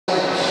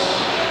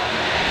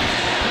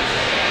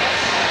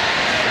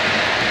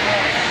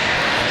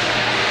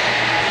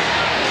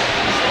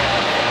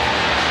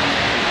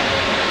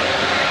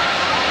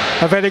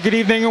A very good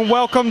evening and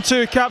welcome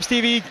to Caps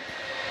TV's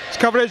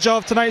coverage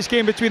of tonight's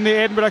game between the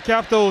Edinburgh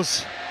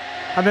Capitals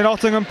and the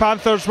Nottingham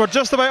Panthers. We're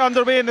just about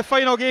underway in the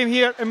final game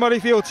here in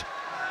Murrayfield,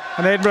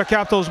 and the Edinburgh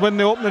Capitals win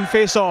the opening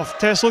face-off.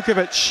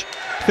 Teslukovic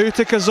through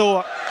to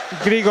Kazoa.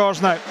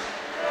 Grigors now.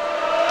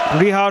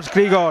 Richard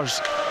Grigors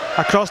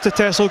across to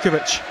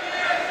Teslukovic.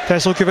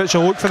 Teslukovic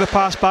will look for the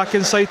pass back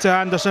inside to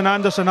Anderson.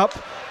 Anderson up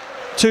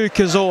to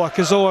Kazoa.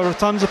 Kazoa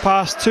returns the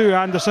pass to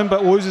Anderson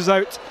but loses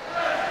out.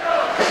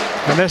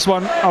 And this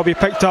one will be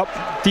picked up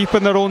deep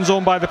in their own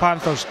zone by the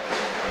Panthers.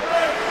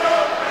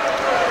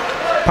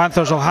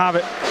 Panthers will have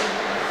it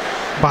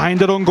behind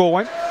their own goal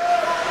line.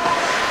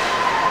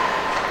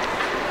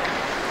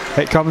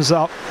 It comes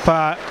up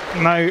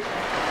now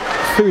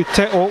through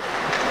Tittle,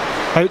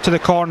 out to the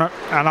corner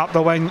and up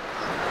the wing.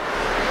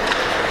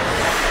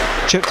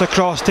 Chipped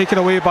across, taken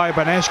away by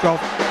Beneshkov.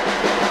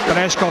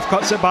 Beneshkov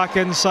cuts it back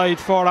inside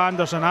for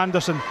Anderson.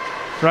 Anderson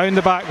round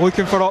the back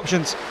looking for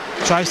options.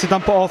 Tries to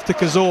dump it off to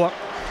Kazoa.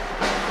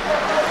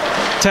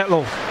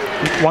 Titlow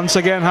once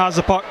again has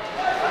the puck,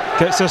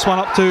 gets this one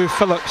up to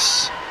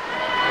Phillips.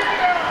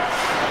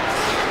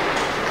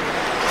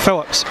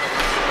 Phillips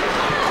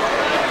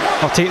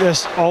will take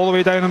this all the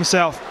way down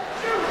himself.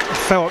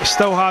 Phillips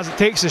still has it,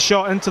 takes the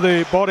shot into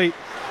the body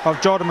of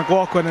Jordan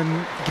McLaughlin,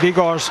 and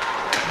Grigors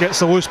gets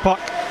the loose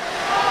puck.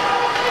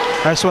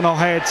 This one will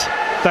head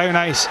down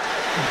ice.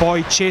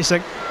 Boyd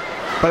chasing,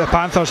 but the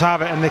Panthers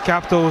have it, and the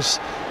Capitals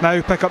now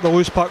pick up the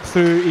loose puck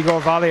through Igor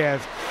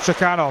Valiev.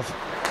 Trakhanov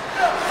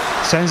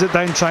sends it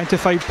down trying to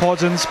find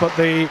Podzins, but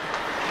the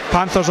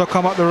Panthers will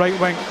come up the right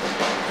wing.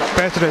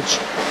 Petrovic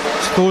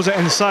throws it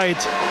inside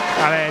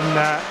and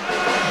then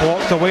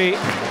blocked away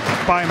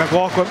by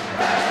McLaughlin.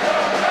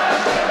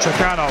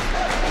 Trakhanov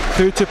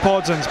through to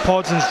Podzins.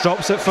 Podzins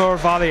drops it for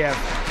Valiev.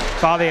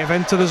 Valiev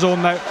into the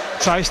zone now,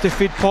 tries to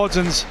feed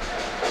Podzins,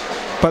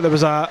 but there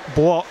was a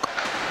block.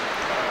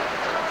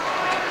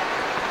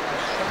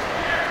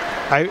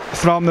 Out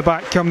from the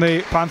back come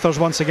the Panthers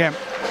once again.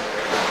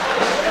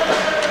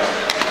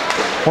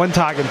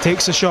 Windhagen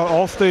takes the shot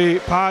off the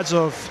pads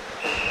of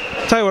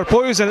Tyler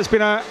Poyes, and it's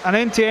been an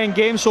end-to-end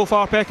game so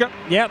far, Pekka.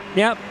 Yep.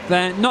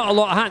 Not a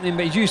lot happening,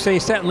 but as you say,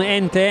 certainly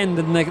end-to-end,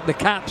 and the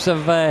Caps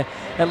have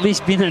at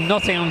least been in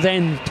Nottingham's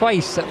end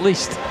twice, at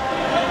least.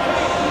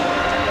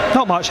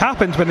 Not much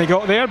happened when they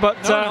got there,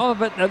 but, no,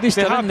 but at least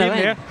they they're have in been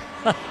there.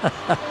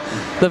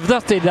 They've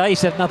dirtied the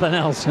ice if nothing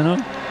else, you know.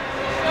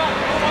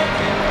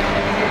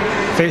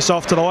 Face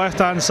off to the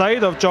left-hand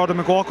side of Jordan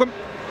McLaughlin.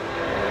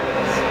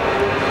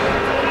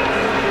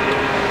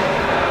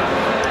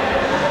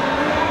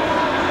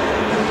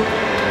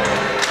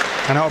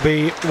 And it'll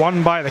be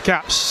won by the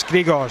Caps.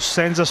 Grigors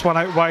sends this one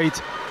out wide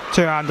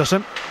to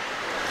Anderson.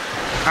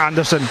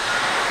 Anderson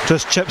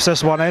just chips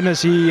this one in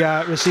as he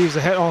receives the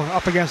hit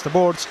up against the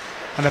boards,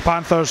 and the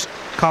Panthers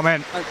come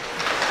in.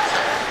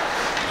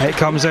 It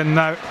comes in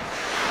now.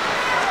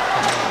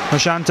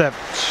 Moshantev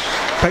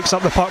picks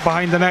up the puck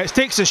behind the nets,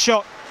 takes a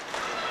shot.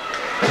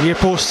 Near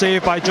post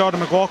save by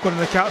Jordan McLaughlin,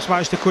 and the Caps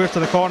manage to clear to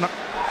the corner.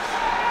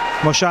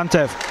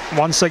 Moshantev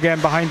once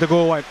again behind the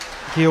goal line.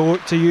 He'll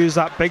look to use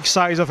that big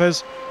size of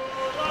his.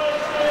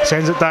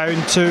 Sends it down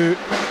to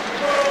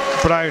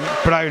Brown.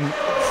 Brown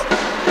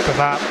with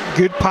a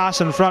good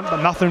pass in front,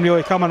 but nothing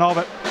really coming of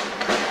it.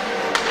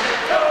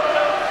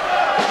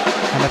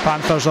 And the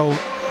Panthers will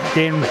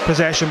gain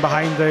possession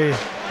behind the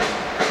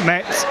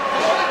net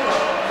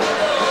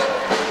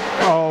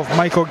of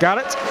Michael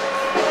Garnett.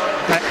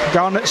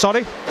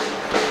 Sorry.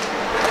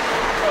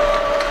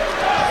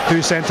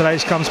 Through centre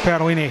ice comes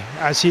Perlini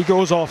as he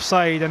goes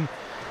offside, and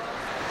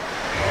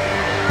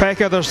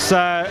Pekka, there's,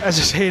 as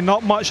I say,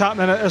 not much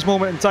happening at this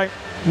moment in time.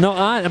 No,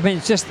 I mean,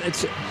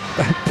 it's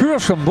poor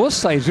from both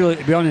sides, really,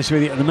 to be honest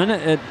with you, at the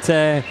minute.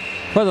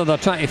 Whether they're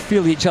trying to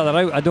feel each other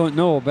out, I don't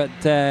know, but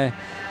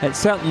it's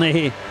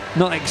certainly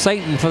not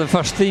exciting for the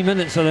first 3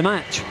 minutes of the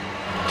match.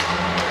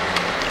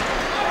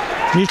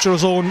 Neutral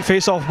zone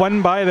face-off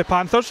win by the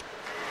Panthers.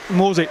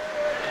 Mosey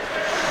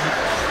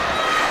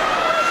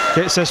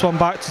gets this one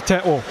back to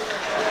Titlow.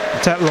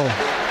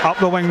 Titlow up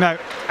the wing now.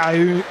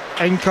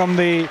 In come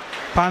the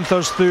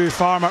Panthers through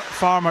Farmer.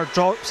 Farmer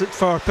drops it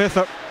for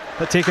Pither,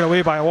 but taken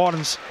away by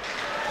Lawrence.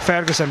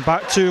 Ferguson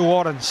back to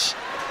Lawrence.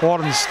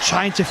 Lawrence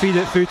trying to feed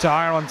it through to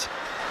Ireland,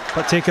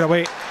 but taken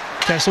away.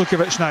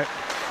 Teslukovic now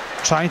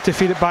trying to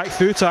feed it back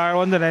through to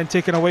Ireland, and then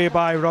taken away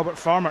by Robert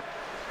Farmer.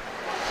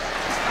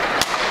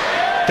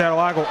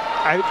 Derlago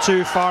out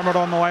to Farmer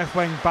on the left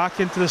wing, back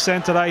into the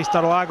centre ice.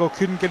 Derlago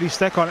couldn't get his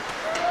stick on it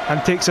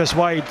and takes this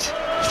wide.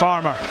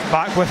 Farmer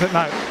back with it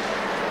now.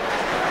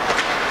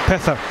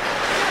 Pither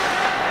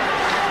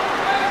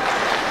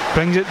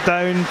brings it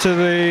down to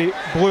the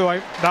blue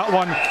line. That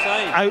one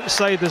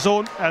outside the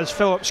zone as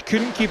Phillips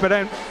couldn't keep it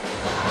in,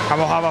 and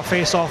we'll have a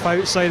face-off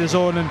outside the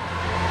zone. And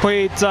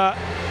played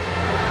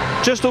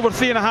just over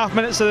 3.5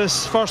 minutes of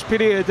this first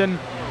period, and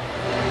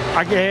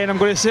again, I'm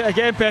going to say it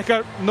again,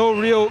 Pekka, no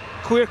real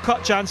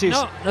clear-cut chances.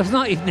 No, there's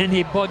not even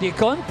any body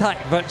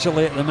contact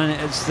virtually at the minute.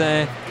 It's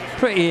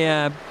pretty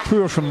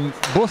poor from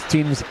both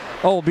teams.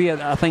 albeit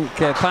I think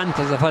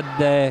Panthers have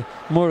had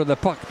more of the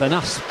puck than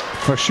us,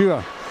 for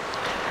sure.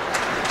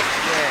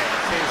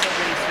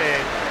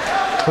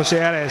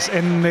 Gutierrez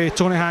in the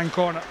Nottingham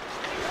corner.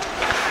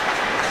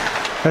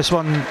 This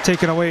one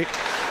taken away.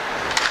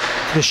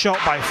 The shot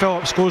by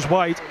Phillips goes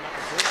wide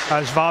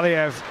as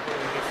Valiev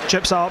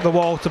chips it up the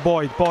wall to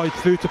Boyd. Boyd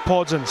through to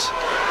Podzins.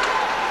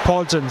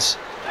 Podzins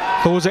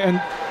throws it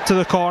into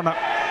the corner.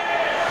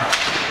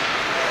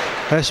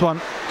 This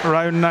one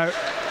round now.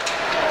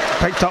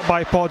 Picked up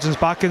by Podzins,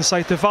 back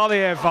inside to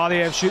Valiev.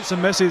 Valiev shoots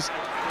and misses,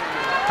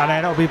 and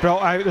then it'll be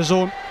brought out the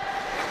zone.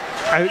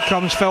 Out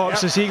comes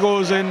Phillips as he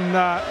goes in,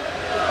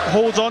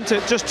 holds on to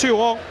it just too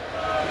long,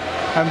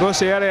 and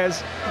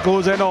Gutierrez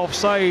goes in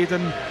offside.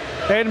 And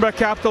the Edinburgh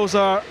Capitals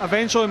are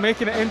eventually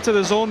making it into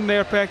the zone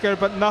there, Pecker,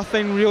 but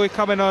nothing really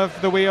coming of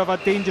the way of a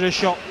dangerous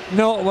shot.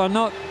 No, we're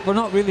not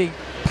really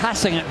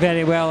passing it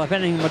very well. If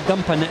anything, we're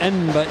dumping it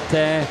in, but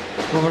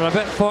we were a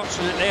bit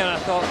fortunate there. I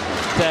thought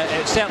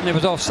it certainly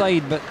was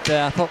offside, but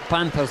I thought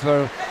Panthers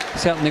were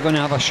certainly going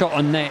to have a shot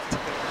on net.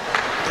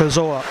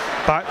 Kazola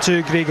back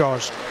to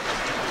Grigors.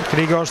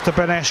 Grigors to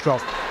Beneshkov.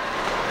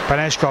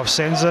 Beneshkov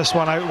sends this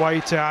one out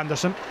wide to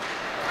Anderson.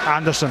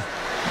 Anderson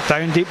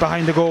down deep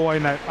behind the goal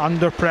line now,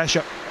 under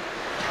pressure.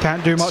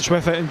 Can't do much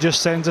with it and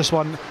just sends this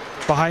one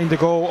behind the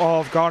goal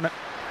of Garnett.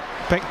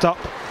 Picked up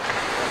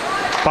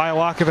by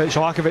Lakovic.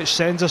 Lakovic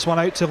sends this one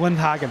out to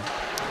Lindhagen.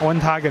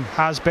 Lindhagen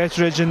has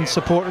Betteridge in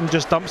support and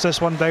just dumps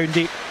this one down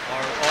deep.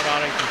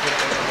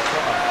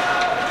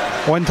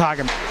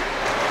 Lindhagen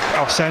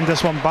will send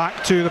this one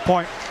back to the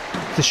point.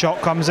 The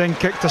shot comes in,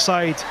 kicked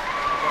aside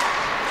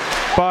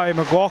by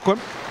McLaughlin.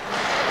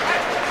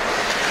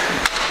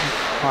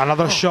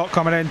 Another shot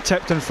coming in,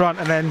 tipped in front,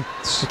 and then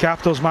the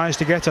Capitals managed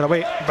to get it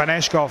away.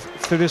 Beneshkov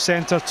through the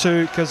centre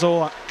to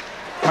Kazola.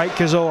 Mike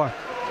Kazola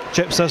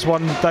chips this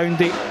one down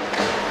deep,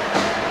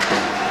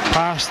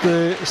 past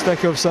the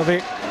stick of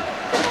Savate.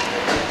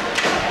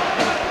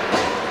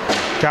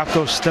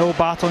 Capitals still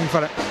battling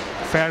for it.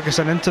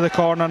 Ferguson into the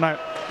corner now.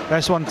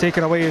 This one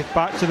taken away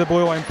back to the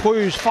blue line.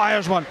 Plews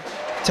fires one,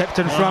 tipped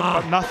in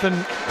front, but nothing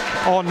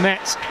on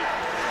net.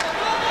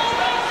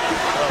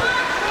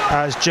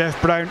 As Jeff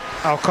Brown,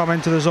 I'll come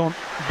into the zone.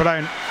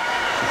 Brown,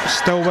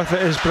 still with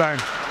it is Brown.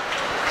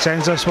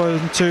 Sends this one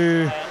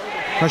to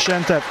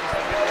Mashentev.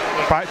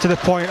 Back to the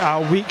point,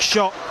 a weak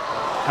shot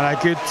and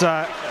a good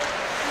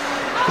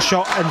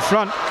shot in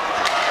front.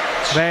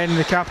 Then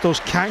the Capitals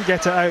can't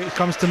get it out. It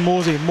comes to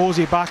Mosey.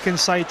 Mosey back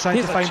inside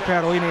trying to find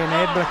Perolini, and the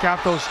Edinburgh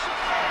Capitals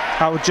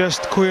will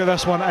just clear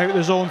this one out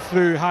the zone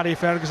through Harry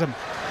Ferguson.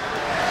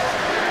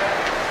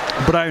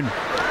 Brown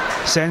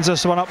sends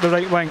this one up the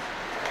right wing.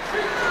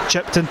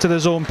 Chipped into the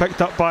zone,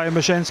 picked up by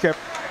Mashenski.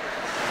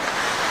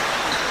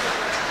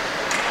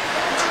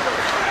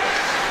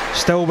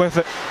 Still with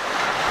it.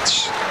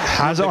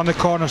 Has it on the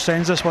corner,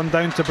 sends this one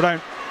down to Brown.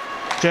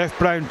 Jeff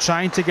Brown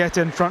trying to get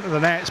in front of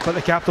the nets, but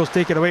the Capitals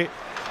take it away.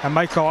 And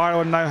Michael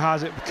Ireland now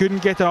has it.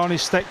 Couldn't get it on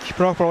his stick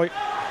properly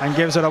and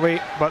gives it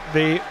away, but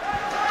the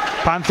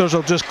Panthers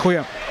will just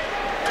clear.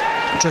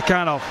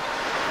 Trakhanov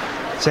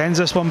sends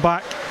this one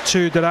back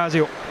to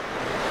D'Orazio.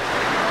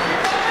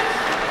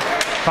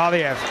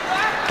 Valiev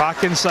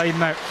back inside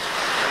now.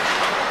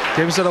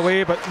 Gives it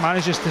away, but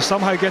manages to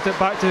somehow get it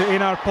back to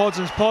Einar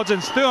Podzins.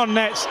 Podzins through on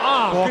nets.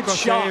 Walker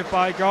save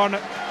by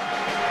Garnett.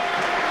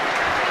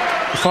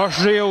 The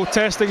first real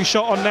testing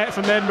shot on net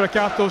from the Edinburgh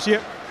Capitals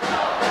here.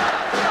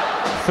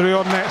 Through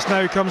on nets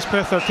now comes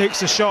Pither, takes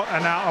the shot,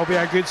 and that'll be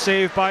a good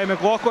save by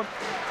McLaughlin.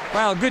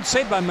 Well, good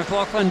save by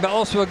McLaughlin, but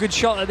also a good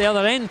shot at the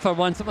other end for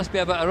once. It must be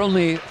about our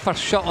only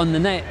first shot on the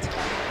net.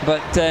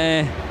 But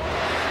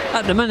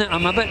at the minute,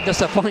 I'm a bit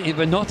disappointed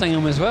with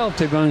Nottingham as well,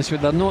 to be honest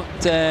with you. They're not,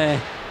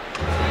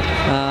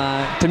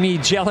 to me,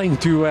 gelling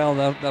too well.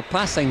 Their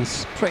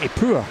passing's pretty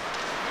poor.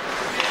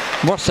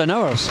 Worse than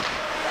ours.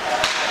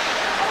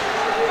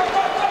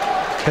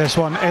 This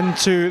one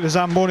into the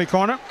Zamboni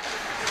corner.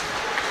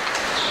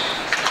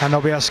 And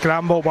there'll be a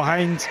scramble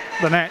behind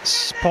the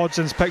nets.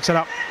 Podzins picks it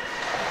up.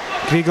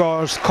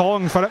 Grigor's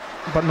calling for it,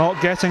 but not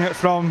getting it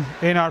from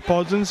Einar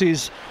Podzins,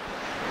 his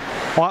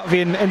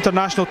Latvian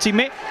international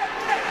teammate.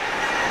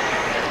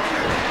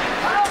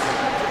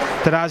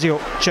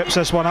 D'Orazio chips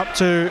this one up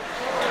to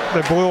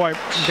the blue line.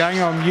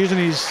 Gangam using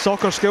his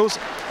soccer skills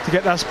to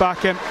get this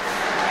back in.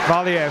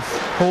 Valiev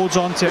holds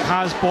on to it,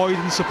 has Boyd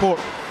in support.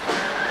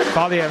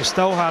 Valiev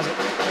still has it.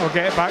 Will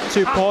get it back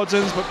to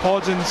Podzins, but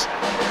Podzins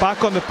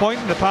back on the point,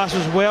 and the pass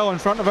was well in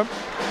front of him.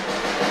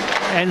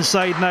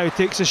 Inside now,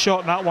 takes a shot,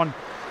 and that one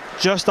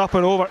just up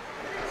and over.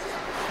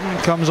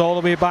 Comes all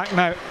the way back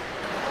now.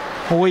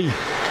 Lee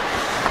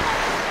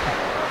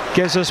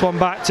gives this one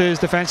back to his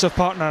defensive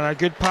partner, and a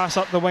good pass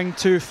up the wing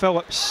to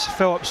Phillips.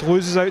 Phillips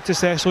loses out to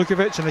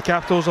Seslukovic, and the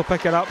Capitals will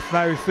pick it up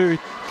now through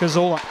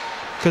Kazola.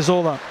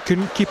 Kazola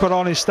couldn't keep it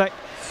on his stick.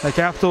 The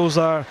Capitals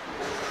are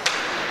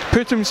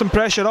putting some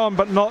pressure on,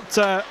 but not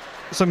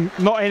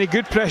any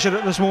good pressure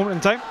at this moment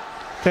in time.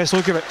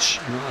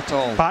 Teslukovic not at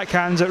all.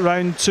 backhands it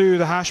round to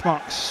the hash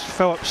marks.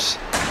 Phillips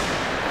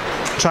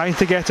trying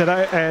to get it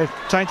out,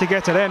 trying to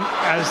get it in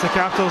as the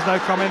Capitals now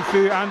come in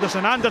through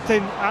Anderson.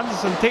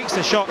 Anderson takes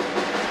the shot,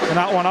 and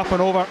that one up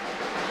and over.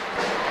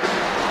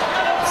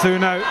 Through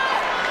now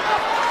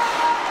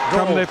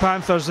come the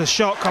Panthers. The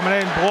shot coming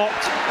in,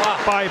 blocked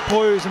by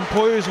Plews, and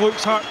Plews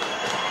looks hurt.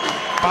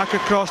 Back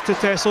across to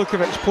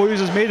Teslukovic. Plews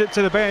has made it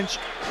to the bench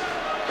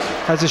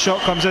as the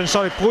shot comes in.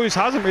 Sorry, Plews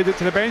hasn't made it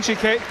to the bench. He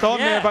kept on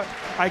there, but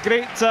a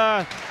great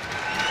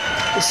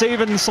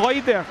save and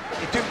slide there.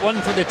 He took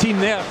one for the team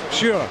there, for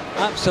sure.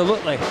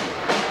 Absolutely.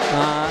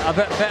 A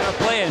bit better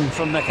playing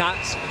from the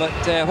Cats, but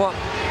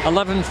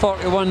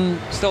 11:41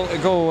 still to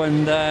go,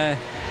 and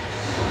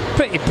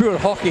pretty poor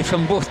hockey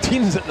from both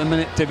teams at the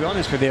minute, to be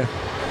honest with you.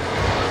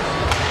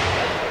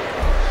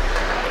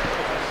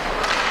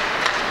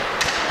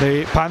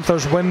 The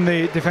Panthers win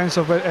the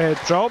defensive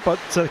draw, but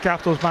the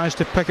Capitals managed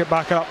to pick it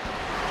back up.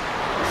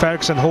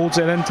 Ferguson holds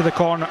it into the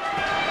corner,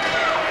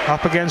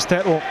 up against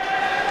Tetlow.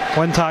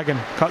 Lindhagen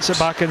cuts it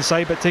back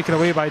inside, but taken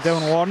away by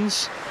Dylan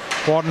Warrens.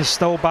 Warrens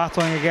still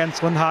battling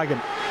against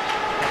Lindhagen.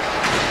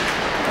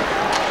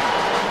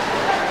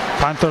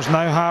 Panthers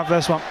now have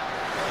this one.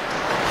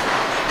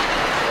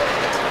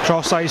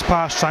 Cross-ice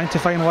pass, trying to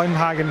find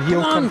Lindhagen.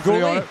 He'll come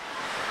through on it.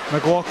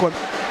 McLaughlin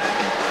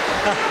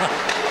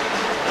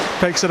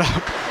picks it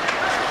up.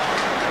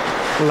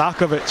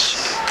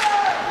 Lakovic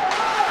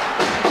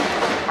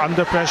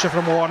under pressure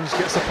from Warrens,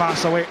 gets the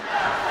pass away.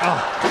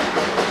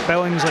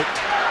 Billingsley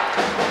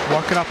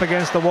working up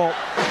against the wall.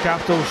 The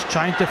Capitals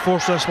trying to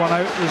force this one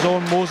out the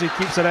zone. Mosey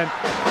keeps it in,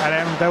 and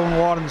then Dylan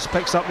Warrens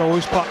picks up the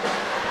loose puck.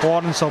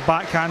 Warrens will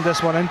backhand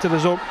this one into the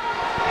zone,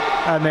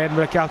 and then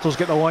the Capitals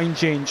get the line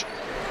change.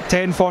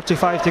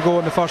 10:45 to go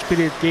in the first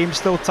period. Game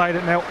still tied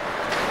at 0.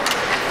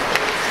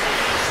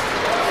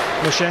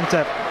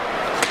 Machenta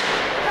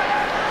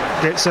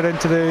gets it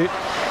into the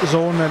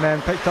zone and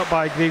then picked up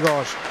by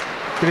Grigors.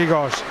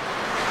 Grigors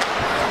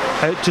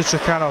out to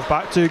Trakhanov,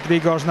 back to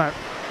Grigors now.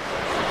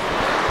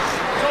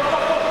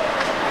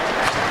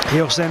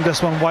 He'll send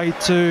this one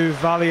wide to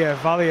Valiev.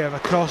 Valiev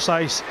across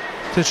ice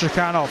to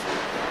Trakhanov.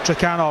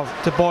 Trakhanov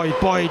to Boyd.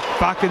 Boyd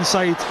back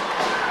inside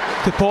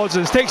to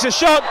Podzins. Takes a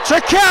shot.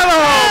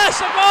 Trakhanov! Yes,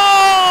 a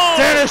goal!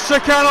 Dennis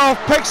Trakhanov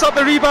picks up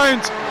the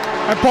rebound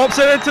and pops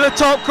it into the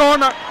top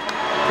corner.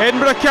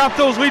 Edinburgh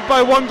Capitals lead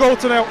by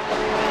 1-0.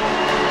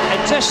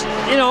 It just,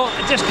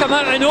 it just come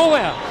out of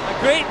nowhere. A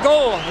great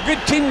goal, a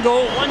good team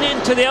goal, one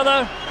end to the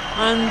other,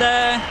 and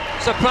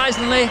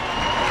surprisingly,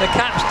 the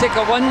Caps take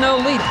a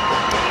 1-0 lead.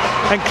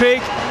 And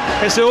Craig,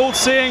 it's the old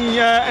saying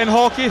in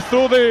hockey,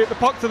 throw the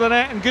puck to the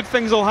net and good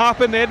things will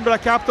happen. The Edinburgh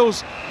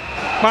Capitals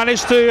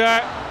managed to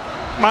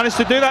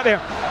do that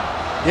there.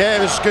 Yeah,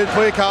 it was good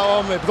play,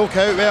 Callum. We broke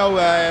out well,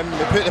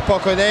 we put the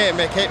puck on net and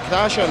we kept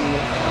crashing,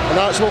 and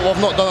that's what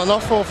we've not done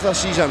enough of this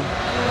season.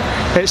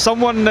 It's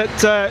someone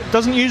that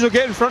doesn't usually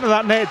get in front of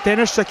that net,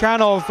 Denis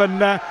Trakhanov,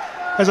 and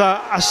as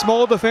a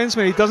small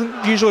defenseman, he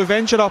doesn't usually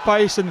venture up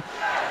ice, and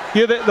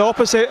you're the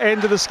opposite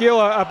end of the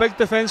scale, a big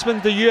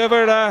defenseman. Do you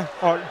ever,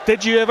 or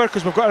did you ever,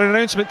 because we've got an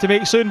announcement to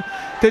make soon,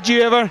 did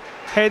you ever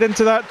head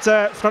into that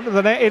front of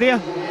the net area?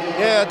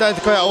 Yeah, I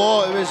did quite a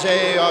lot. It was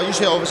I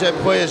usually obviously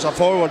play as a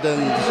forward,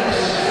 and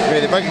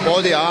with the big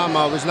body I am,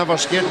 I was never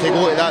scared to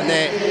go to that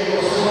net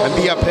and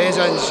be a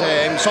presence.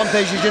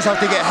 Sometimes you just have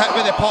to get hit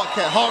with the puck,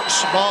 it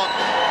hurts, but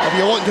if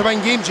you want to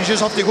win games you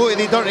just have to go to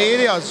the dirty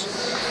areas.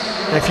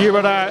 If you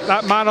were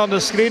that man on the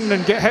screen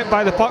and get hit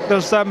by the puck,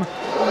 there's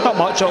not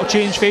much that'll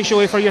change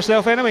facially for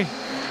yourself anyway.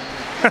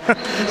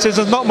 Says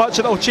there's not much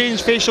that'll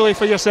change facially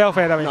for yourself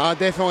anyway. Nah,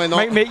 definitely not.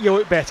 Might make you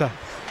look better.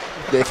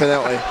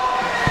 Definitely.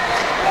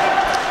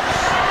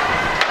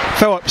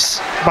 Phillips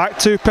back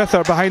to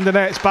Pither behind the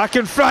nets, back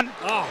in front.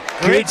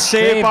 Great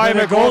save by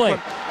McLaughlin.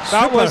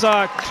 That Super. was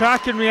a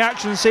cracking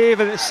reaction save,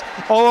 and it's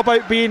all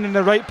about being in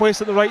the right place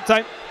at the right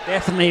time.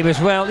 Definitely, he was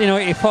well,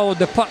 he followed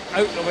the puck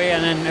out the way,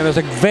 and then it was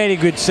a very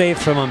good save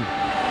from him.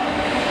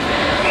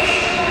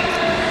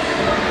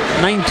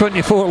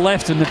 9:24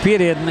 left in the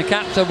period, and the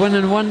Caps are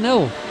winning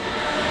 1-0.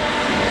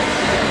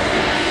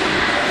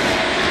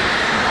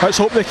 Let's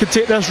hope they can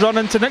take this run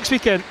into next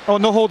weekend. Oh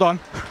no, hold on.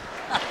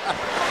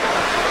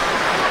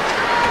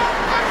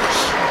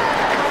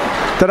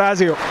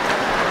 Tarazio.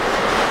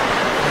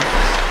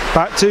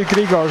 Back to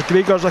Grigors.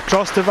 Grigors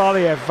across to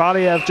Valiev.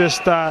 Valiev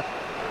just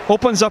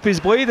opens up his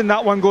blade, and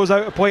that one goes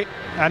out of play.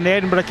 And the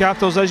Edinburgh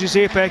Capitals, as you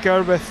say,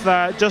 Pecker, with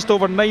just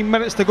over 9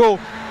 minutes to go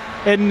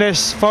in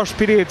this first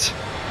period,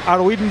 are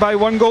leading by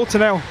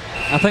 1-0.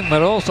 I think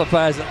we're all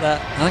surprised at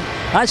that. I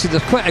think actually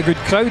there's quite a good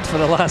crowd for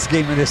the last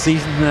game of the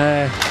season.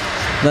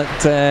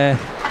 That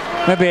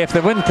maybe if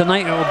they win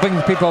tonight, it will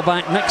bring people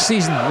back next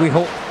season, we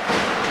hope.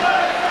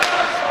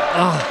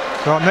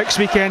 Well, next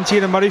weekend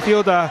here in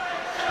Murrayfield, a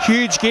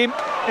huge game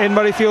in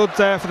Murrayfield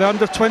for the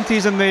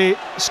under-20s in the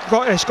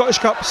Scottish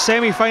Cup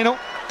semi-final.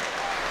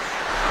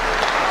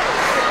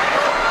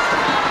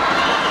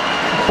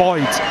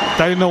 Boyd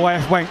down the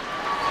left wing.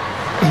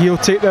 He'll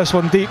take this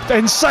one deep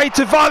inside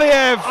to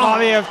Valiev.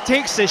 Valiev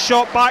takes the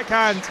shot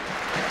backhand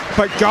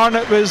but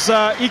Garnett was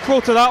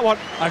equal to that one.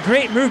 A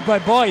great move by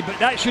Boyd, but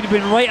that should have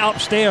been right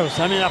upstairs.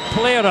 I mean, a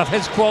player of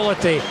his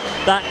quality,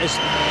 that is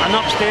an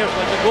upstairs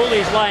when the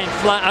goalie's lying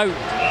flat out.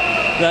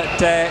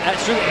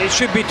 It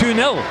should be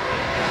 2-0.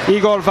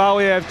 Igor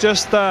Valiev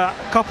just a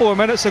couple of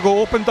minutes ago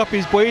opened up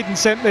his blade and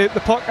sent the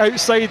puck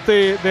outside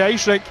the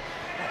ice rink.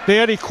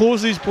 There he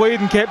closed his blade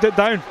and kept it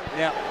down.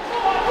 Yeah.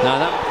 No,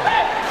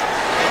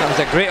 that was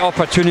a great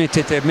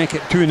opportunity to make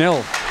it 2-0.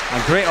 A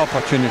great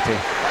opportunity.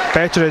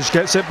 Betteridge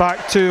gets it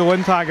back to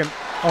Lindhagen.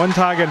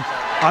 Lindhagen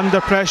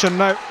under pressure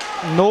now.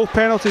 No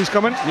penalties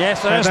coming.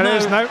 Yes, there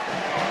is now.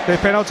 The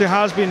penalty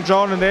has been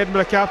drawn, and the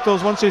Edinburgh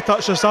Capitals, once they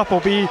touch this up, will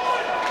be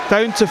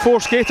down to 4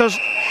 skaters,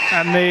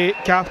 and the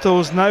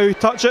Capitals now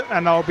touch it,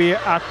 and there'll be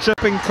a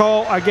tripping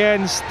call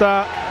against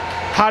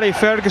Harry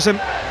Ferguson.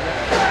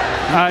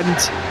 And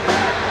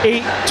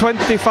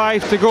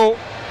 8:25 to go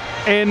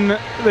in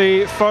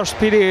the first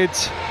period.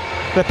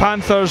 The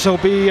Panthers will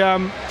be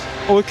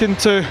looking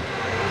to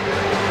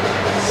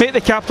make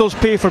the Capitals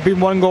pay for being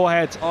 1 goal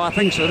ahead. Oh, I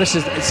think so.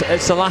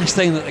 It's the last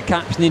thing that the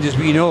Caps need, as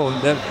we know.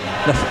 They've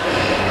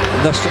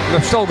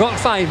still got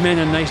 5 men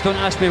in ice. Don't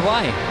ask me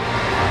why.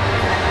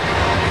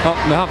 Oh,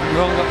 we haven't. We've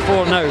only got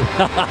 4 now.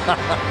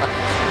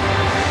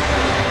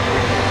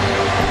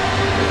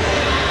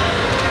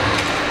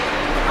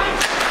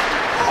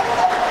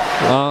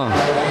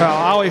 Well,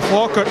 Ali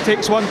Flockert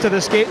takes one to the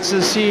skates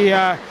as he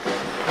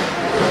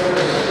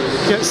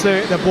gets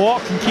the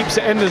block and keeps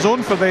it in the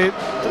zone for the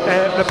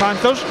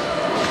Panthers.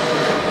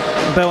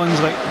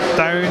 Billingsley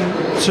down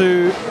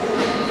to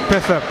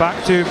Pither,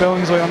 back to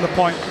Billingsley on the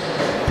point.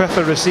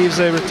 Pither receives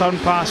the return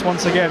pass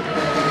once again.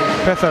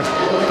 Pither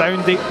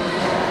down deep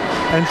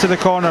into the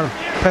corner.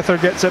 Pither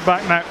gets it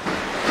back now.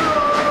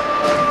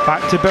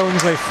 Back to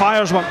Billingsley,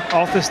 fires one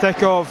off the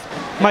stick of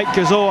Mike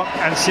Gazzola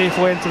and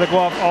safely into the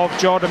glove of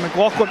Jordan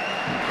McLaughlin.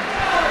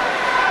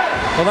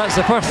 Well, that's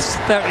the first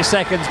 30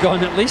 seconds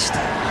gone at least.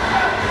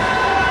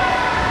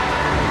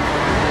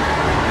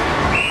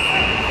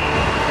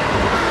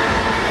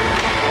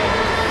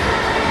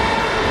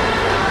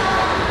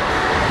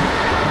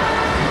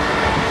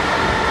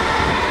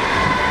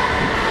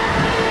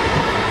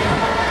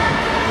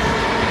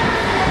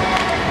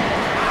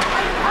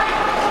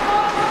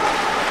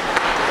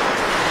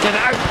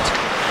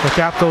 The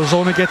Capitals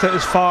only get it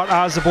as far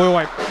as the blue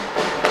line.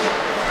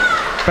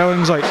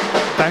 Billingsley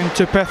down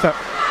to Pither.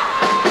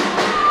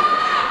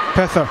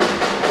 Pither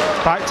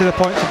back to the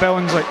point to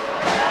Billingsley.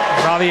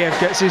 Valiev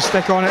gets his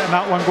stick on it and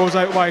that one goes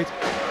out wide.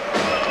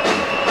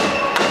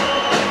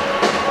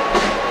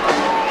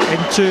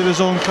 Into the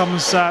zone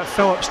comes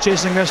Phillips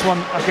chasing this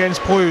one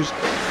against Plews.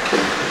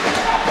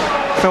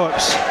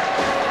 Phillips.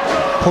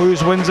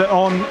 Plews wins it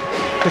on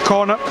the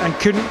corner and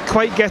couldn't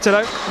quite get it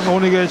out.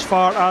 Only go as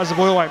far as the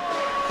blue line.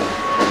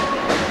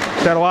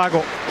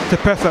 Derlago to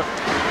Pither.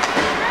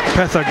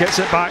 Pither gets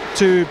it back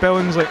to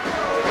Billingsley.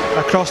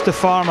 Across to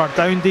Farmer,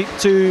 down deep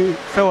to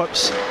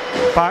Phillips.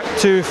 Back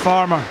to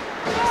Farmer.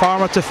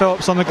 Farmer to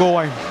Phillips on the goal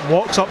line.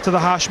 Walks up to the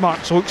hash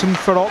marks, looking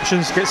for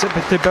options, gets it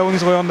to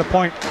Billingsley on the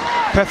point.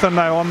 Pither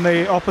now on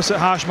the opposite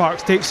hash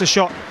marks, takes the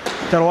shot.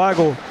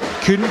 Derlago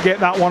couldn't get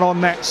that one on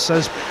nets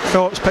as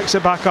Phillips picks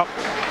it back up.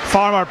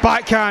 Farmer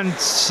backhand,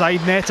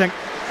 side netting.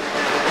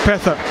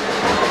 Pither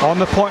on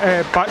the point,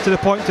 back to the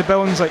point to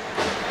Billingsley.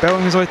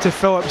 Billingsley to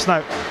Phillips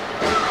now.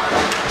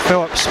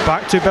 Phillips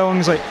back to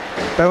Billingsley.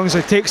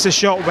 Billingsley takes the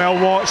shot, well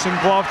watched and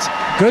gloved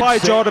by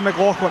Jordan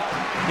McLaughlin.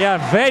 Yeah,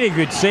 very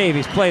good save.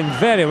 He's playing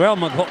very well,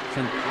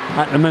 McLaughlin,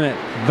 at the minute.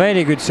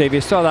 Very good save.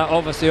 You saw that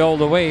obviously all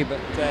the way,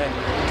 but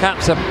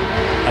Caps are,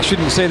 I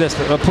shouldn't say this,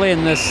 but they're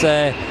playing this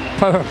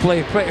power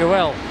play pretty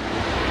well.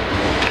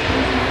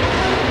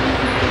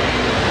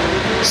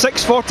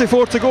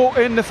 6:44 to go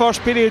in the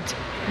first period.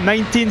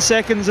 19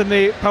 seconds in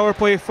the power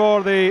play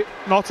for the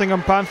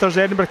Nottingham Panthers.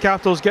 The Edinburgh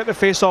Capitals get the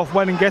face-off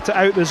win and get it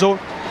out the zone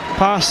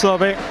past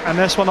Survey, and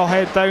this one will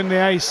head down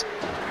the ice,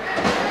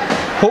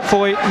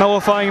 hopefully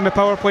nullifying the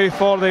power play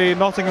for the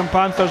Nottingham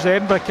Panthers. The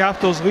Edinburgh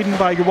Capitals leading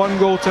by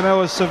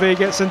 1-0 as Survey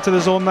gets into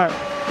the zone now.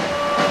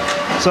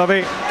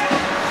 Survey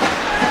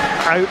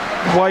out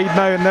wide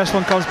now, and this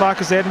one comes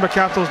back as the Edinburgh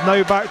Capitals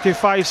now back to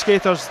 5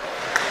 skaters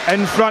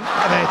in front,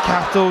 and the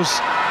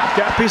Capitals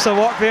get a piece of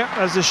luck there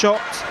as the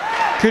shot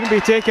couldn't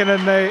be taken,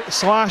 and the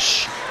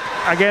slash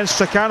against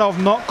Trakhanov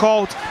not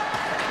called.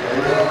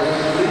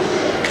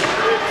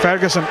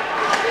 Ferguson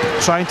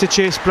trying to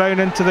chase Brown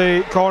into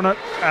the corner,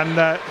 and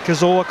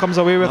Gazzola comes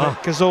away with it.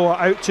 Gazzola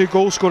out to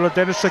goal scorer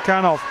Denis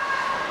Trakhanov.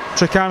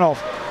 Trakhanov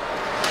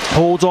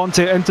holds on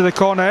to it into the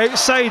corner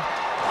outside.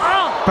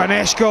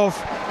 Baneshkov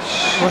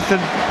with the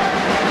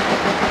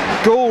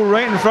goal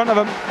right in front of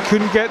him,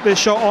 couldn't get the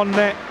shot on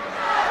net.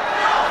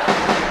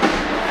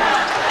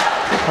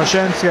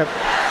 Harshenskiev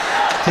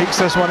takes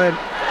this one in.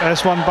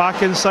 This one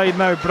back inside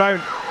now.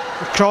 Brown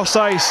cross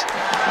ice,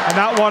 and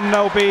that one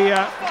will be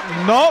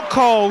not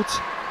called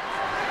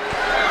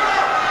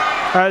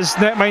as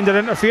netminder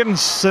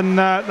interference. And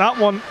that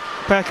one,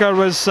 Pecker,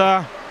 was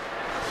a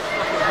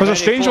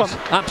strange one.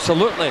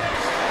 Absolutely.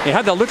 He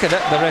had a look at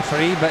it, the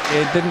referee, but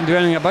he didn't do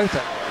anything about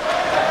it.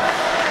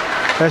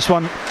 This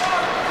one,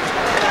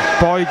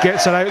 Boyd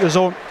gets it out of the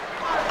zone.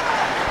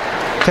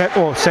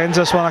 Tetlow sends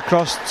this one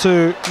across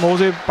to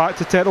Mosey, back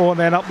to Tetlow and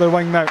then up the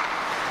wing now.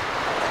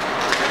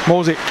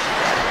 Mosey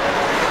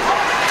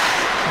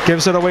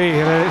gives it away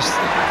and it's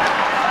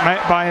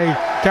met by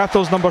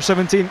Capitals number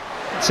 17,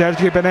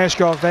 Sergei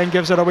Beneshkov, then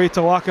gives it away to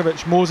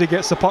Lakovic. Mosey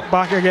gets the puck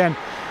back again,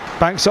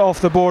 banks it off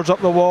the boards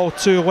up the wall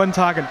to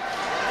Lindhagen.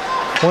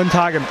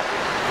 Lindhagen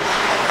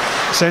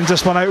sends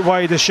this one out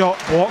wide, the shot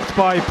blocked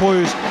by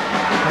Plews,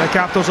 and the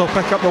Capitals will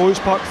pick up the loose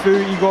puck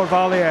through Igor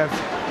Valiev.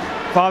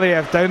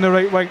 Valiev down the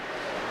right wing.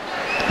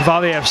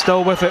 Valiev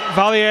still with it.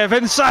 Valiev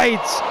inside.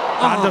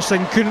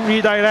 Anderson couldn't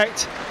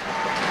redirect.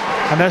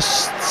 And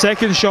this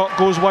second shot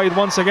goes wide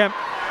once again.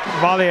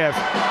 Valiev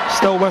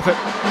still with it.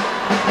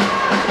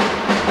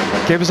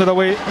 Gives it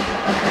away.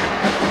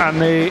 And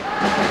the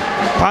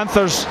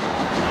Panthers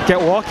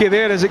get lucky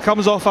there as it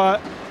comes off a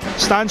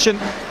stanchion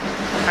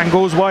and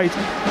goes wide.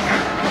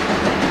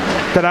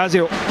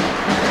 D'Orazio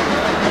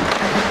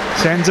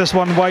sends this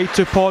one wide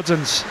to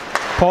Podzins.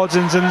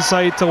 Podzins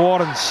inside to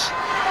Lawrence.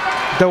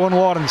 Dylan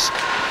Lawrence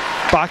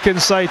back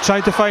inside,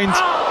 trying to find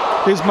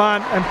his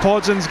man, and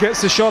Podzins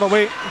gets the shot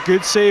away.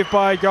 Good save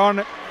by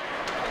Garnett.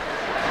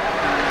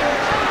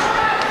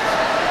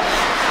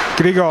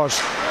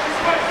 Grigors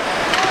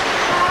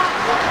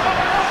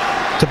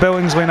to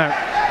Billingsley now.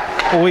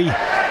 Lee.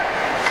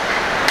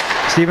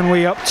 Stephen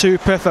Lee up to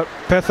Pither.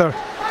 Pither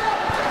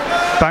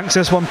banks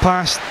this one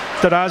past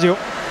D'Orazio,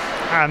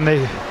 and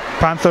the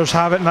Panthers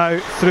have it now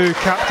through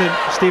captain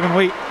Stephen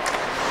Lee.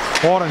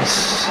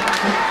 Lawrence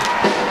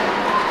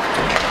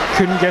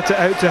couldn't get it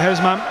out to his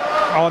man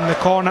on the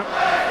corner.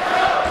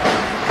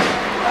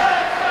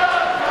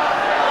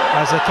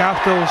 As the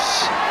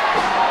Capitals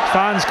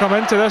fans come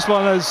into this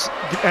one, as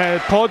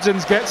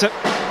Podzins gets it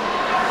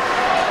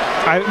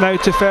out now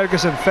to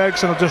Ferguson.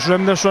 Ferguson will just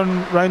rim this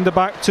run round the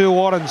back to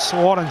Lawrence.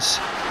 Lawrence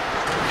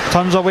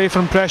turns away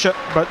from pressure,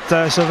 but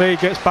Survey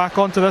gets back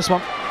onto this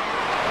one.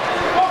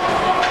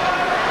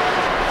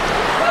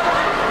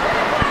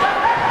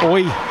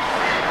 Lee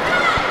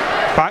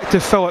back to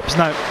Phillips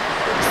now.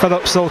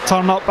 Phillips will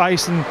turn up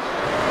ice and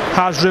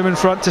has room in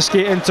front to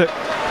skate into.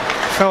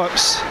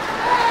 Phillips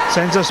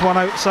sends this one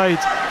outside.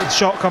 The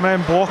shot coming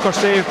in, blocker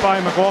save by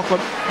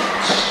McLaughlin.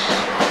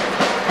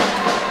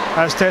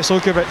 As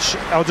Teslukovic,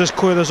 I'll just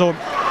clear the zone.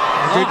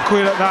 A good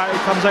clear at that.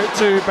 It comes out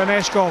to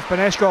Beneshkov.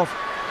 Beneshkov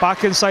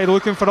back inside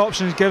looking for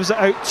options, gives it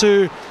out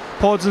to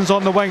Podzins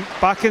on the wing.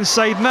 Back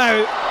inside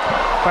now.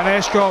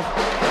 Beneshkov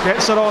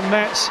gets it on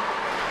nets,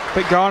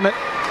 but Garnett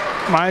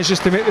manages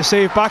to make the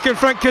save. Back in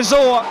front,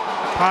 Kazoa.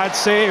 Pad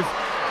save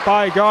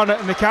by Garnett,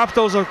 and the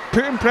Capitals are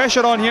putting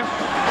pressure on here.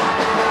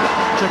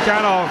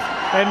 Trakhanov,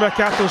 Edinburgh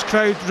Capitals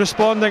crowd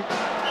responding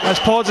as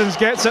Podzins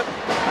gets it,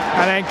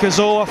 and then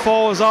Kazoa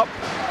follows up.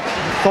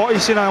 Thought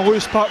he's seen a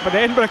loose puck, but the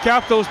Edinburgh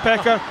Capitals,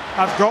 Pecker,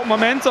 have got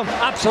momentum.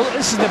 Absolutely,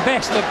 this is the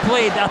best they've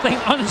played, I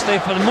think, honestly,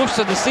 for most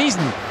of the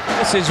season.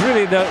 This is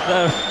really whether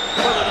they're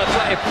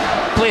trying to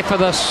play for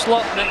the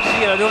slot next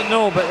year, I don't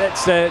know, but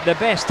it's the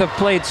best they've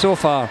played so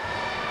far.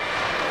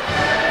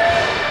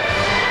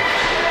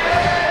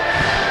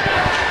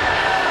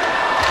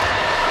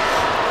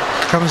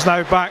 Comes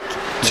now back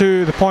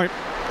to the point,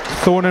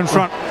 thrown in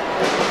front.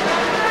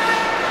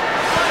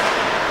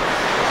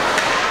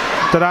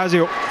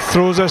 D'Orazio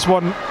throws this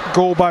one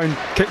goal bound,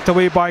 kicked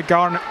away by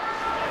Garnett.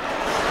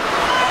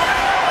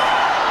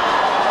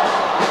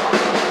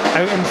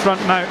 Out in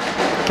front now,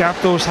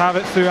 Capitals have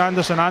it through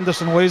Anderson.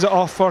 Anderson lays it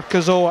off for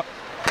Kazoa.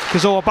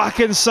 Kazoa back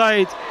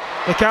inside.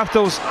 The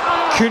Capitals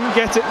couldn't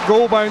get it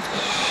goal bound.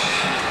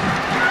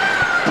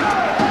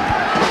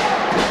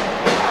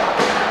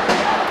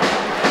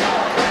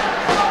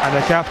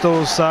 And the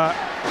Capitals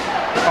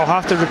will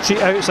have to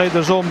retreat outside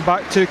the zone,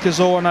 back to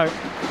Kazoa now.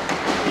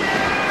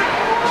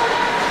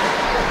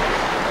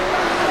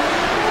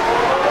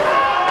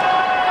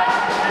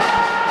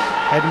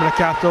 Edinburgh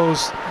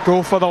Capitals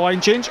go for the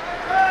line change.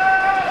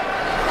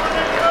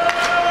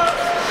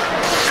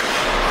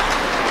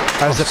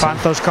 As the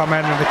Panthers come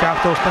in and the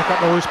Capitals pick up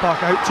the loose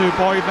puck out to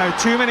Boyd now.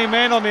 Too many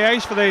men on the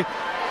ice for the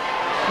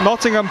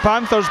Nottingham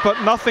Panthers,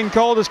 but nothing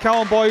called as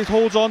Callum Boyd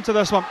holds on to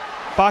this one.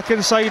 Back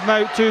inside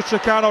now to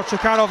Trakhanov.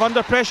 Trakhanov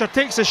under pressure,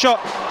 takes the shot.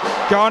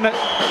 Garnett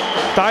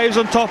dives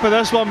on top of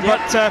this one, but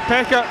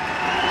Pecker,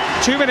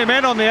 too many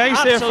men on the ice.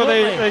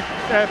 Absolutely. There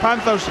for the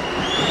Panthers.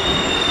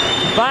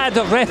 Bad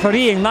of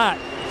refereeing that.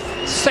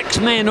 6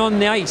 men on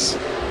the ice,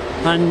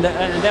 and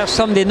there's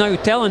somebody now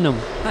telling them.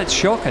 That's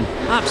shocking,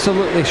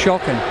 absolutely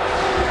shocking.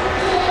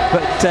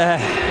 But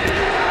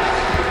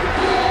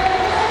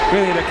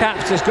really, the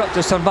Caps just got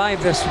to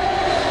survive this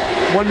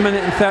 1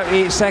 minute and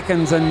 38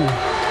 seconds and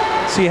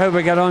see how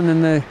we get on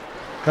in the...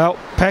 Well,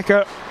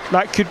 Pecker,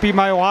 that could be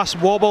my last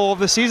wobble of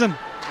the season.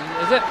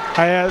 Is it?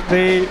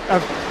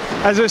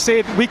 As I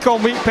said, week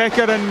on week,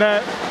 Pecker, and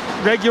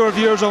regular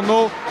viewers will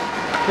know,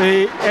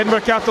 the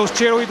Edinburgh Capitals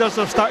cheerleaders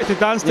have started to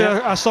dance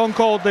to a song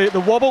called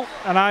the Wobble,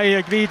 and I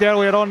agreed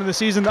earlier on in the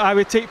season that I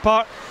would take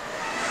part.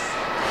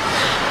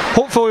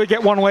 Hopefully we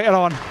get one later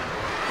on.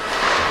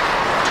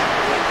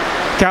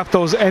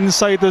 Capitals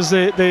inside as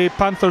the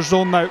Panthers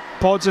zone now.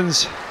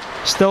 Podsons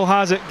still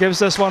has it, gives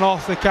this one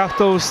off. The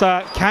Capitals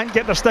can't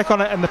get their stick on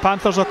it, and the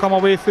Panthers will come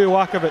away through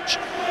Lakovic.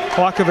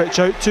 Lakovic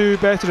out to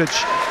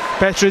Betteridge.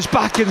 Betteridge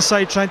back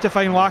inside trying to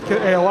find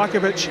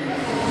Lakovic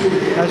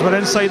as we're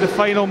inside the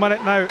final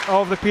minute now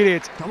of the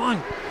period. Come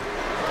on.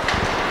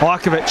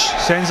 Lakovic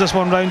sends this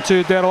one round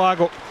to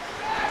Delago.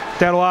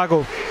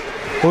 Delago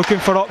looking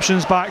for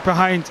options back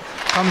behind.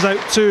 Comes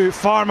out to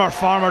Farmer.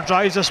 Farmer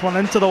drives this one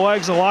into the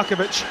legs of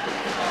Lakovic.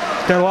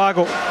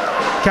 Delago.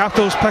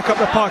 Capitals pick up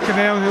the puck and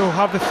then he'll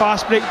have the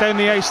fast break down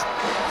the ice.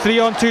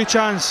 3-on-2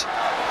 chance.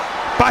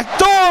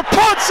 Backdoor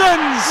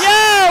Podsons!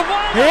 Yeah!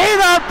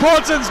 Eynard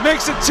Podsons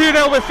makes it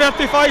 2-0 with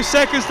 35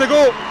 seconds to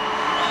go.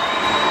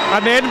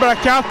 And the Edinburgh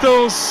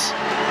Capitals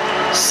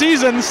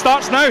season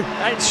starts now.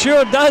 It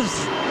sure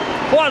does.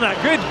 What a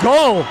good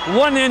goal.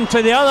 One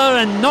into the other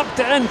and knocked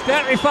it in.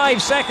 35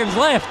 seconds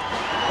left.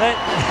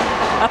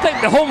 I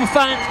think the home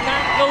fans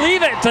can't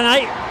believe it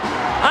tonight.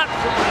 I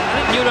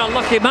think you're a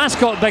lucky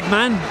mascot, big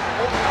man.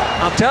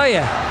 I'll tell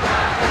you.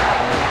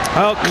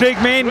 Well,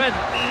 Craig Main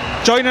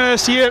joining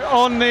us here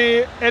on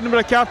the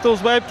Edinburgh Capitals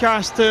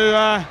webcast to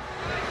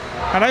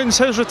announce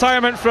his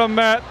retirement from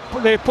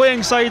the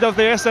playing side of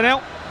the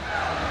SNL.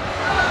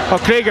 Well,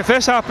 Craig, if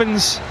this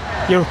happens,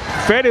 you're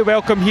very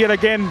welcome here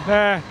again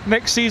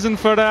next season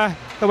for the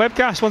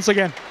webcast once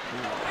again.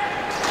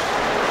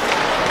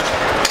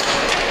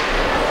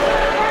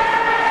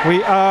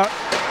 We are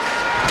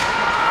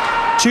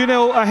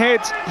 2-0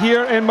 ahead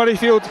here in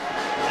Murrayfield,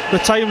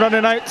 with time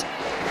running out,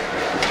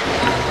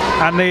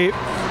 and the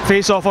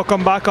face-off will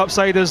come back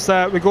upside as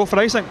we go for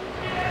icing.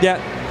 Yeah,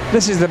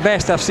 this is the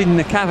best I've seen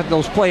the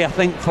Capitals play, I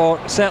think,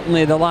 for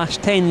certainly the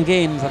last 10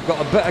 games. I've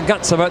got a bit of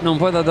guts about them.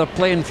 Whether they're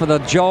playing for their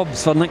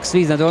jobs for next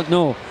season, I don't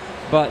know,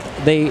 but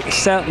they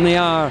certainly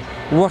are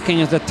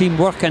working as a team,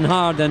 working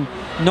hard. And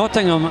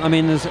Nottingham, I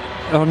mean,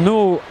 are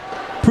no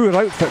poor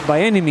outfit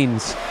by any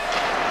means.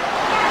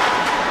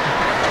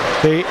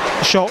 The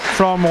shot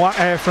from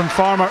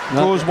Farmer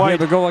goes wide.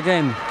 Here we go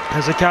again.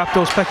 As the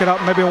Capitals pick it up,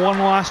 maybe one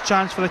last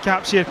chance for the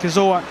Caps here.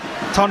 Kazoa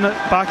turn it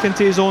back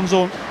into his own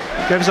zone,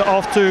 gives it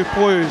off to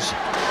Plews.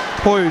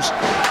 Plews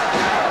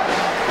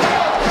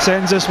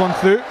sends this one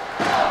through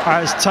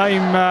as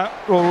time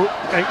will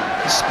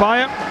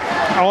expire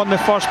on the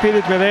first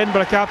period, with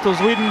Edinburgh Capitals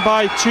leading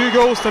by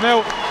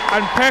 2-0.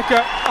 And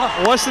Pekka,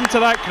 listen to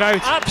that crowd.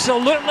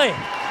 Absolutely,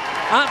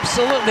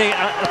 absolutely.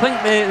 I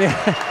think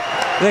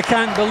they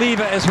can't believe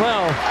it as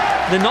well.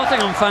 The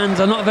Nottingham fans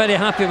are not very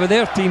happy with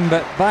their team,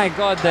 but by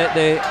God,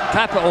 the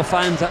Capital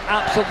fans are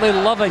absolutely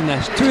loving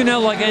this.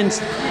 2-0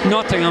 against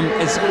Nottingham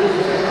is,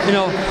 you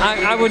know,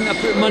 I wouldn't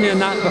have put money on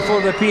that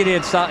before the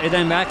period started,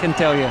 and I can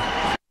tell you.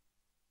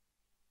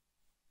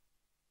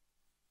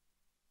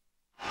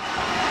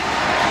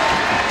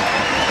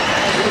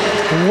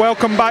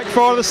 Welcome back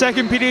for the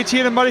second period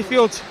here in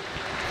Murrayfield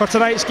for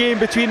tonight's game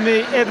between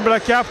the Edinburgh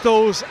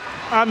Capitals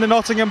and the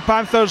Nottingham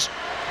Panthers.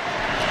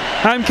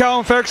 I'm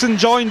Callum Ferguson,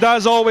 joined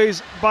as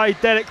always by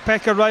Derek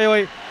Pekka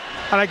Riley,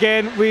 and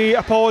again we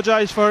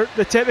apologise for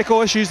the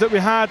technical issues that we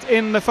had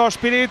in the first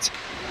period,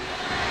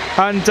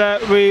 and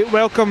we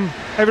welcome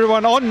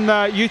everyone on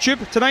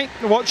YouTube tonight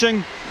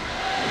watching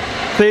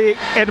the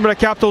Edinburgh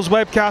Capitals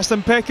webcast.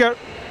 And Pekka,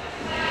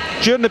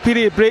 during the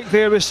period break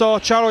there we saw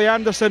Charlie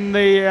Anderson,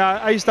 the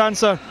ice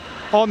dancer,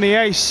 on the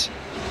ice,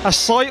 a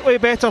slightly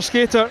better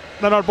skater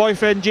than our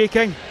boyfriend Jay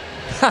King.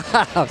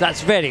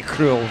 That's very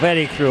cruel,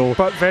 very cruel.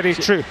 But very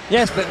true.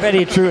 Yes, but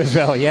very true as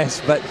well,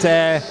 yes. But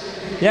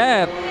yeah,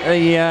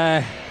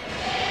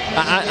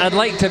 I'd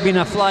like to have been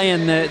a fly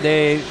in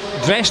the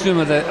dressing room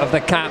of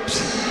the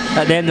Caps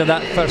at the end of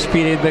that first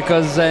period,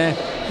 because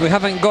we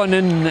haven't gone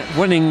in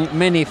winning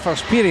many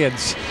first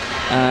periods,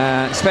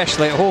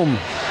 especially at home.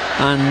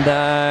 And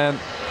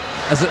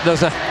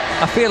there's a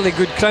fairly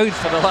good crowd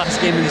for the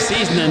last game of the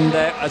season, and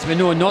as we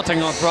know,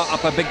 Nottingham brought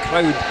up a big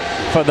crowd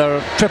for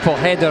their triple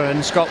header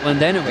in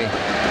Scotland anyway.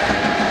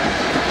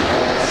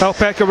 Well,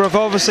 Pekka, we've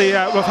obviously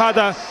we've had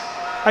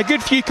a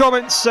good few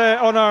comments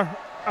on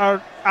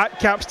our at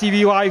Caps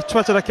TV Live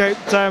Twitter account.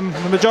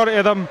 The majority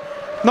of them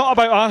not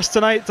about us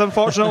tonight,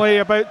 unfortunately,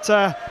 about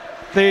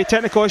the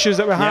technical issues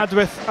that we had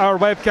with our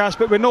webcast.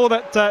 But we know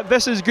that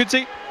this is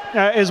Goodsey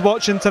is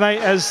watching tonight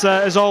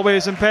as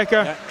always, and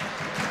Pekka,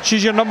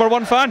 she's your number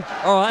one fan.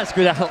 Oh, that's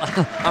good.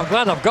 I'm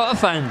glad I've got a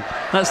fan.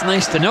 That's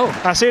nice to know.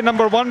 I say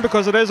number one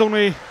because it is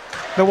only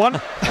the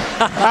one.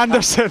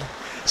 Anderson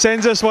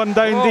sends this one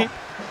down deep.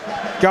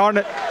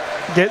 Garnett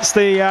gets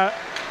the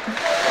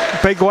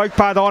big leg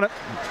pad on it,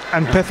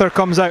 and Pither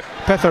comes out.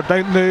 Pither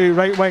down the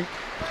right wing,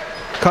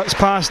 cuts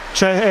past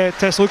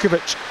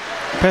Teslukovic.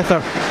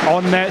 Pither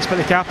on nets, but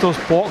the Capitals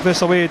block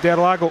this away.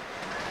 Derlago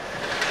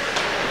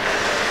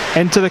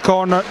into the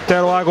corner.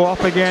 Derlago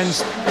up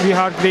against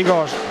Richard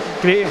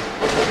Gregors. Great.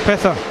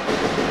 Pither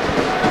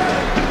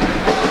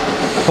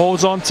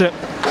holds on to it,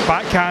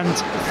 backhand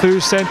through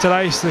centre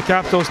ice. The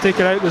Capitals take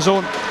it out the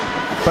zone,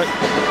 but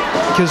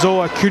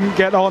Kazola couldn't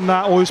get on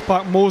that loose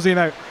puck. Mosey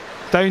now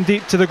down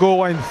deep to the goal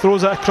line,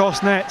 throws it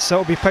across nets.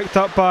 It'll be picked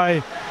up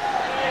by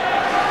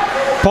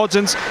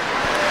Podsons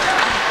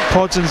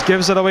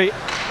gives it away.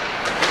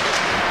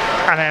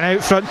 And then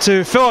out front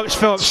to Phillips.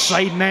 Phillips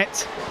side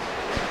net.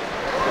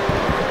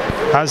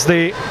 As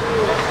the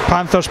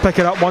Panthers pick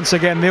it up once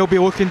again, they'll be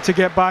looking to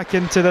get back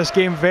into this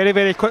game very,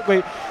 very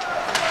quickly.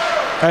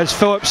 As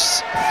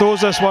Phillips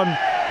throws this one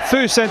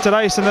through centre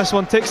ice, and this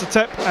one takes the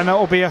tip, and it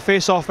will be a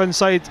face-off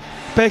inside.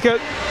 Pickett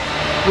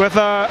with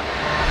a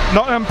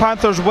Nottingham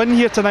Panthers win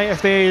here tonight.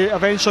 If they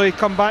eventually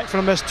come back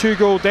from this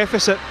 2-goal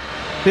deficit,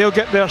 they'll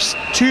get their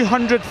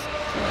 200th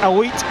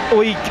Elite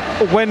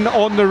League win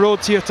on the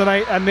road here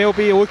tonight, and they'll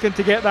be looking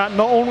to get that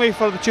not only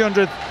for the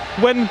 200th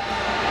win,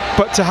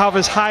 but to have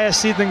as high a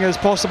seeding as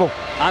possible.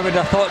 I would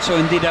have thought so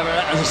indeed.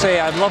 As I say,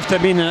 I'd love to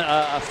have been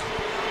a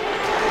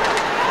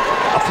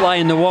fly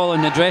in the wall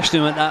in the dressing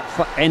room at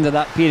that end of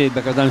that period,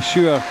 because I'm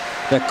sure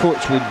the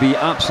coach would be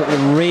absolutely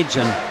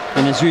raging.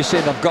 And as you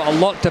said, they've got a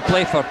lot to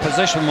play for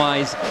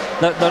position-wise.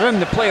 They're in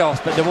the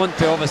playoffs, but they want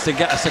to obviously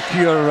get a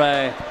secure,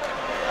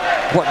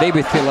 what they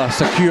would feel a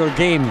secure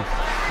game,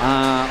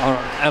 or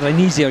an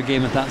easier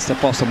game if that's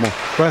possible.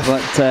 But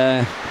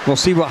we'll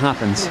see what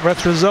happens.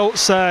 With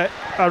results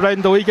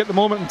around the league at the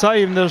moment in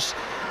time, there's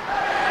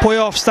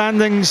playoff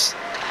standings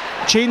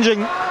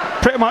changing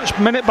pretty much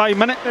minute by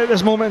minute at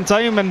this moment in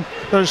time, and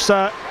there's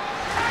 4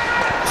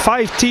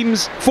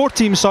 teams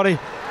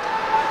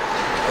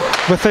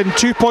within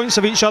 2 points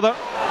of each other,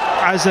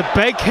 as a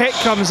big hit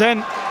comes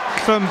in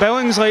from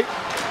Billingsley,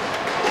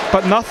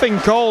 but nothing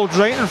called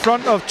right in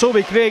front of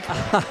Toby Craig.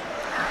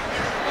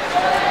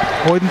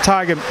 Wouldn't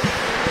tag him.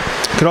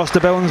 Across to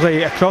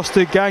Billingsley, across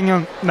to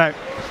Gagnon now.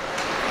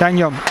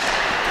 Gagnon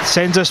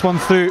sends this one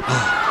through.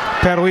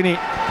 Perlini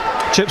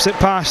chips it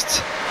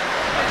past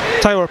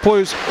Tyler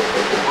Plews.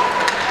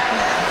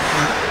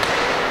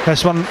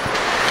 This one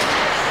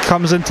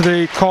comes into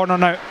the corner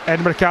now.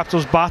 Edinburgh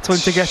Capitals battling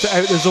to get it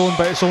out the zone,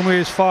 but it's only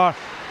as far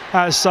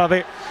as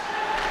Savvy.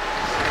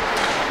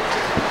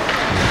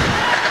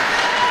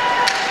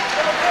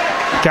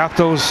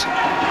 Capitals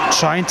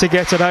trying to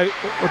get it out.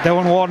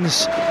 Dylan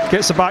Lawrence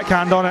gets the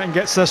backhand on it and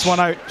gets this one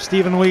out.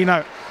 Stephen Lee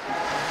now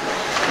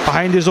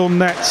behind his own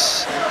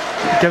nets,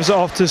 gives it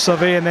off to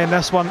Survey, and then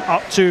this one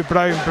up to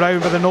Brown.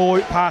 Brown with a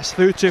no-out pass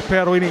through to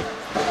Perlini.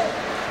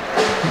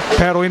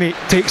 Perlini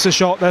takes the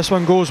shot, this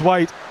one goes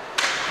wide.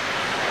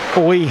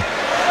 Lee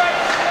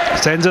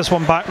sends this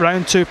one back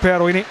round to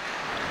Perlini.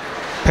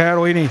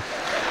 Perlini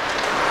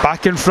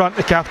back in front.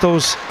 The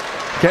Capitals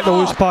get the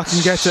loose puck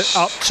and get it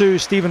up to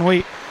Stephen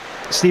Lee.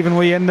 Stephen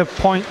Lee in the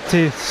point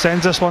to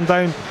sends this one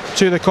down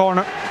to the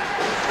corner.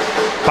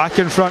 Back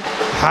in front,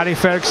 Harry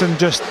Ferguson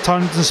just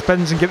turns and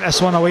spins and get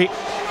this one away.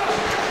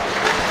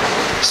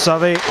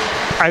 Survey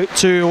out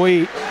to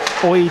Lee.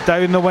 Lee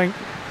down the wing.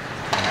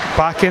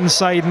 Back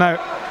inside now.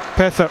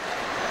 Pither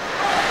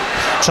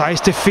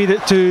tries to feed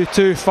it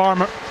to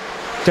Farmer.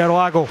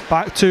 Derlago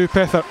back to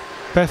Pither.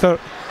 Pither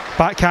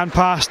backhand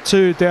pass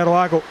to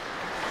Derlago.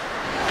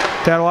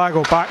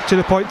 Derlago back to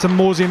the point to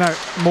Mosey now.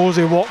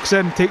 Mosey walks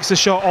in, takes the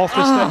shot off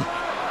the stick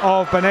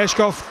of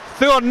Beneshkov.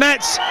 Through our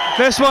nets.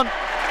 This one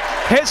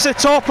hits the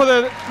top of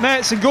the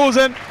nets and goes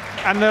in,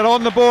 and they're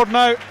on the board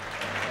now.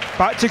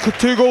 Back to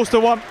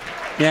 2-1.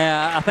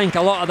 Yeah, I think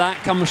a lot of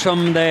that comes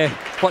from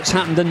what's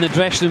happened in the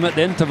dressing room at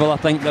the interval. I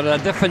think they're a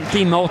different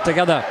team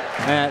altogether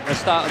at the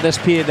start of this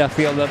period. I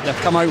feel that they've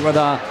come out with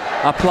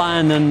a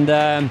plan, and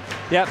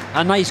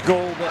a nice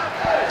goal.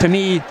 But to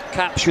me,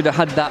 Cap should have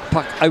had that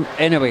puck out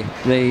anyway.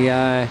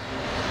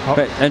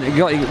 And you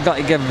got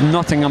to give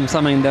Nottingham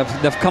something.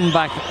 They've come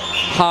back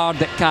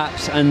hard at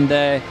Caps, and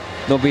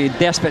they'll be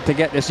desperate to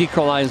get this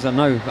equaliser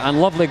now.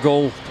 And lovely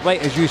goal,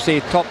 right as you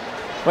say,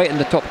 right in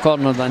the top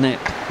corner of the net.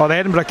 Well, the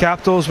Edinburgh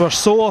Capitals were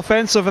so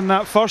offensive in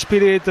that first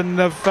period, and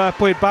they've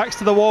played backs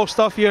to the wall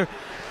stuff here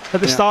at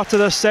the start of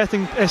this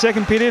second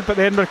period, but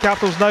the Edinburgh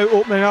Capitals now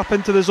opening up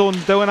into the zone.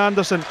 Dylan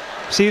Anderson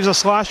receives a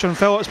slash from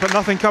Phillips, but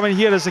nothing coming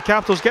here as the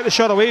Capitals get the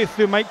shot away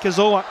through Mike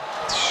Kazola,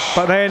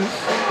 but then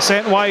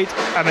sent wide,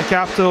 and the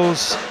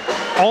Capitals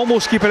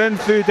almost keep it in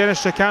through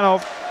Denis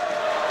Trakhanov,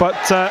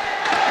 but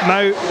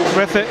now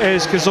with it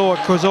is Kazola.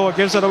 Kazola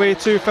gives it away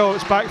to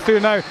Phillips, back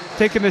through now,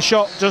 taking the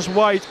shot just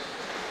wide.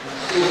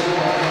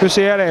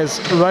 Gutierrez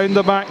round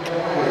the back,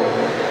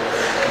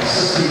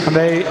 and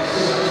the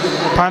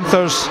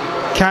Panthers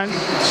can't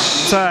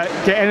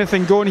get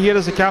anything going here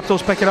as the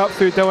Capitals pick it up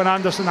through Dylan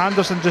Anderson.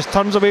 Anderson just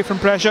turns away from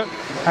pressure,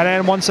 and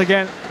then once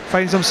again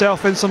finds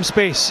himself in some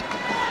space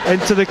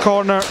into the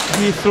corner.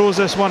 He throws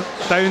this one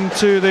down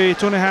to the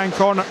Tony Hand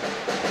corner.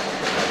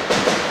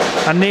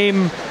 A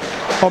name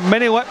on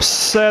many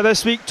lips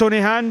this week, Tony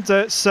Hand.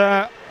 It's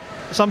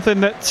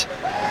something that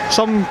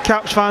some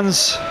Caps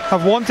fans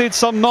have wanted,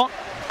 some not.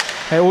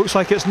 It looks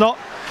like it's not.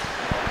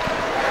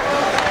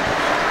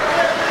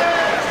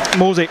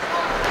 Mosey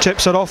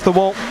chips it off the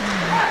wall.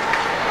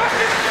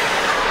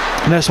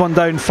 And this one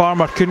down.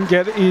 Farmer couldn't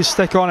get his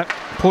stick on it.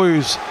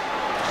 Plews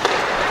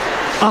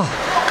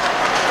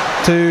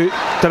to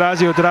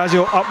D'Orazio.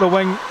 D'Orazio up the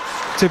wing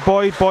to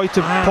Boyd. Boyd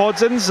to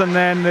Podsons, and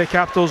then the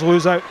Capitals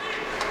lose out.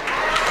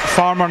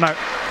 Farmer now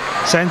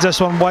sends this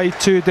one wide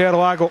to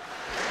Derlago.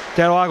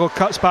 Delago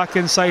cuts back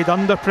inside,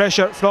 under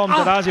pressure from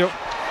D'Orazio.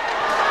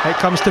 It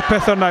comes to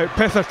Pither now.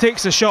 Pither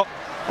takes the shot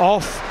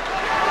off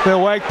the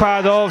leg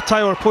pad of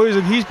Tyler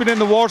Poison. He's been in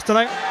the wars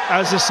tonight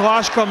as the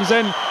slash comes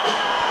in,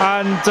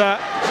 and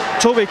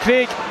Toby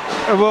Craig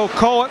will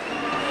call it.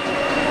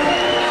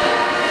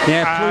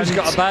 Yeah, Poy's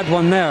got a bad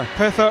one there.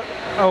 Pither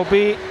will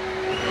be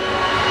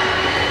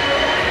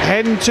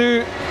heading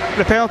to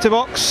the penalty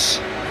box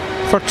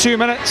for 2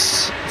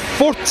 minutes.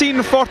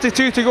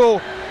 14:42 to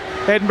go.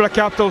 Edinburgh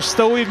Capitals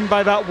still leading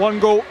by that 1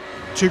 goal,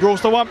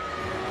 2-1.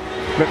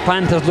 But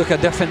Panthers look a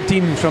different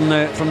team from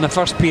the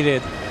first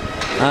period,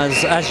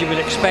 as you would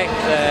expect.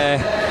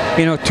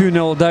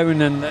 2-0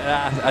 down, and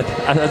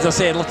as I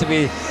say, I'd love to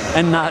be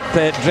in that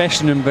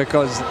dressing room,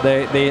 because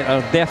they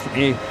are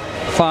definitely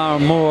far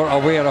more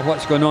aware of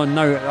what's going on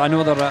now. I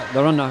know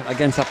they're on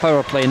against a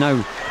power play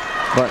now,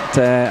 but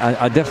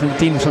a different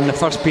team from the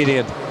first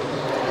period.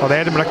 Well, the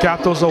Edinburgh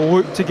Capitals will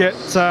look to get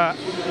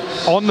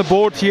on the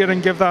board here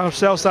and give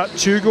themselves that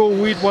 2-goal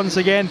lead once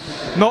again.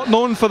 Not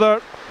known for their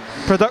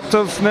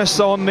productiveness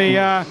on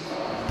the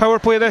power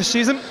play this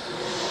season,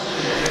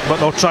 but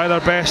they'll try their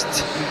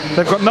best.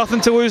 They've got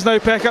nothing to lose now,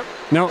 Pekka.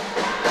 No,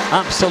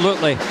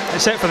 absolutely.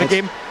 Except for the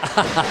game.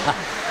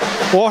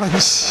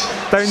 Warrens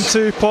down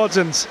to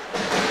Podzins.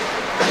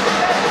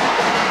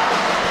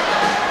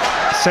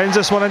 Sends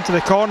this one into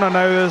the corner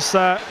now. There's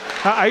that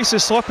ice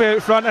is sloppy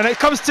out front, and it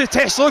comes to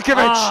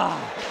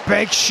Teslukovic.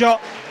 Big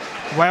shot.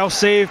 Well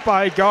saved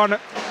by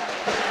Garnett.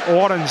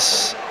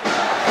 Warrens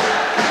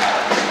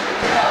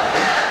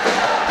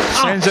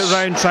sends it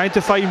round, trying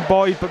to find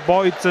Boyd, but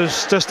Boyd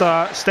is just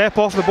a step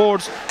off the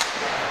boards,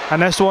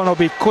 and this one will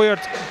be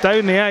cleared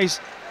down the ice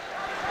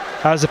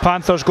as the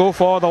Panthers go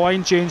for the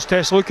line change.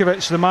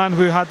 Teslukovic, the man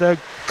who had the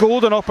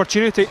golden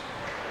opportunity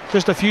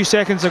just a few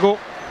seconds ago,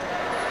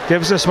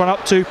 gives this one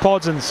up to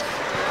Podzins.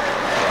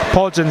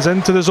 Podzins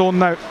into the zone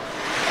now.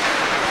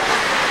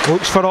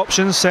 Looks for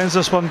options, sends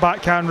this one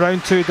backhand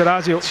round to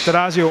D'Orazio.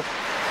 D'Orazio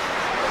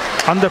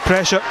under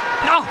pressure,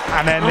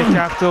 and then the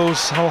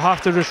Capitals will have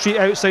to retreat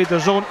outside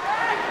their zone.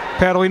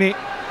 Perlini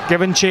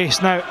giving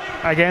chase now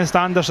against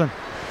Anderson.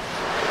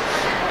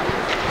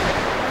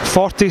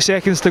 40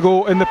 seconds to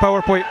go in the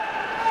power play.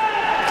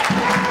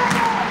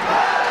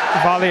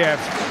 Valiev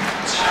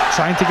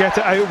trying to get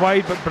it out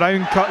wide, but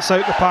Brown cuts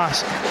out the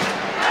pass.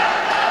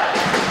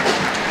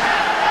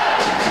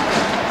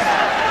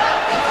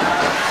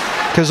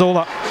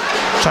 Cazzola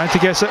trying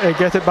to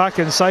get it back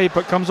inside,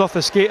 but comes off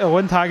the skate of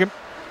Lindhagen.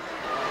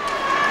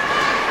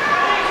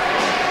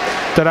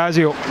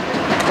 D'Orazio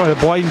with a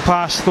blind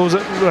pass, throws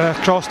it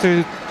across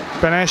to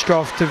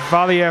Beneshkov, to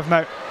Valiev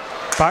now.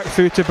 Back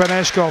through to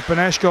Beneshkov.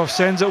 Beneshkov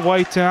sends it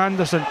wide to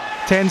Anderson.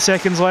 10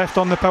 seconds left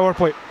on the power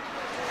play.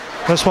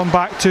 This one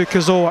back to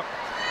Cazzola.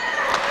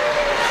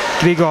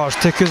 Grigors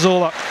to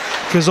Cazzola.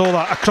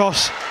 Cazzola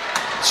across,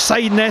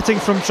 side netting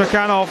from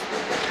Trakhanov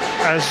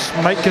as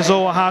Mike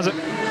Cazzola has it.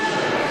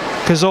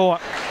 Cazzola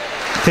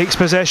takes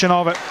possession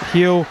of it.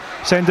 He'll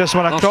send this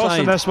one across, offside.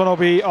 And this one will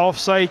be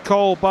offside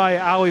call by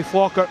Ali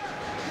Flocker.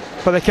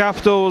 But the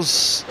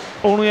Capitals,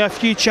 only a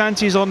few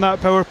chances on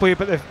that power play,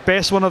 but the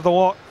best one of the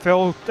lot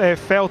fell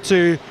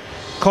to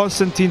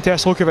Konstantin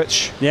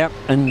Teslukovic. Yep,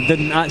 and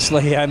didn't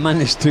actually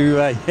manage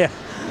to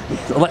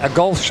like a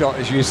golf shot,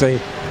 as you say.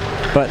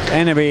 But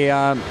anyway,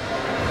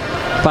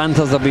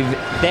 Panthers will be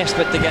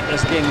desperate to get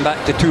this game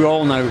back to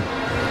 2-2 now.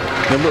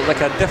 They look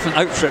like a different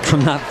outfit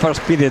from that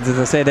first period, as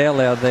I said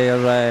earlier. They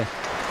are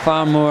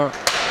far more.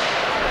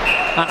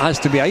 That has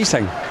to be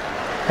icing.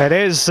 It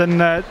is, and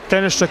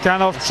Denis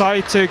Trakhanov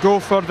tried to go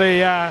for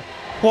the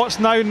what's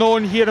now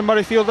known here in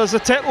Murrayfield as the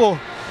Titlo,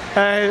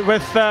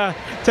 with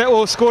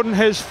Titlo scoring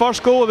his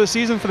first goal of the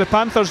season for the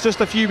Panthers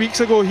just a few weeks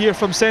ago here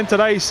from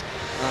centre ice.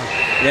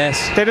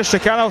 Yes. Denis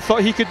Trakhanov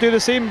thought he could do the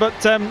same, but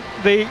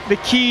the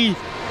key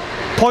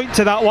point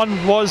to that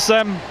one was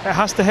it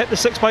has to hit the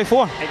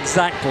 6x4.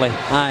 Exactly,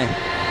 aye.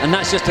 And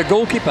that's just a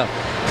goalkeeper.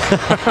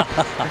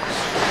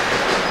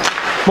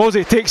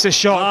 Mosey takes the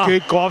shot,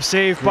 good glove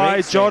save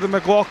by Jordan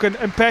McLaughlin.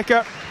 And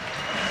Pekka,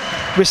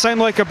 we sound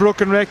like a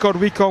broken record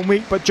week on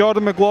week, but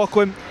Jordan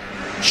McLaughlin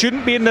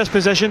shouldn't be in this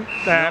position.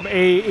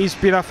 He's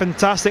been a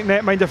fantastic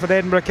netminder for the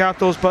Edinburgh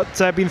Capitals, but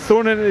been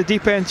thrown into the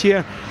deep end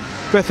here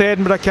with the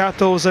Edinburgh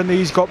Capitals, and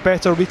he's got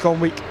better week on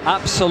week.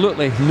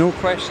 Absolutely, no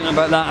question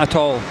about that at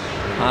all.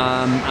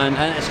 And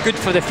it's good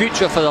for the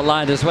future for the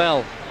lad as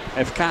well.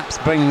 If Caps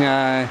bring,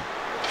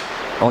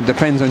 it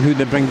depends on who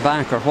they bring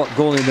back or what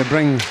goalie they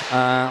bring.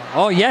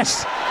 Oh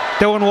yes,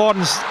 Dylan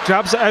Lawrence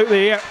grabs it out of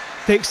the air,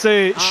 takes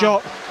the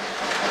shot.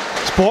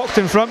 It's blocked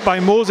in front by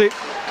Mosey.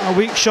 A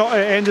weak shot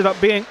it ended up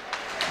being,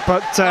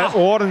 but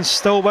Lawrence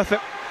still with it.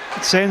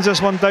 Sends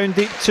this one down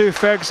deep to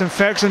Ferguson.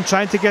 Ferguson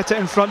trying to get it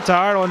in front to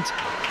Ireland,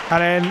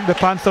 and then the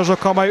Panthers will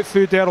come out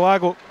through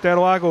Derlago.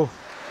 Derlago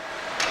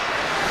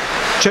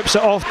chips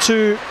it off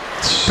to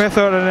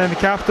Pither, and then the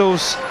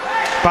Capitals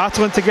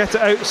battling to get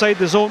it outside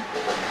the zone.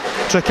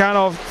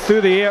 Trakhanov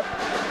through the air.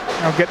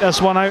 I'll get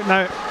this one out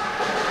now.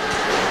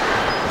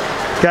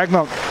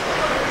 Gagnon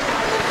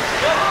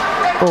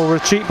will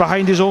retreat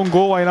behind his own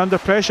goal line under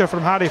pressure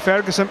from Harry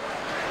Ferguson.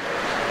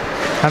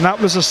 And that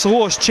was the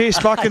slowest chase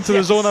back into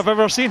the zone I've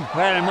ever seen.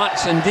 Very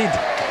much indeed.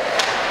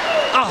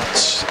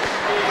 Ouch!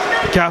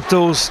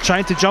 Capitals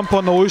trying to jump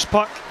on the loose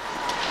puck.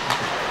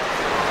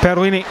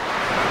 Perlini.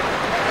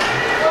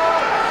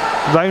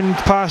 Round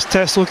past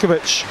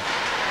Teslukovic.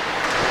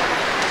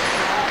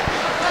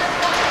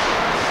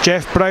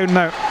 Jeff Brown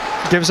now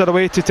gives it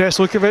away to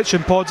Teslukovic,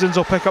 and Podzins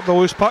will pick up the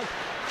loose puck.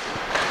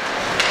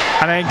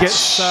 And then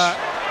gets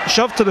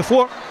shoved to the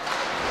floor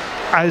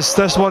as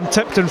this one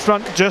tipped in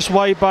front just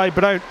wide by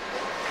Brown.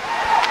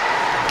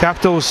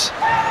 Capitals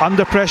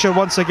under pressure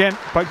once again,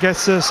 but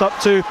gets this up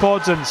to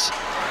Podzins.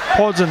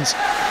 Podzins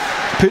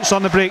puts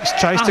on the brakes,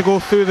 tries to go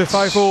through the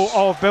 5-0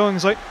 of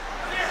Billingsley.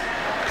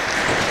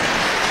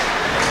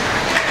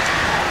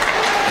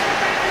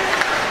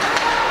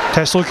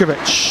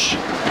 Teslukovic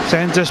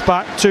sends this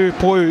back to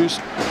Plews.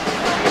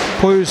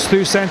 Plews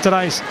through centre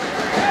ice.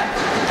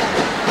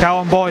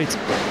 Callum Boyd.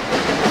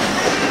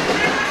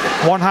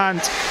 One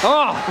hand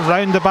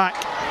round the back.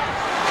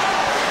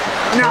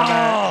 No!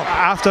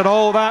 After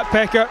all that,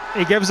 Pecker,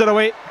 he gives it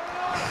away.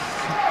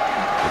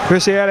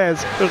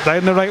 Gutierrez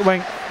down the right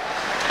wing.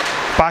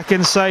 Back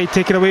inside,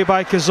 taken away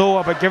by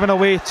Cazorla, but given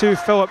away to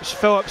Phillips.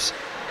 Phillips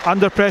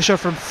under pressure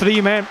from 3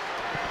 men.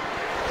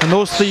 And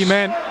those 3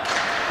 men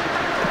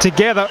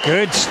together,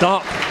 good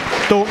stop,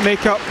 don't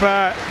make up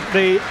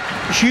the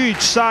huge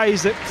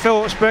size that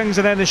Phillips brings.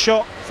 And then the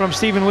shot from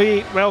Stephen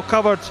Lee, well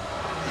covered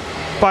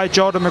by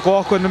Jordan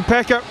McLaughlin. And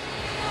Pecker,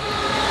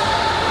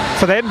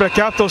 for the Edinburgh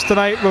Capitals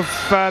tonight,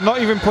 we've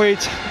not even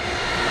played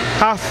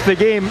half the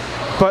game,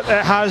 but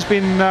it has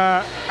been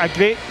a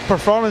great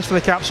performance for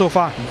the Caps so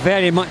far.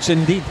 Very much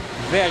indeed,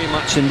 very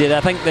much indeed. I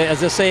think that,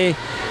 as I say,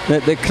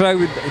 the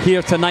crowd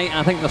here tonight,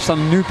 I think there's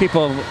some new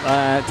people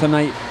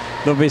tonight.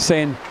 They'll be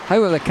saying,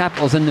 how are the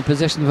Capitals in the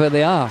position where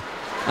they are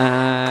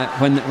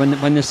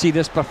when they see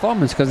this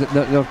performance? Because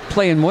they're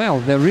playing well,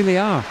 they really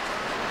are.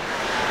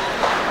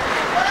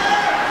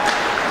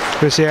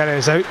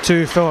 Gutierrez out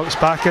to Phillips,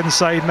 back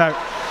inside now.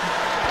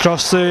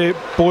 Across the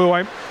blue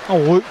line.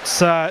 Looked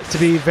to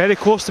be very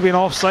close to being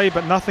offside,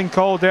 but nothing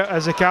called there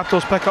as the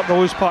Capitals pick up the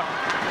loose puck.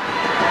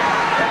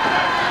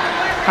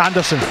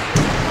 Anderson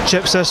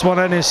chips this one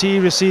in as he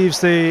receives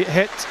the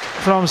hit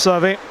from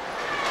Survey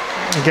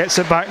and gets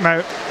it back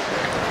now.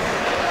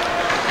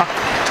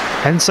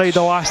 Inside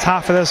the last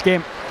half of this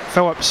game,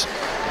 Phillips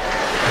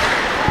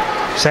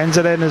sends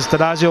it in as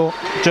D'Orazio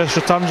just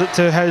returns it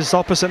to his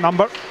opposite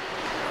number.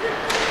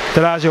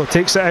 D'Orazio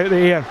takes it out of the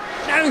air,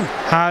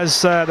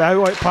 has the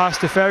outlet pass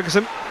to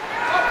Ferguson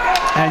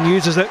and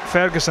uses it.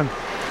 Ferguson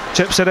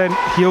chips it in,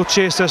 he'll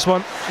chase this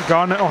one.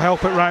 Garnett will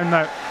help it round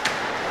now.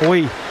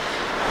 Lee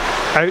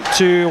out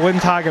to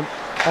Lindhagen.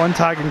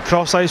 Lindhagen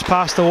cross ice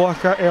pass to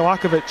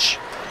Lakovic.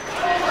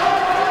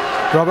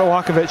 Robert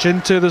Lakovic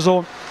into the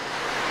zone.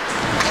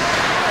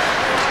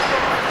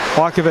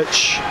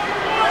 Lakovic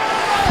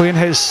playing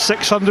his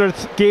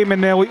 600th game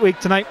in the Elite League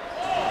tonight.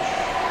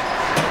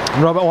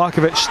 Robert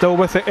Lakovic still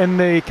with it in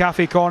the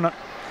cafe corner.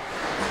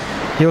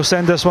 He'll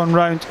send this one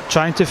round,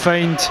 trying to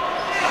find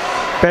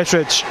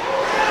Betteridge.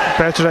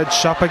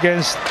 Betteridge up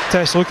against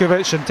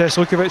Teslukovic, and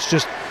Teslukovic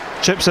just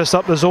chips this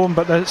up the zone,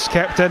 but it's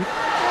kept in.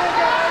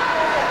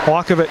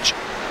 Lakovic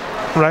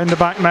round the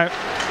back now.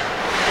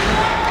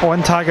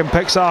 Lindhagen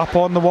picks it up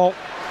on the wall.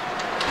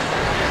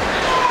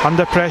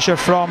 Under pressure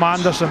from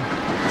Anderson.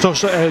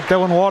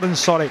 Dylan Lawrence,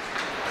 sorry.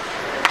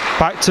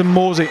 Back to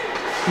Mosey.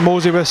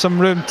 Mosey with some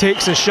room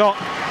takes the shot,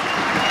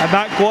 and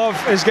that glove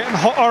is getting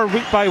hotter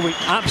week by week.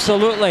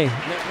 Absolutely.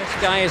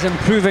 This guy is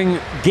improving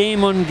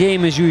game on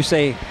game, as you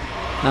say.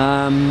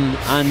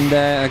 And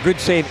a good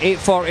save.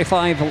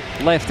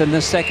 8:45 left in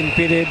this second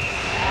period,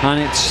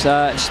 and it's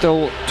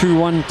still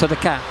 2-1 to the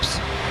Caps.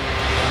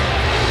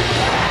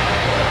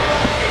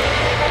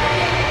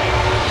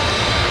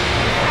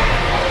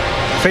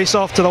 Face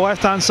off to the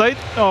left hand side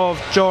of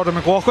Jordan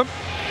McLaughlin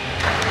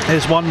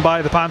is won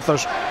by the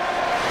Panthers.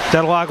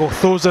 Derlago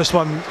throws this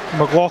one,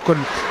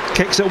 McLaughlin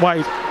kicks it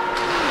wide.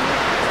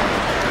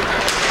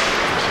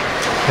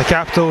 The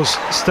Capitals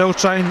still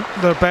trying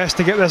their best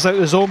to get this out of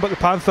the zone, but the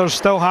Panthers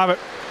still have it.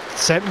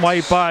 Sent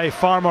wide by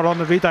Farmer on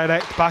the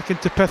redirect, back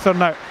into Pither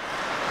now.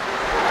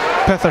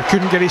 Pither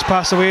couldn't get his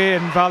pass away,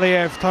 and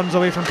Valiev turns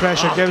away from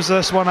pressure, gives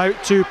this one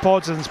out to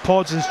Podzins.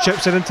 Podzins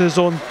chips it into the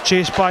zone,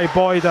 chased by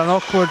Boyd, an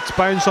awkward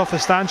bounce off the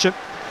stanchion.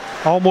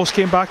 Almost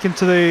came back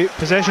into the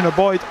possession of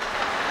Boyd,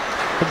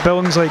 but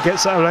Billingsley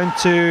gets it around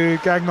to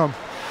Gagnon.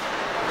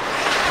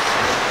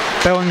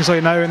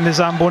 Billingsley now in the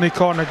Zamboni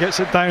corner, gets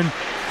it down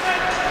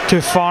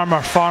to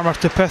Farmer. Farmer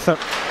to Pither,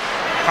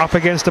 up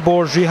against the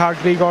boards. Rihard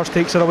Grigors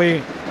takes it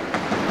away.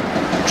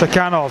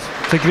 Trakhanov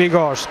to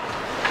Grigors.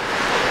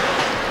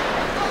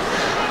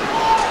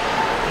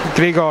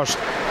 Grigors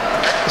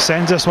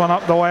sends this one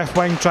up the left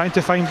wing, trying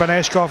to find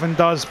Beneshkov, and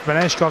does.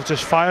 Beneshkov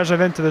just fires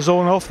it into the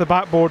zone off the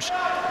backboards,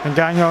 and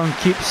Gagnon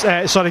keeps,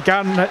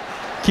 Garnett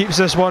keeps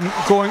this one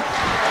going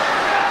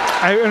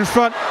out in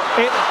front.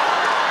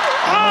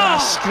 A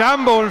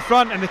scramble in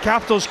front, and the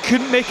Capitals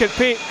couldn't make it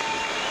pay.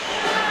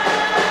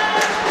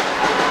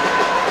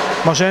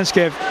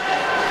 Marzenskev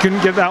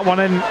couldn't get that one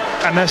in,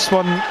 and this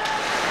one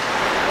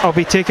will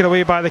be taken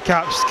away by the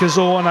Caps.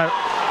 Kazola now.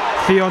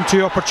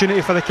 3-on-2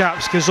 opportunity for the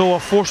Caps. Kazola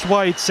forced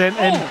wide, sent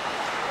in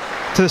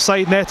to the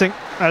side netting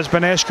as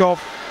Beneshkov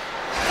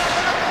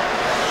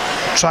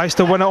tries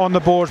to win it on the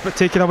boards, but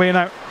taken away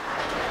now.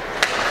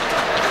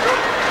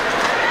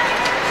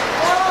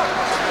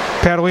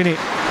 Perlini,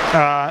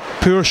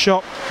 poor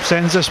shot,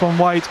 sends this one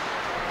wide,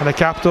 and the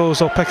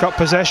Capitals will pick up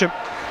possession.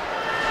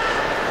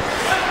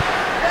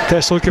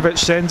 Teslukovic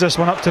sends this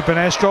one up to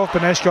Beneshkov.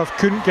 Beneshkov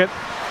couldn't get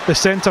the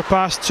centre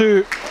pass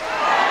to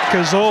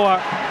Kazola,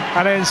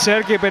 and then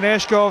Sergei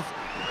Beneshkov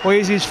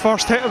lays his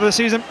first hit of the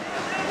season.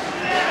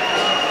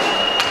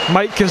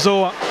 Mike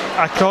Kazola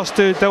across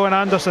to Dylan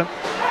Anderson,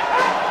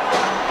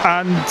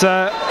 and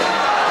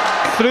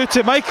through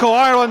to Michael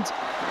Ireland.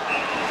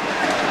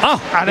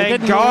 And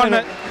then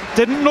Garnett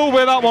didn't know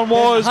where that one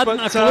was,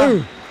 but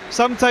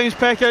sometimes,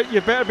 Pekka,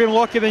 you better be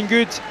lucky than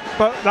good,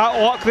 but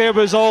that luck there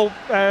was all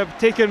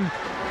taken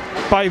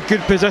by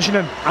good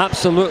positioning.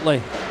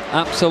 Absolutely,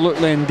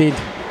 absolutely indeed.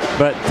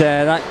 But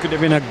that could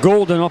have been a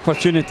golden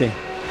opportunity.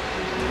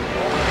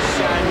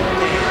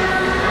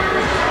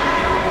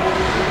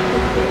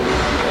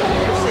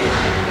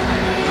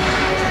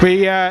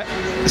 We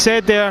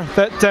said there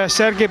that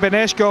Sergei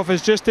Beneshkov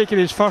has just taken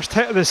his first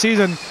hit of the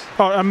season,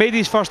 or made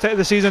his first hit of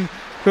the season.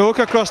 We look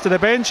across to the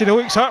bench and he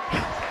looks hurt.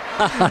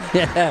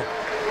 Yeah.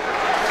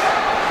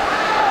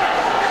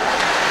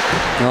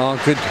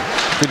 Oh, good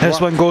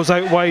This work. one goes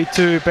out wide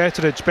to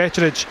Betteridge.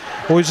 Betteridge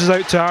loses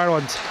out to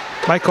Ireland.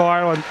 Michael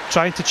Ireland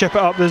trying to chip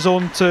it up the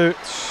zone to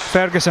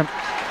Ferguson.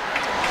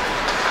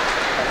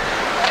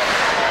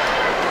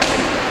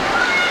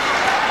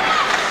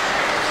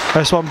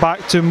 This one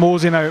back to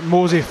Mosey now.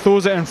 Mosey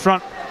throws it in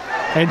front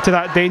into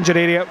that danger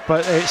area,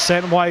 but it's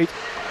sent wide.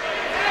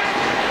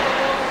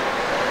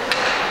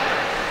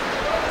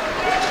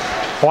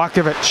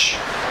 Lakovic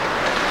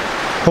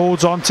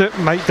holds on to it.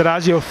 Mike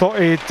D'Orazio thought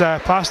he'd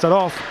passed it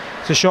off.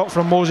 It's a shot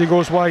from Mosey,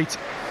 goes wide.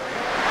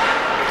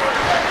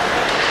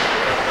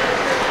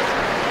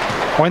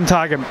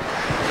 Windhagen.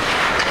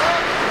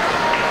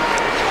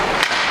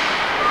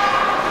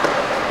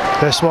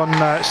 This one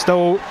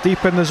still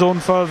deep in the zone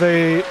for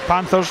the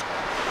Panthers.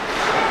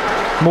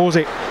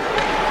 Mosey.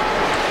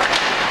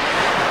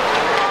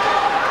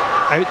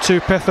 Out to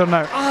Pither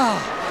now.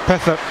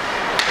 Pither.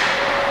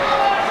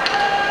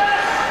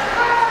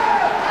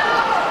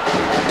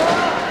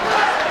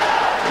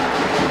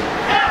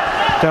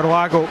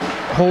 Derlago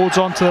holds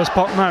on to this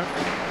puck now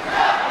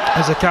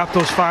as the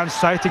Capitals fans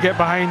try to get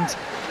behind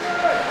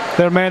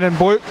their men in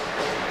blue.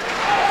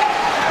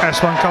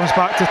 This one comes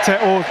back to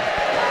Tetlow.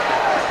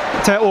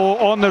 Tetlow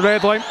on the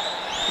red line.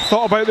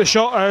 Thought about the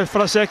shot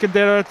for a second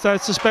there. I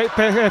suspect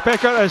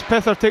Pecker as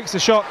Pither takes the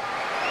shot,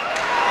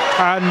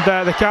 and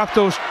the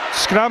Capitals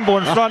scramble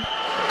in front,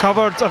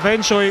 covered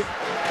eventually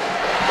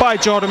by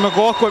Jordan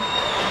McLaughlin.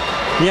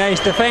 Yeah,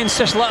 his defence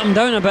just let him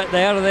down a bit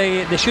there.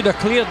 They should have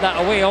cleared that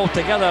away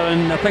altogether,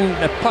 and I think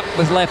the puck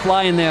was left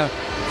lying there.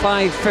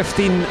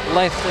 5:15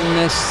 left in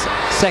this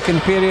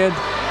second period.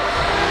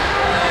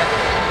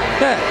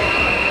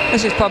 Yeah,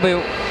 this is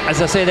probably,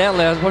 as I said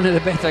earlier, one of the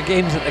better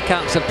games that the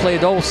Caps have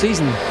played all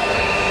season.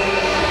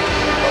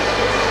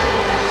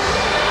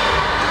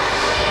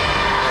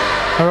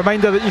 A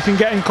reminder that you can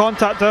get in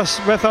contact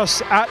with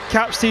us at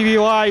Caps TV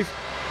Live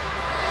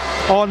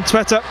on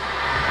Twitter.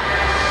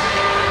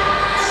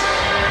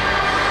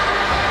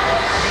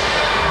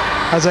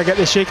 As I get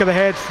the shake of the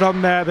head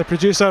from the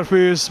producer,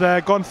 who's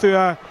gone through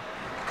a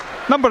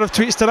number of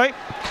tweets tonight,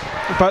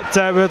 but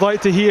we would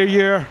like to hear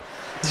your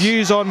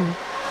views on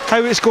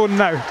how it's going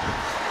now.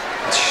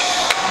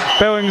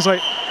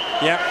 Billingsley.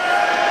 Yep.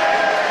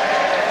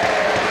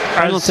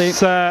 As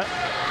the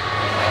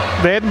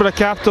Edinburgh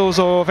Capitals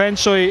will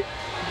eventually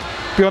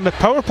be on the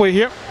power play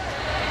here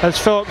as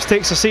Phillips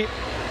takes a seat.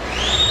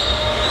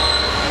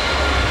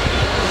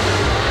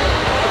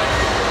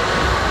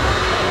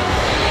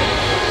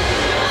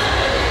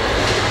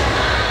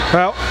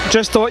 Well,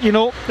 just to let you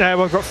know,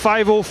 we've got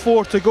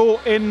 5:04 to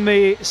go in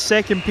the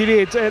second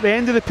period. At the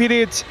end of the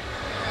period,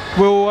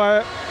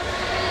 we'll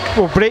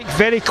break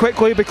very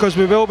quickly because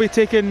we will be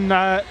taking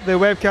the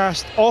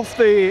webcast off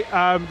the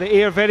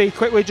air very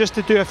quickly just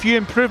to do a few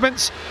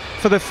improvements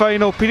for the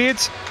final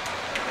periods.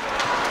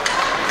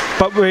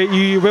 But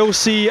you will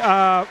see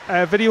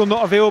a video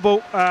not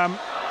available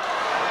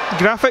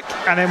graphic,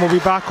 and then we'll be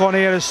back on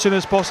air as soon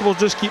as possible.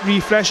 Just keep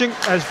refreshing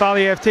as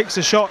Valiev takes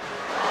the shot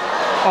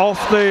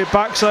off the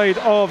backside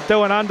of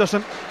Dylan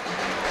Anderson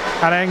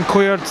and then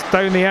cleared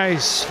down the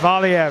ice.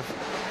 Valiev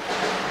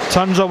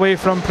turns away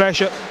from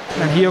pressure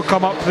and he'll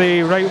come up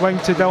the right wing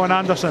to Dylan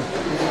Anderson.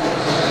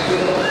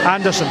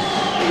 Anderson.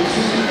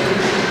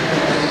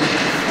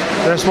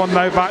 This one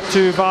now back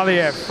to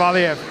Valiev.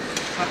 Valiev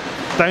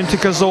down to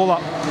Kazola.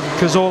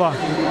 Kazola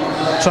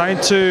trying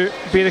to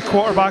be the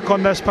quarterback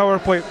on this power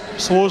play.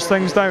 Slows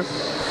things down.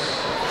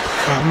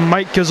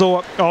 Mike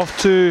Kazola off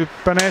to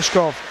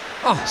Beneshkov.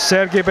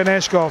 Sergei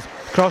Beneshkov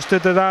cross to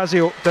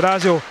D'Orazio.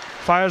 D'Orazio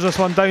fires this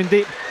one down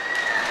deep.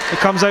 It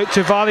comes out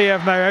to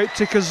Valiev now, out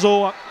to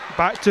Kazoa,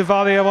 back to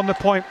Valiev on the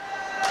point.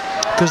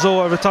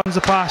 Kazoa returns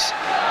the pass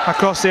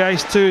across the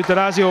ice to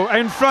D'Orazio.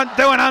 In front,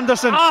 Dylan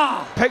Anderson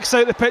picks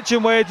out the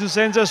pitching wedge and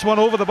sends this one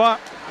over the bar.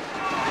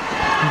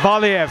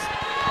 Valiev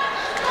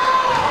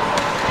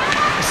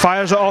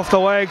fires it off the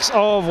legs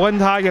of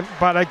Lindhagen,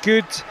 but a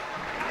good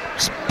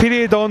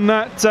period on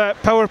that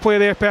power play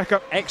there, Pekka.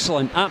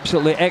 Excellent,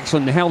 absolutely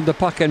excellent. They held the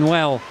puck in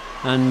well,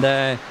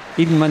 and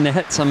even when they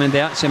hit something,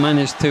 they actually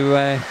managed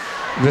to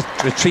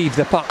retrieve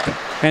the puck.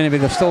 Anyway,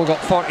 they've still got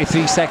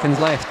 43 seconds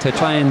left to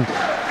try and...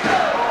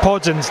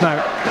 Podzins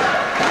now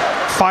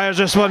fires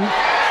this one.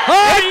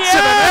 Oh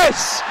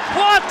yes!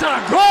 What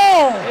a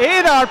goal!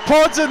 Einar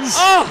Podzins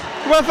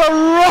with a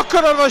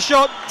rocket of a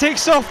shot,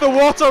 takes off the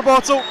water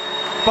bottle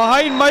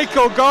behind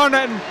Michael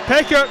Garnett, and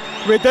Pekka,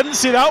 we didn't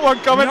see that one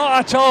coming. Not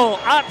at all,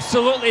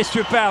 absolutely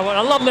superb. What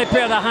a lovely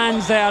pair of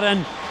hands there,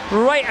 and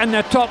right in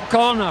the top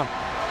corner.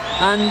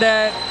 And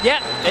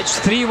yeah, it's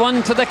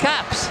 3-1 to the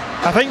Caps.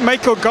 I think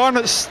Michael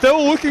Garnett's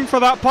still looking for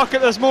that puck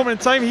at this moment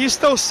in time. He's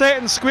still set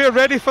and square,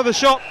 ready for the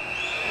shot.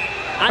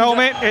 Oh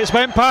mate, it's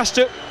went past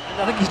you.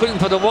 I think he's looking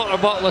for the water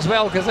bottle as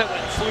well, because it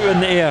flew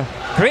in the air.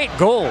 Great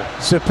goal,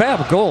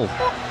 superb goal.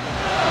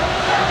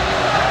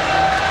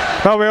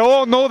 Well, we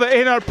all know that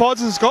Einar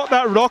Podzins got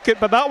that rocket,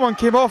 but that one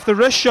came off the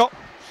wrist shot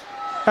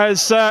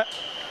as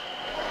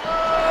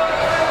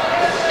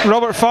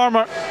Robert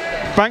Farmer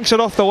banks it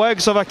off the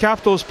legs of a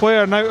Capitals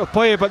player and out of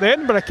play. But the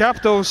Edinburgh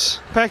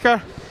Capitals,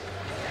 Pekka,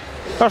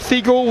 are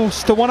 3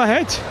 goals to 1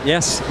 ahead.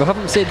 Yes, we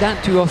haven't said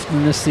that too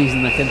often this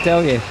season, I can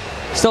tell you.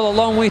 Still a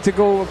long way to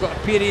go. We've got a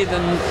period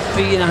in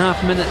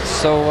 3.5 minutes,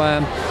 so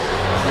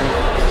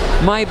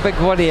my big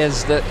worry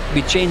is that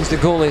we changed the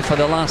goalie for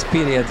the last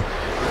period.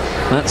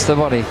 That's the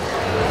worry,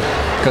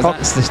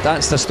 because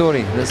that's the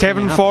story.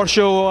 Kevin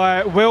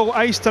Forshaw will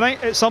ice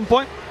tonight at some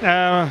point.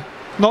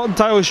 Not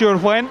entirely sure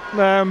when,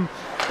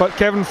 but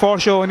Kevin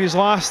Forshaw in his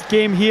last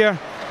game here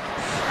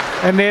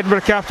in the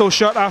Edinburgh Capitals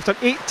shirt after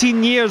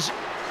 18 years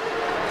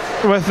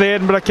with the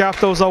Edinburgh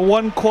Capitals, a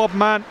one-club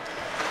man,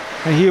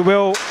 and he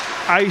will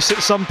ice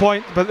at some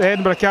point. But the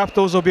Edinburgh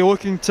Capitals will be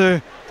looking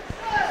to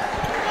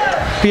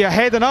be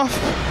ahead enough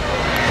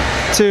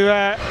to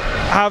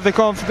have the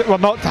confidence, well,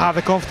 not to have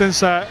the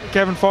confidence.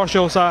 Kevin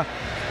Forshaw's a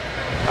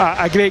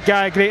great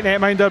guy, a great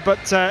netminder,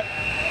 but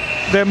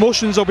the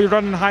emotions will be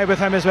running high with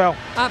him as well.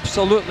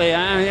 Absolutely.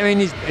 I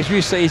mean, as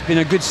you say, he's been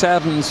a good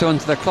servant and so on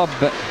to the club,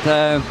 but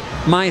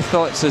my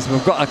thoughts is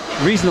we've got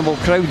a reasonable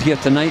crowd here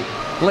tonight.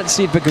 Let's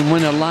see if we can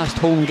win our last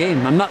home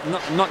game. I'm not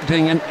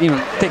doing,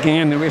 taking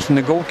anything away from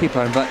the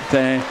goalkeeper, but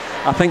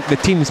I think the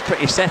team's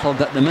pretty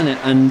settled at the minute,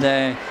 and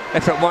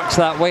if it works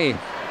that way.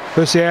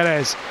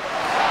 Gutierrez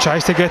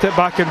tries to get it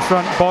back in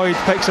front. Boyd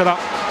picks it up.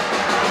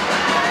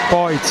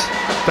 Boyd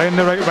down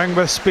the right wing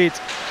with speed.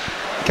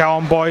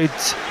 Callum Boyd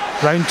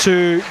round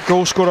to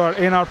goal scorer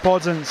Einar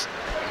Podzins.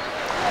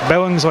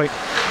 Billingsley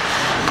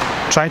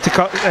trying to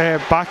cut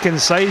back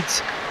inside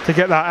to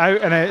get that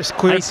out, and it's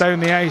cleared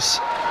down the ice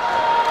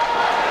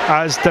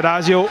as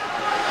D'Orazio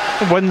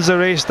wins the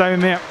race down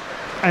there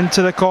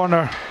into the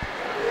corner.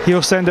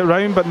 He'll send it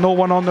round, but no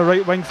one on the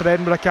right wing for the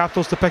Edinburgh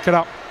Capitals to pick it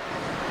up.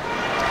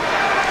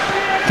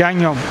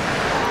 Gagnon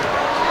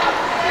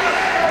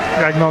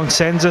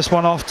sends this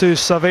one off to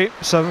Survey.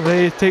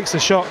 Survey takes the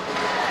shot,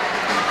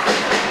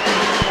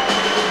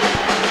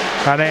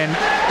 and then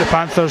the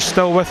Panthers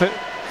still with it.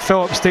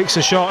 Phillips takes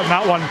the shot, and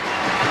that one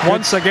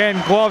once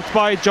again gloved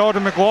by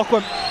Jordan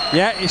McLaughlin.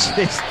 Yeah, he's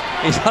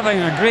having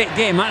a great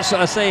game. That's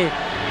what I say.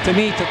 To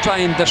me, to try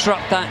and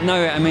disrupt that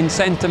now, I mean,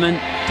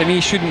 sentiment to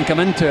me shouldn't come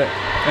into it.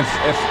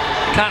 If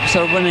Caps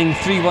are winning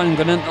 3-1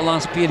 going into the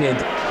last period,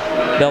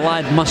 the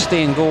lad must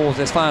stay in goals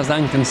as far as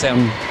I'm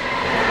concerned.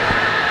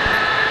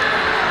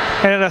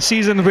 And in a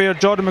season where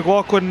Jordan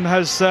McLaughlin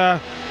has, as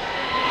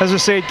I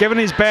say, given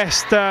his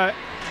best, but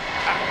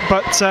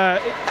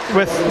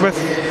with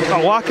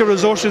a lack of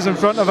resources in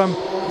front of him,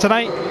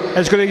 tonight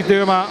is going to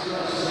do him a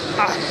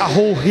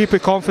whole heap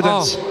of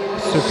confidence.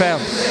 Oh, superb.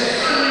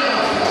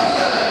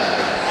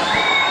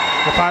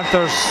 The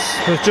Panthers,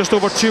 with just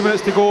over 2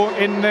 minutes to go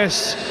in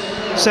this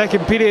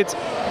second period,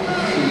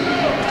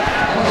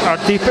 are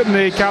deep in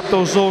the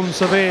Capital zone.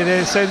 Survey,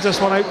 they sends this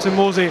one out to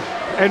Mosey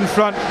in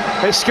front.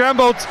 It's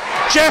scrambled.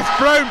 Jeff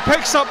Brown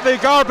picks up the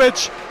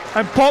garbage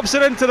and pops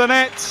it into the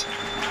net.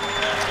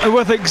 And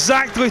with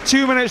exactly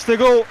 2 minutes to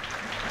go,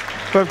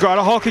 we've got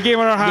a hockey game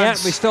in our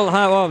hands. Yeah, we still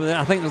have. Well,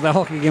 I think there's a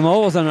hockey game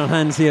always in our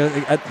hands here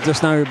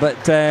just now. But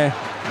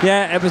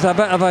yeah, it was a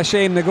bit of a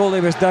shame. The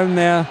goalie was down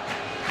there,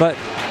 but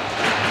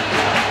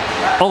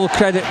all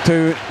credit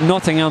to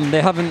Nottingham. They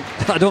haven't,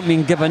 I don't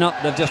mean given up,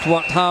 they've just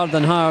worked hard,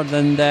 and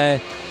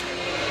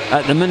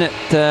at the minute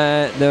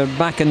they're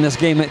back in this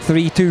game at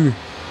 3-2.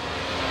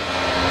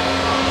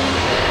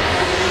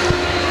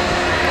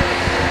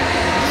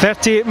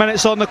 38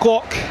 minutes on the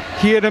clock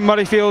here in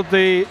Murrayfield.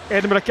 The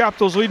Edinburgh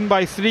Capitals leading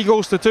by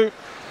 3-2.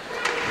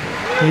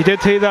 He did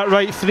take that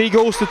right,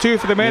 3-2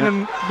 for the men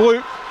in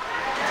blue.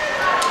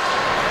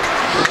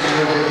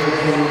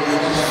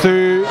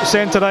 Through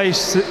centre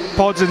ice,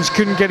 Podzins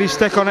couldn't get his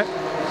stick on it.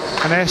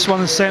 and this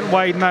one is sent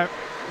wide now.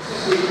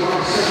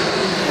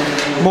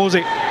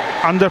 Mosey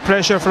under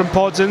pressure from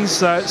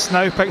Podzins. It's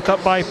now picked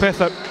up by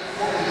Pithop.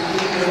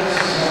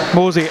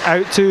 Mosey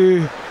out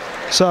to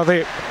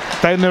Survey,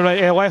 down the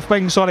right, left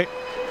wing, sorry.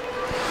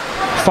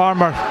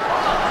 Farmer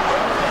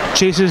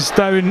chases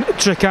down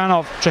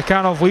Trekhanov.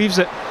 Trekhanov leaves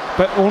it,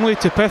 but only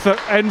to Pithop.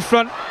 In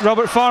front,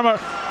 Robert Farmer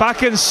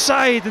back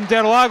inside, and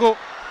Derlago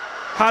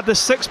had the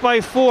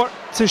 6x4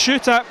 to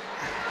shoot at.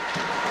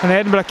 And the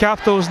Edinburgh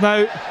Capitals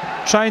now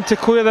trying to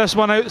clear this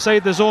one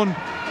outside the zone,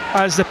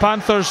 as the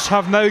Panthers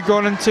have now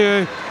gone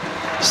into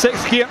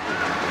 6th gear.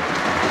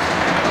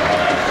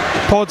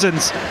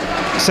 Podzins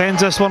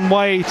sends this one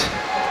wide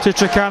to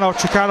Trekhanov.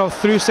 Trekhanov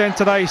through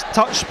centre ice,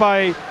 touched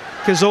by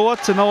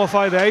Kazola to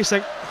nullify the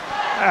icing,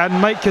 and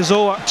Mike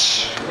Kazola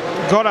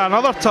got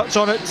another touch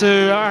on it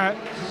to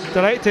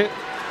direct it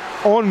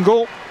on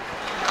goal.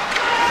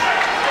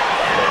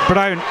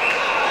 Brown,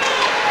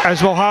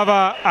 as we'll have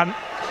an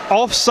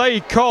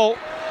offside call,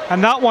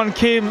 and that one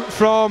came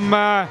from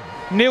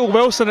Neil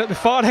Wilson at the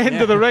far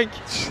end of the rink.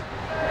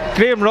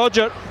 Graham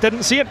Roger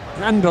didn't see it.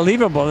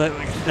 Unbelievable that,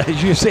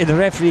 as you say, the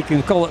referee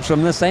can call it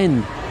from this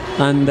end.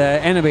 And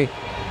anyway,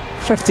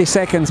 50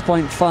 seconds,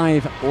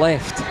 0.5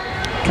 left.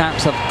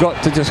 Caps have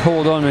got to just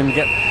hold on and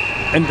get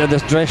into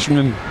this dressing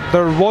room.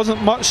 There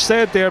wasn't much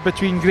said there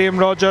between Graham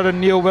Roger and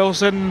Neil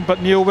Wilson,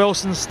 but Neil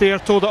Wilson's stare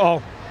told it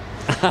all.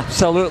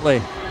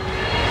 Absolutely.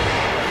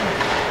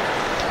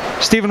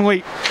 Stephen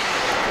White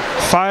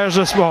fires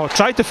this, well,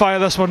 tried to fire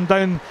this one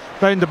down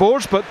the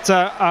boards, but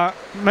a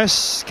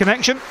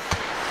misconnection.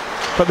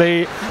 But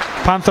the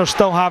Panthers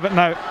still have it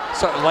now.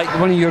 Sort of like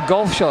one of your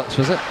golf shots,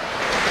 was it?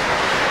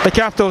 The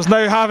Capitals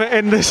now have it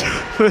in this.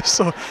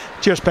 So,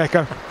 cheers,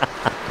 Pecker.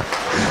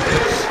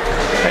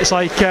 It's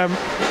like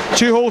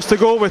 2 holes to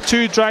go with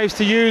 2 drives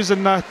to use,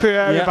 and put it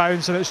out of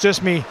bounds, and it's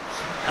just me.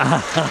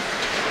 I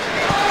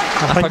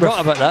forgot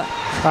about that.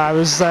 I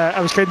was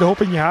kind of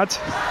hoping you had.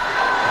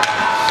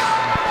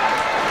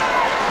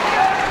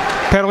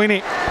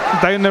 Perlini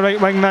down the right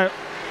wing now,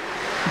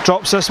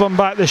 drops this one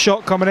back. The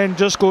shot coming in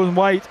just goes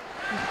wide.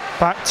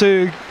 Back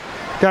to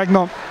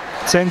Gagnon,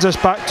 sends us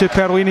back to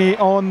Perlini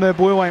on the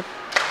blue line.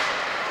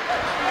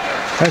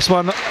 This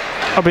one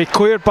will be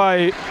cleared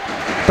by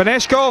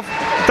Beneshkov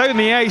down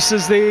the ice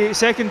as the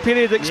second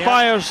period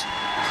expires,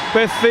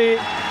 with the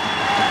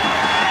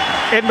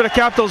Edinburgh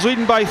Capitals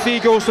leading by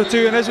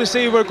 3-2. And as we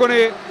say, we're going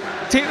to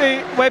take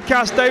the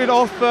webcast down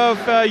off of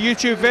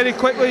YouTube very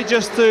quickly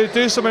just to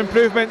do some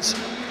improvements,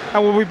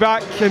 and we'll be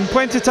back in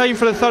plenty of time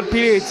for the third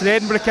period. The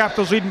Edinburgh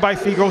Capitals leading by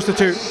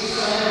 3-2.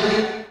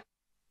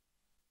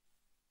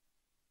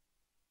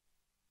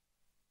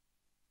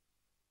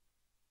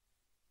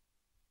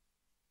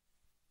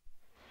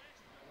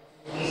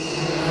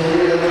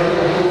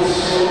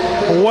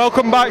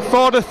 Welcome back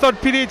for the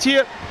third period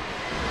here.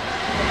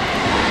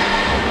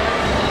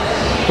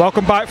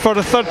 Welcome back for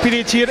the third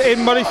period here in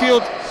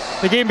Murrayfield.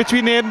 The game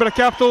between the Edinburgh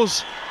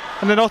Capitals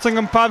and the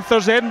Nottingham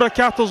Panthers. The Edinburgh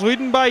Capitals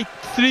leading by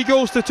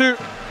 3-2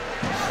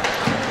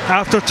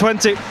 after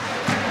 20.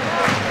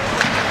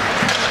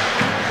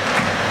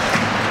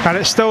 And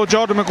it's still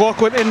Jordan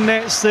McLaughlin in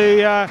nets.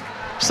 The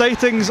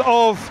sightings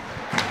of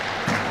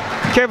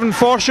Kevin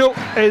Forshaw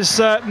is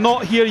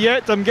not here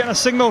yet. I'm getting a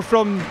signal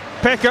from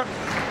Pecker.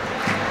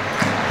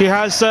 He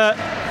has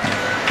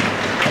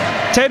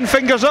 10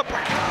 fingers up,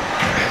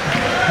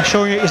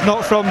 showing he's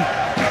not from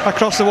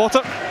across the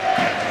water.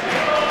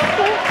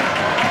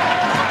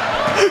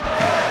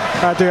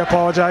 I do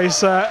apologise.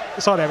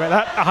 Sorry about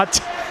that.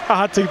 I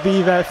had to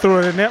be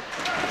thrown in there.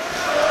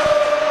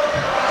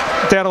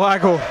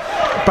 Derlago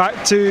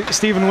back to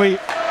Stephen Waite,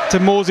 to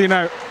Mosey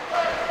now.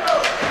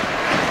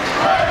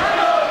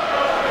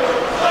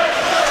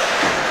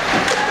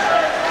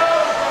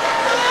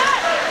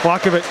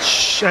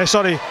 Lakovic,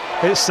 sorry,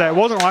 it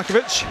wasn't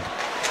Lakovic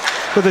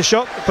with the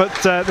shot, but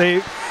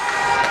the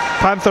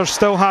Panthers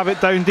still have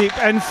it down deep.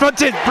 In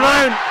fronted,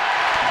 Brown!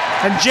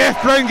 And Jeff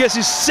Brown gets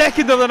his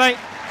second of the night.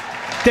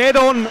 Dead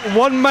on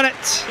 1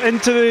 minute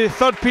into the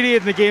third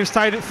period, and the game's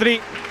tied at 3.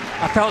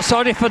 I felt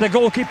sorry for the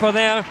goalkeeper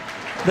there.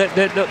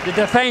 The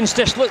defence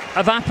just looked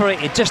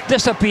evaporated, just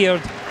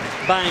disappeared.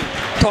 Bang,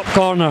 top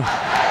corner.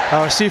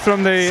 I see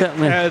from the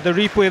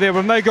replay there.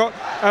 We've now got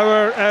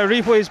our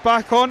replays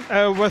back on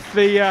with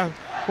the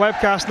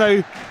webcast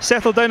now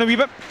settled down a wee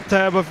bit.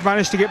 We've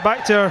managed to get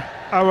back to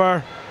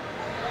our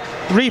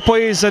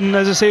replays, and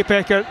as I say,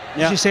 Pecker,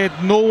 she said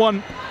no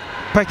one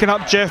picking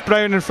up Jeff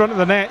Brown in front of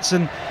the nets,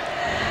 and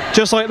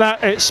just like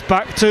that, it's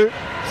back to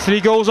 3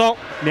 goals all.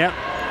 Yeah.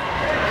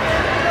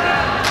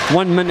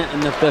 1 minute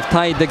and they've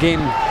tied the game.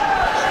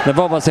 They've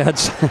obviously had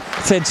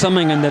said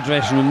something in the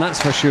dressing room,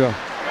 that's for sure.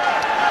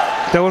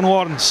 Dylan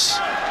Warrens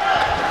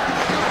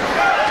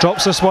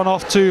drops this one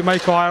off to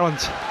Michael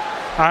Ireland.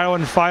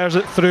 Ireland fires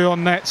it through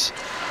on nets.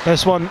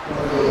 This one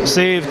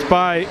saved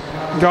by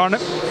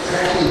Garnett.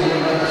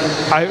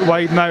 Out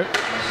wide now.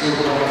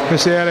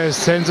 Gutierrez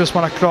sends this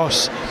one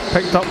across.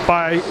 Picked up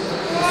by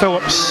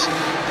Phillips.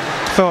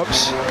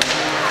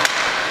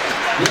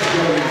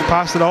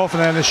 Passed it off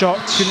and then the shot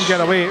couldn't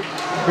get away.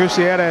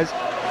 Gutierrez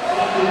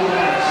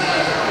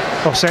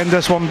will send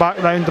this one back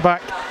round the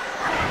back.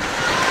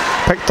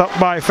 Picked up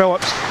by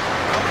Phillips.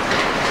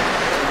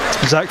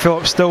 Zach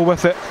Phillips still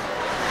with it.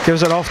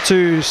 Gives it off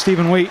to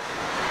Stephen Wheat.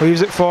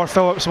 Leaves it for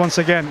Phillips once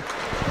again.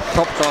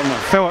 Top corner.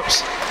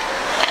 Phillips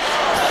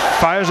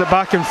fires it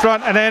back in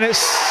front and then it's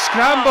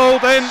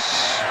scrambled in.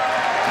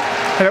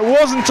 And it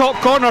wasn't top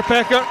corner,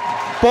 Pecker.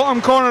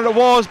 Bottom corner it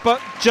was,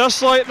 but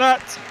just like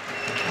that,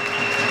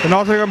 the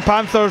Nottingham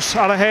Panthers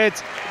are ahead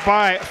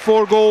by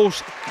 4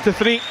 goals to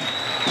 3.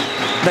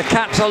 The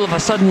Caps all of a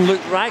sudden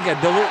look ragged.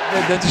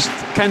 They just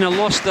kind of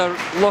lost their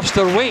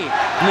way.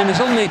 I mean, it's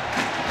only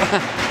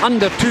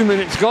under 2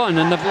 minutes gone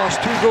and they've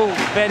lost 2 goals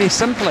very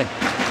simply.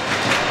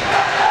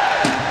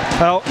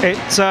 Well,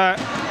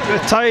 the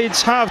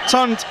tides have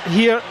turned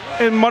here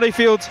in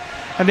Murrayfield,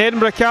 and the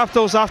Edinburgh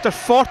Capitals, after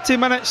 40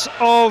 minutes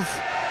of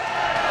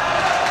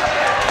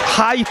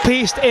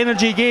high-paced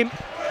energy game,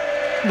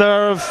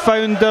 they've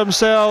found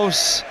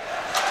themselves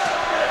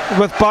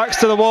with backs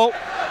to the wall,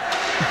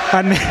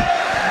 and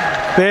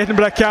the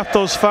Edinburgh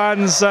Capitals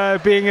fans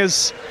being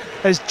as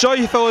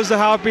joyful as they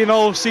have been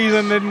all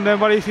season in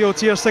Murrayfield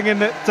here, singing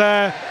that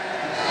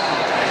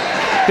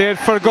they had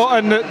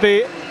forgotten that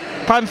the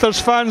Panthers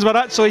fans were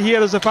actually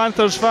here as the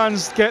Panthers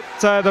fans get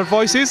their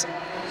voices.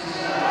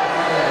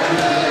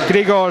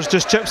 Gregors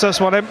just chips this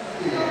one in.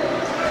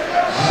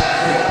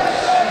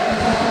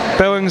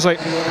 Billingsley.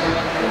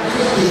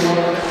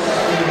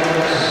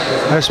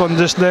 This one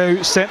just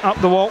now sent up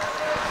the wall.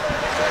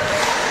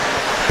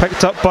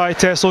 Picked up by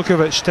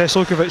Teslukovic.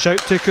 Teslukovic out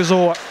to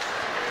Kazola.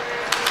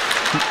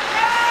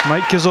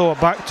 Mike Kazola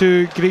back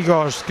to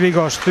Gregors.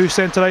 Gregors through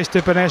centre ice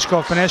to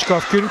Beneshkov.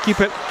 Beneshkov couldn't keep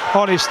it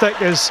on his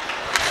stick as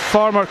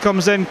Farmer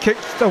comes in,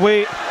 kicked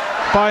away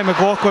by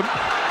McLaughlin.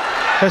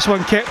 This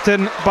one kept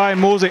in by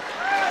Mosey.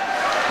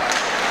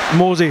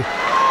 Mosey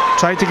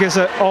tried to get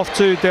it off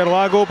to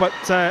Derlago, but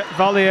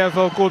Valiev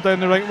will go down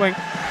the right wing.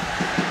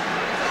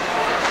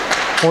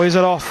 Plays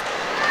it off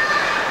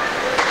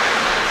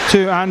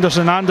to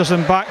Anderson.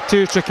 Anderson back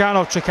to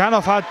Trekhanov.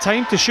 Trekhanov had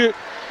time to shoot,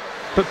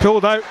 but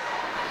pulled out.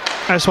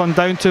 This one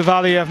down to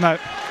Valiev now.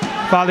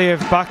 Valiev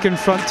back in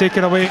front,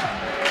 taken away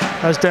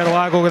as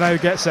Derlago now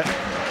gets it.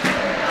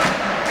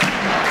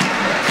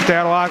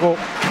 Derlago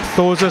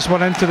throws this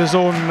one into the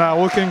zone,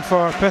 looking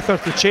for Pither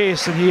to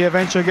chase, and he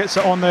eventually gets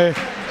it on the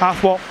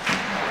half wall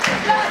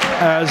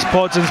as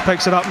Podzins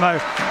picks it up now.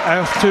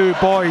 Off to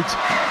Boyd.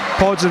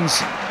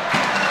 Podzins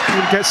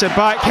gets it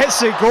back, hits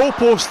the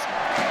goalpost,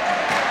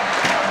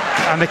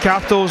 and the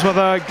Capitals with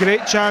a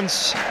great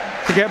chance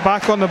to get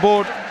back on the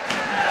board.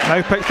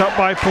 Now picked up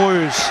by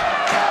Plews.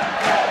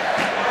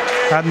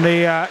 And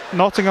the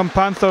Nottingham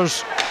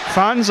Panthers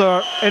fans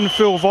are in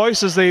full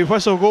voice as the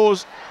whistle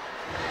goes.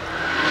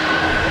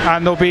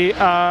 And there'll be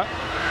a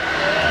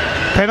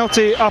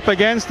penalty up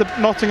against the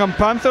Nottingham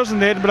Panthers,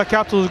 and the Edinburgh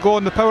Capitals go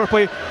on the power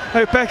play.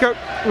 Now Pecker,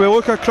 we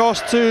look across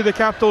to the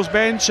Capitals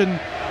bench, and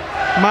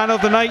man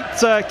of the night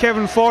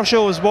Kevin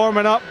Forshall is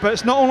warming up, but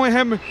it's not only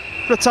him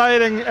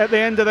retiring at the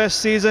end of this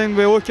season.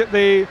 We look at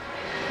the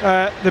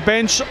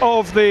bench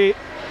of the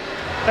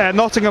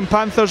Nottingham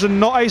Panthers, and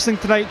not icing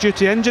tonight due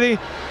to injury,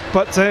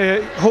 but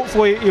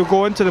hopefully he'll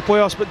go into the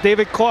playoffs. But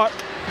David Clark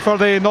for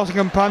the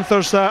Nottingham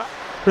Panthers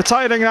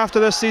retiring after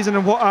this season,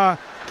 and what a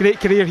great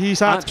career he's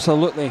had.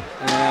 Absolutely,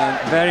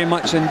 very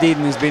much indeed,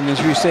 and he's been, as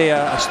you say,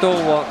 a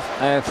stalwart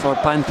for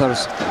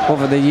Panthers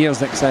over the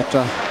years,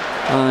 etc.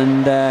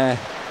 And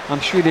I'm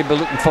sure he'll be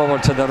looking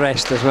forward to the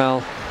rest as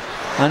well.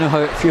 I know how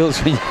it feels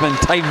when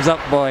time's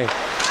up, boy.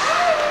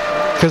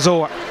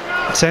 Kazoa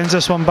sends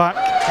this one back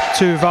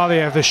to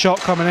Valiev. The shot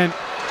coming in,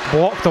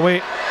 blocked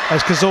away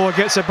as Kazoa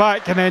gets it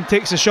back and then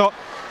takes a shot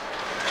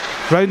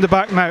round the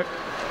back now.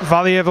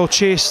 Valiev will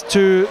chase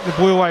to the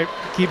blue line,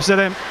 keeps it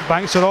in,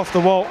 banks it off the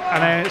wall,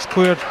 and then it's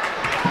cleared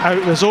out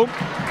of the zone.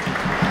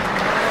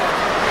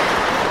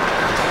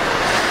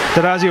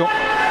 Derazio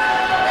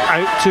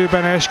out to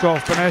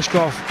Beneshkov.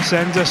 Beneshkov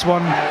sends this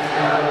one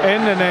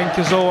in, and then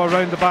Kazoa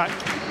round the back.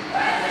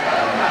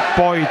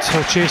 Boyd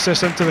will chase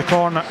this into the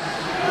corner.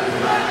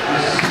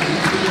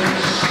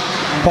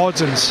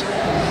 Podzins,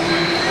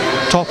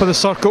 top of the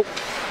circle,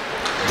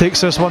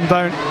 takes this one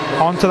down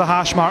onto the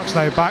hash marks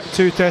now. Back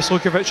to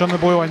Teslukovic on the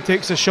blue line,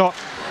 takes a shot.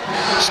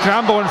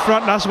 Scramble in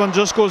front, this one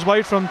just goes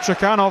wide from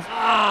Trekhanov.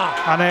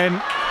 And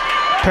then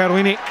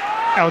Perlini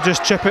will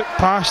just chip it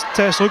past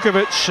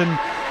Teslukovic, and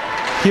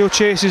he'll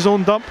chase his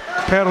own dump.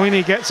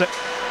 Perlini gets it.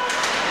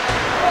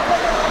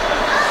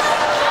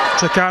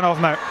 Trekhanov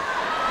now.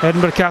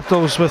 Edinburgh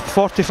Capitals with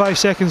 45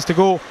 seconds to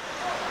go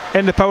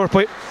in the power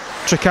play.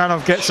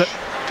 Trekhanov gets it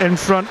in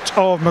front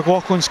of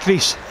McLaughlin's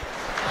crease.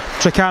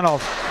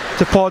 Trekhanov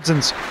to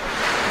Podzins.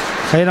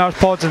 Einard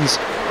Podzins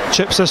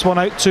chips this one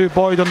out to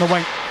Boyd on the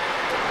wing.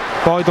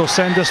 Boyd will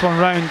send this one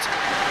round,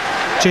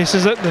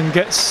 chases it, then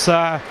gets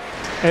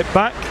it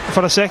back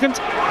for a second,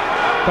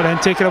 but then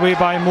taken away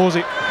by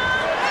Mosey.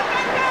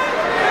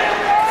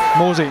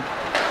 Mosey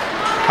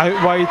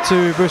out wide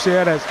to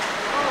Gutierrez,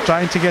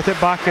 trying to get it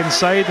back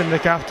inside, and the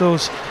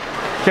Capitals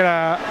get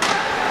a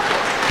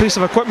piece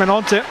of equipment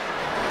onto it.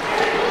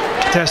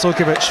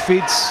 Teslukovic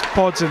feeds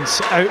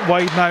Podzins out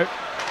wide now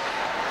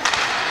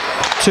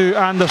to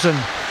Anderson.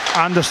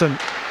 Anderson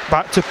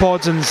back to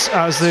Podzins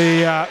as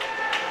the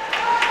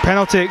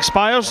penalty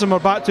expires, and we're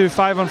back to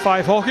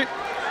 5-on-5 hockey,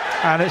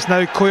 and it's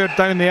now cleared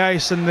down the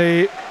ice, and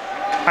the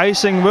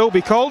icing will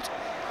be called.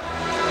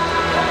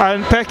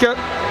 And Pekka,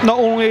 not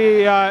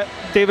only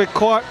David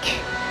Clark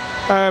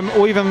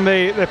leaving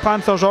the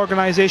Panthers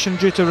organisation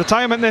due to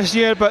retirement this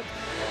year, but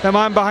the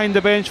man behind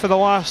the bench for the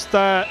last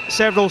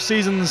several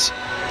seasons,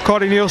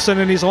 Corey Nielsen,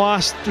 in his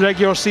last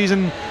regular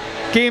season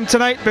game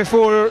tonight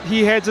before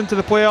he heads into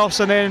the playoffs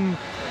and then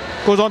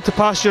goes on to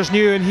pastures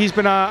new, and he's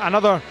been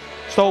another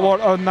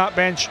stalwart on that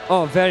bench.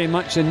 Oh, very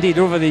much indeed.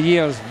 Over the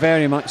years,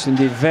 very much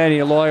indeed.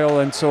 Very loyal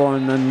and so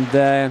on. And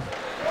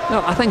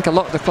no, I think a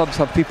lot of the clubs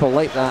have people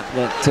like that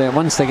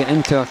once they get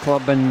into a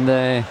club and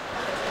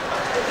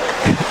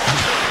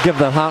give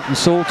their heart and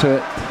soul to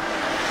it.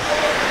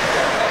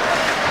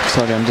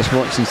 Sorry, I'm just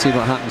watching, see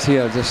what happens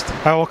here.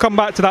 We'll come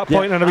back to that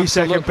point in a wee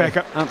second,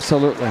 Pekka.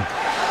 Absolutely.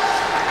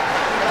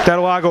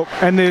 Delago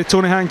in the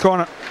Nottingham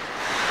corner.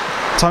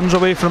 Turns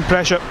away from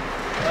pressure.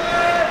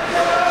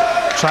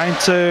 Trying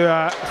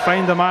to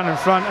find the man in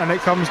front, and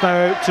it comes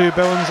now out to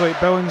Billingsley.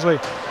 Billingsley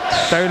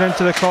down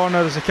into the corner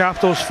as the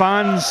Capitals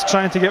fans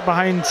trying to get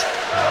behind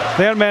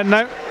their men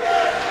now.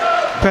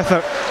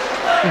 Pither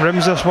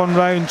rims this one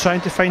round,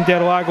 trying to find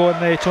Delago in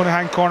the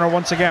Nottingham corner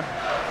once again.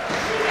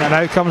 And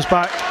now comes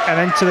back and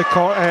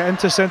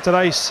into centre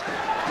ice.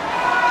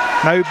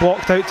 Now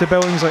blocked out to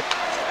Billingsley.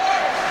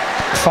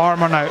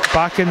 Farmer now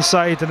back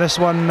inside, and this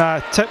one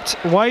tipped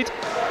wide.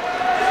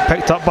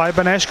 Picked up by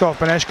Beneshkov.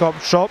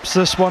 Beneshkov drops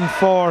this one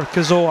for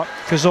Kazoa.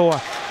 Kazoa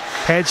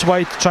heads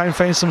wide to try and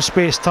find some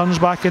space. Turns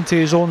back into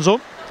his own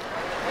zone.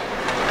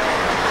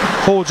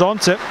 Holds on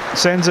to it.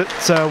 Sends it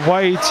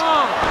wide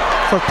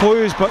for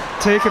Clues, but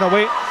taken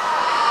away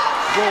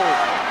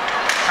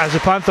as the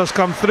Panthers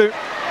come through.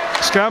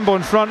 Scramble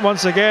in front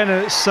once again,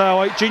 and it's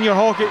like junior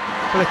hockey,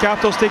 but the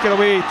Capitals take it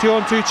away.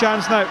 2-on-2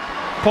 chance now.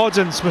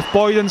 Podzins with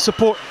Boyd in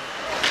support.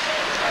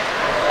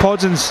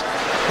 Podzins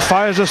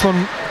fires this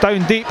one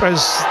down deep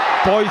as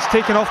Boyd's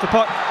taken off the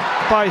puck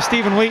by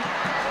Stephen Lee.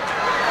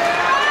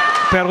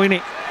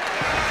 Perlini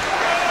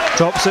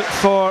drops it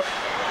for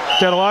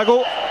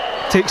Delago,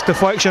 takes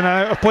deflection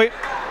and out of play.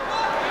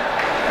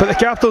 But the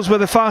Capitals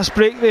with a fast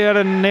break there,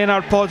 and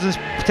Nenard Podzins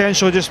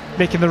potentially just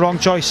making the wrong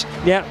choice.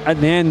 Yeah, at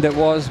the end it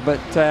was, but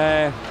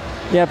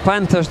yeah,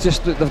 Panthers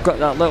they've got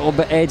that little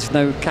bit edge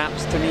now.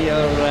 Caps to me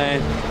are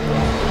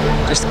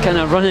just kind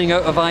of running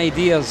out of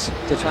ideas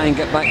to try and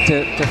get back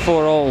to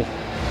 4-all.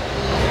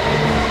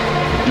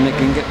 And they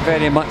can get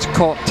very much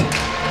caught.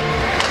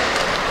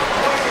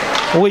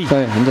 Lee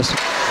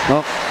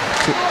oh.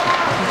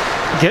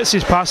 Gets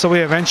his pass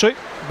away eventually,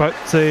 but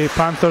the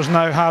Panthers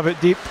now have it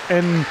deep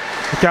in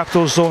the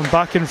Capitals zone.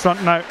 Back in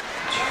front now.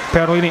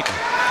 Perlini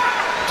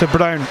to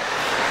Brown.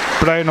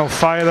 Brown will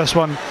fire this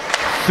one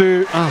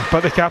through,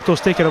 but the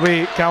Capitals take it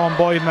away. Callum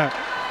Boyd now.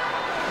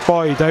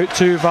 Boyd out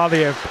to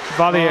Valiev.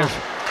 Valiev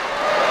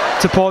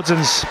to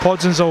Podzins.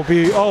 Podzins will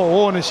be all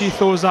alone as he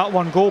throws that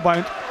one goal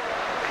bound.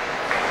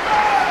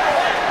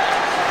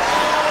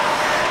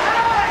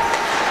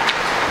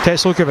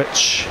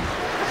 Teslukovic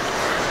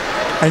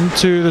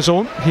into the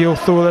zone. He'll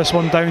throw this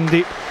one down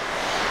deep.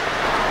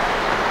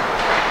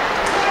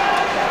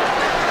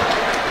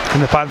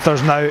 And the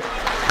Panthers now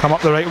come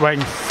up the right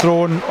wing.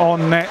 Thrown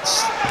on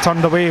nets.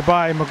 Turned away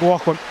by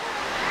McLaughlin.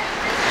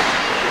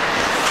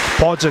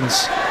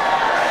 Podzins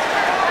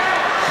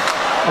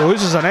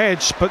loses an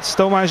edge, but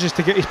still manages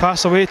to get his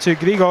pass away to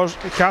Grigors.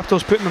 The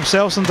Capitals putting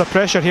themselves under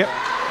pressure here.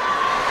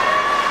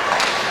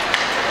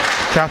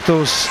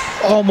 Capitals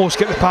almost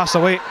get the pass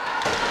away,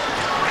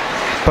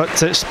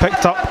 but it's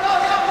picked up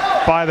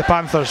by the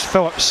Panthers.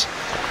 Phillips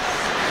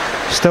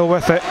still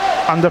with it,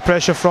 under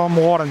pressure from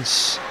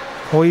Lawrence.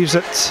 Leaves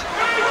it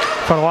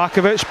for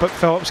Lakovic, but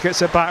Phillips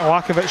gets it back.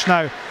 Lakovic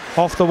now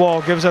off the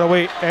wall, gives it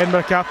away.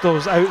 Edinburgh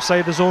Capitals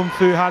outside the zone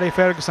through Harry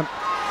Ferguson.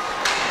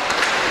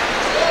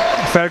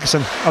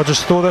 Ferguson, I'll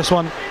just throw this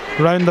one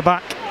round the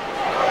back.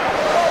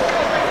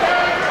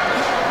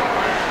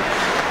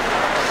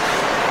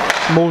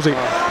 Mosey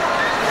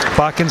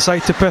back inside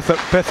to Pither.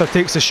 Pither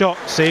takes the shot,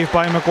 saved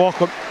by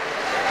McLaughlin.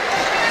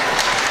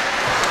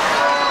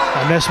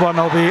 And this one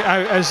will be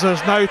out as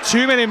there's now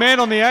too many men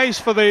on the ice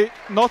for the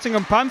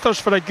Nottingham Panthers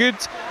for a good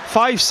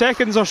 5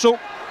 seconds or so.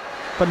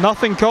 But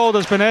nothing called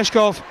as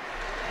Beneshkov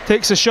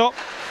takes a shot.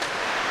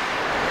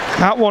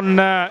 That one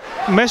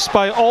missed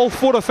by all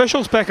 4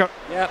 officials, Pecker.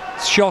 Yeah,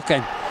 it's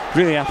shocking.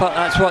 Really, I thought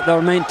that's what they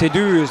were meant to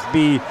do, is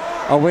be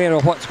aware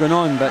of what's going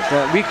on,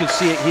 but we could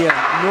see it here,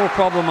 no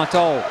problem at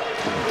all.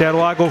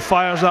 Delago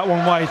fires that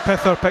one wide.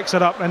 Pither picks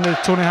it up in the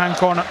Nottingham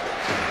corner.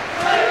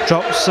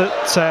 Drops it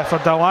for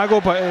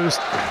Delago, but it was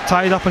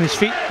tied up on his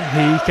feet.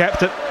 He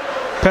kept it.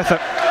 Pither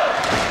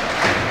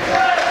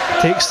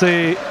takes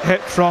the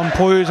hit from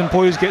Poyes, and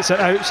Poyes gets it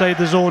outside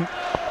the zone.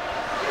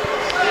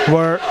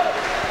 We're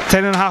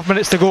 10.5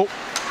 minutes to go.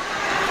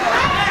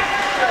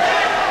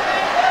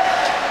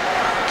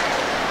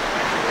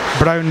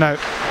 Brown now,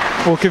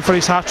 looking for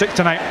his hat-trick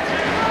tonight.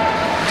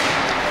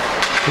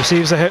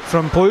 Receives a hit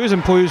from Plews,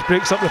 and Plews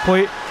breaks up the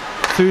plate.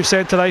 Through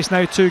centre ice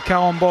now to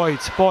Callum Boyd.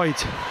 Boyd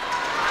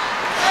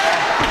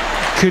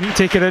couldn't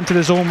take it into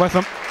the zone with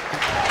him.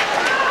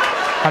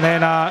 And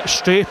then a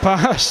stray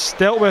pass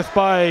dealt with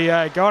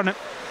by Garnett.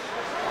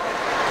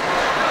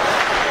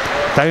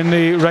 Down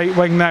the right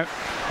wing now.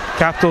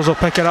 Capitals will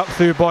pick it up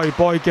through Boyd.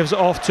 Boyd gives it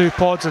off to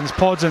Podzins.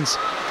 Podzins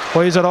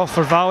plays it off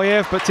for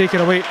Valiev, but taken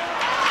away.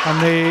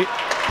 And the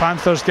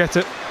Panthers get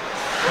it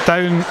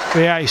down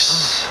the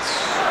ice.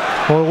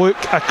 We'll look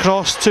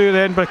across to the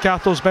Edinburgh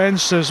Capitals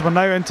bench as we're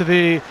now into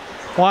the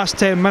last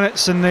 10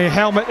 minutes, and the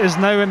helmet is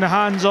now in the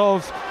hands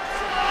of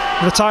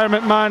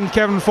retirement man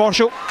Kevin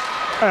Forshall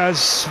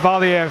as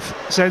Valiev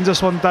sends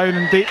this one down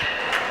and deep.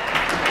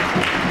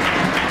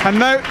 And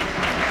now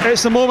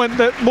it's the moment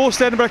that most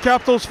Edinburgh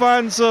Capitals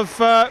fans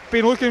have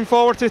been looking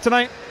forward to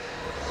tonight.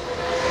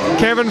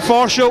 Kevin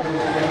Forshall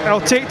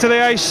will take to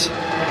the ice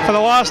for the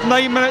last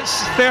 9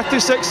 minutes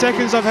 36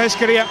 seconds of his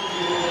career.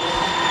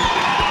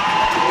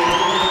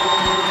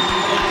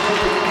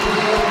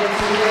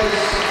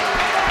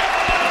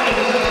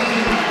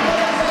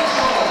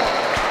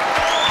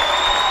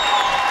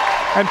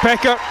 And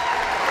Pecker,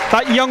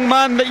 that young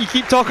man that you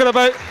keep talking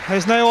about,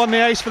 is now on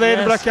the ice for the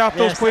Edinburgh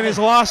Capitals, playing his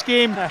last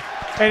game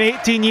in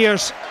 18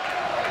 years.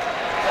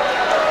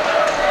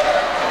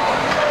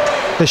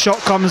 The shot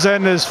comes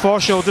in as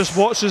Forshall just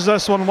watches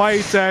this one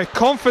wide,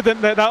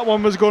 confident that that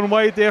one was going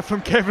wide there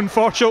from Kevin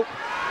Forshall.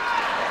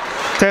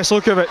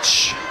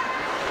 Teslukovic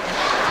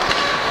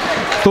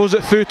throws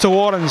it through to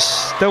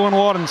Lawrence. Dylan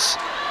Lawrence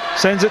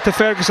sends it to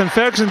Ferguson.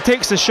 Ferguson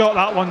takes the shot,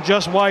 that one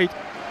just wide.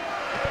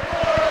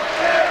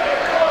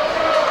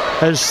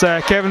 As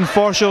Kevin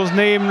Forshall's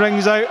name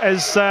rings out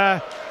as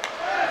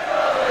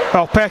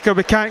well, Pecker,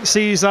 we can't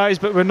see his eyes,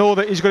 but we know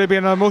that he's going to be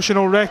an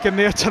emotional wreck in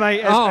there tonight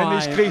in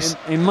his crease.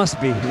 He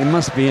must be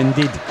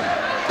indeed.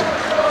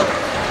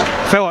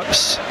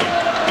 Phillips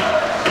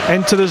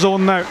into the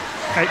zone now.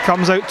 It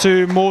comes out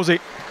to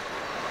Mosey.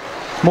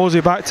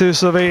 Mosey back to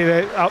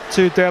Survey, up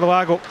to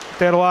Derlago.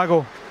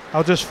 Derlago,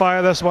 I'll just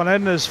fire this one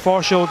in as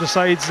Forshall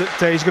decides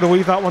that he's going to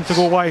leave that one to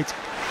go wide.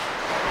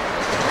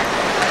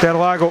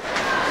 Derlago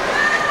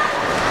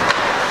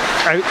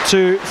out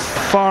to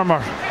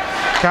Farmer.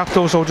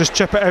 Capitals will just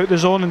chip it out the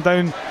zone and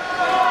down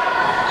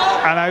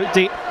and out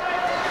deep.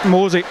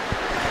 Mosey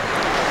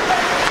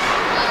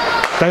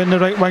down the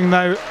right wing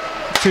now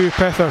to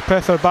Pither.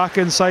 Pither back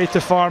inside to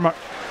Farmer.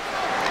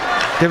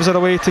 Gives it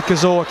away to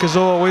Kazoa.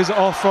 Kazoa lays it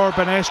off for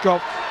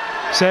Beneshkov.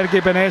 Sergei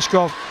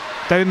Beneshkov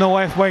down the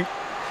left wing.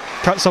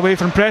 Cuts away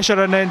from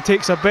pressure and then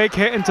takes a big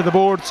hit into the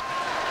boards.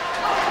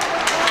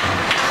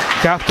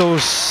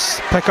 Capitals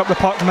pick up the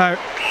puck now.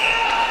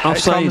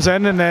 Offside. It comes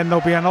in and then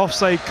there'll be an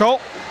offside call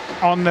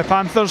on the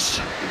Panthers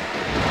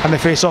and the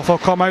face-off will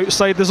come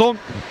outside the zone.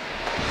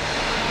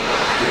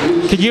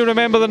 Can you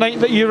remember the night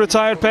that you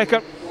retired,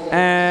 Pecker?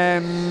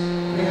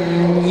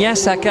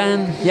 Yes, I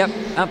can. Yep,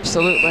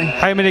 absolutely.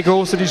 How many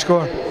goals did you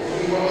score?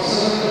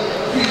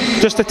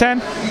 Just a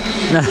 10?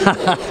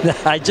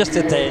 Just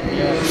a 10.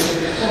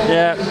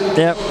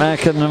 Yep, I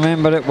can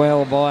remember it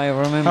well, boy. I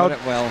remember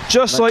it well.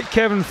 Just like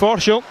Kevin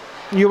Forshall,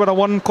 you were a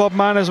one-club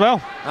man as well.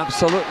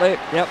 Absolutely,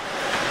 yep.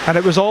 And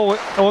it was all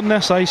on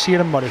this ice here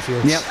in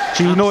Murrayfield. Yep,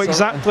 so you know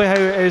exactly how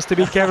it is to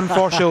be Kevin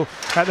Forshall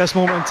at this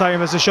moment in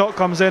time. As the shot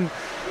comes in,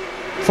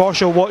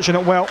 Forshall watching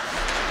it well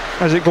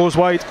as it goes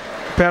wide.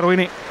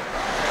 Perlini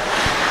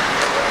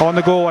on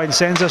the goal line,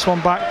 sends this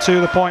one back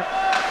to the point.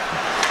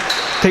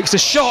 Takes the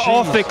shot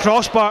off the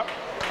crossbar.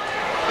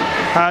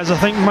 As I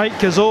think Mike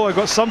Kazola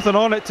got something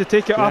on it to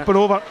take it up and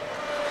over.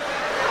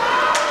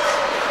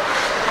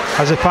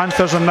 As the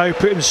Panthers are now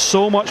putting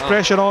so much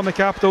pressure on the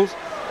Capitals.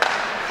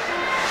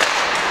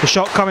 The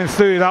shot coming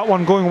through, that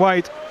one going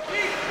wide.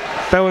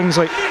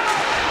 Billingsley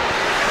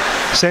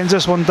sends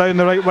this one down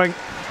the right wing.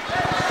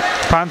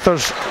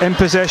 Panthers in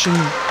possession.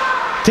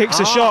 Takes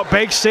the shot,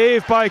 big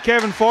save by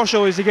Kevin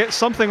Forshall as he gets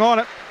something on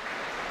it.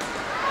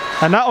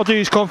 And that'll do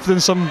his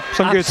confidence some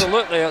good.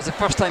 Absolutely, it was the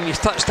first time he's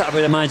touched it, I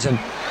would imagine.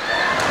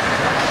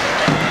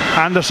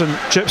 Anderson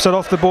chips it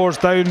off the boards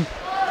down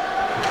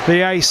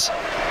the ice.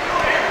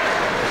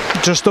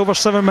 Just over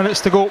 7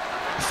 minutes to go.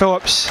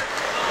 Phillips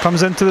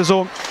comes into the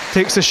zone,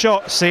 takes the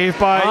shot, saved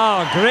by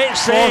great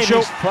save.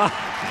 Forshall.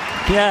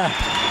 Yeah,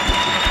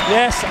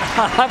 yes,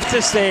 I have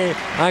to say,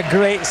 a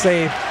great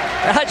save.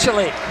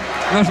 Actually,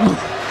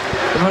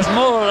 there was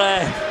more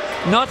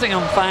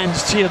Nottingham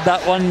fans cheered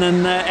that one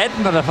than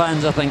Edinburgh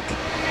fans, I think.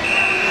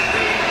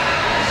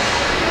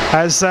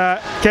 As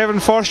Kevin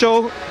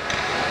Forshall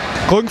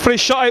going for his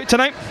shutout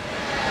tonight.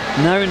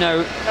 No,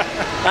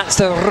 that's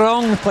the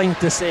wrong thing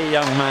to say,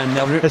 young man.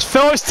 As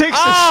Phillips takes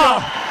the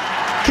shot,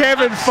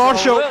 Kevin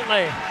Forshall.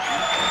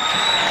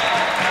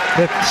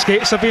 The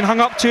skates have been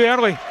hung up too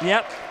early.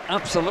 Yep,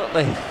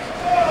 absolutely.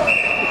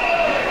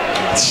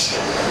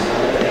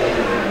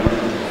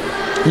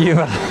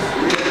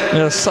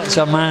 You're such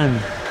a man.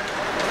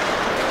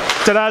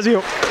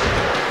 Terazio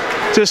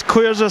just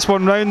clears this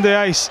one round the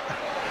ice.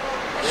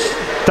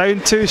 Down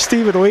to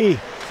Stephen Lee.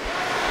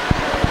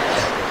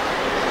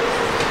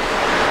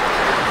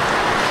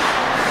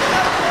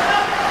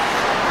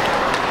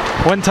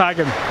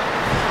 Windhagen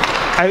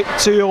out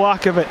to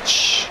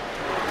Lakovic.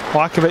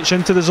 Lakovic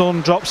into the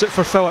zone, drops it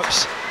for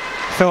Phillips.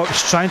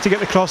 Phillips trying to get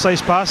the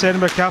cross-ice pass.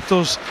 Edinburgh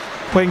Capitals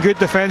playing good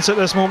defence at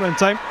this moment in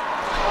time.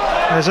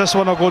 As this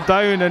one will go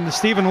down, and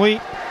Stephen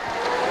Lee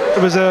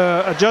was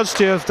a judge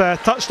to have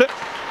touched it.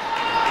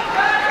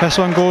 This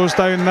one goes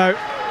down now.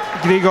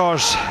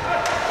 Grigors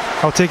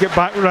will take it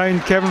back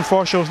round Kevin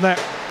Forshall's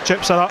net,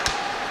 chips it up,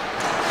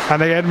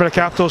 and the Edinburgh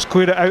Capitals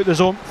clear it out the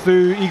zone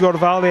through Igor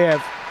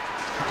Valiev.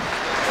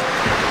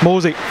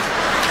 Mosey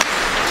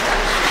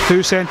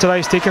through centre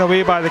ice, taken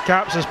away by the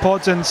Caps as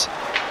Podsons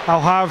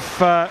will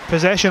have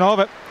possession of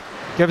it.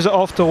 Gives it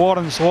off to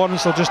Lawrence.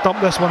 Lawrence will just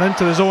dump this one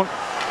into the zone,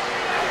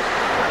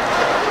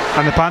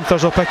 and the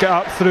Panthers will pick it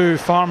up through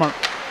Farmer.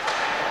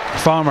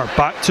 Farmer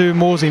back to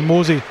Mosey.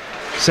 Mosey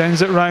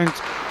sends it round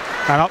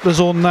and up the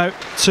zone now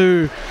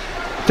to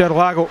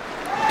Derlago.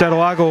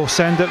 Derlago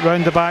send it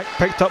round the back,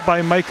 picked up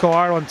by Michael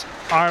Ireland.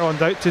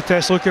 Ireland out to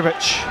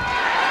Teslukovic.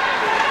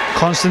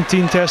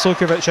 Konstantin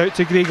Teslukovic out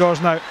to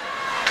Grigors now.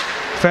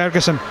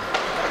 Ferguson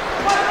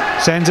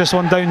sends this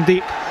one down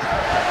deep.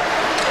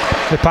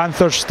 The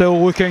Panthers still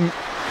looking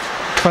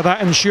for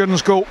that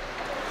insurance goal.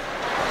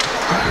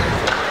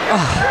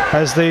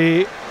 As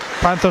the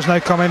Panthers now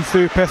come in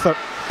through Pither.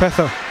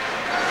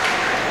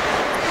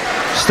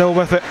 Still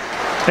with it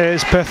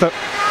is Pither.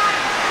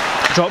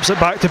 Drops it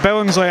back to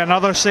Billingsley.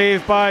 Another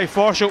save by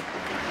Forshall.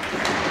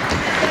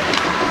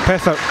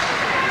 Pither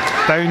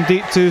down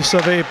deep to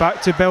Survey.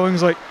 Back to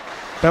Billingsley.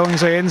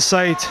 Billingsley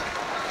inside.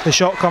 The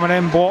shot coming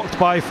in blocked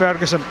by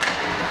Ferguson.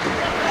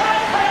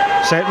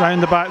 Sent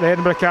round the back. The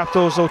Edinburgh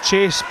Capitals will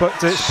chase,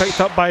 but it's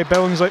picked up by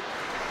Billingsley.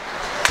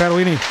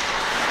 Perlini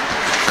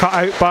cut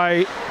out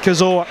by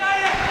Kazoa.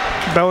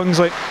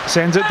 Billingsley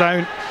sends it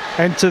down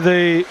into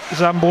the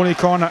Zamboni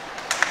corner.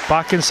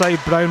 Back inside,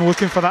 Brown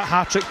looking for that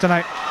hat-trick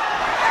tonight.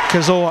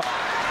 Kazoa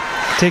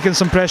taking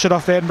some pressure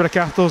off the Edinburgh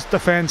Capitals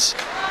defence.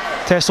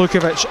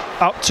 Teslukovic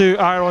up to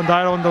Ireland.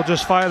 Ireland will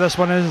just fire this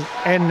one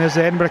in as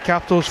the Edinburgh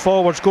Capitals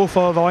forwards go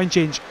for the line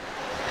change.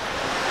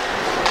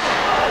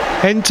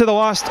 Into the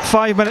last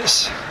 5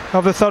 minutes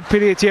of the third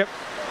period here.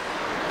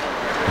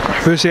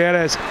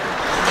 Gutierrez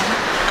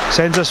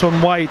sends this one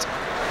wide.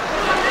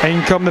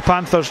 In come the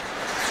Panthers.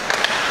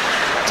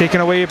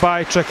 Taken away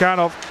by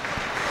Trekhanov.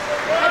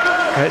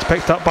 And it's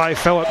picked up by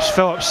Phillips.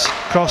 Phillips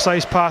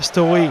cross-ice pass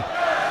to Lee.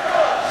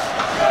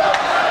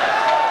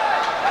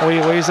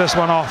 Lee lays this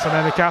one off, and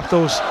then the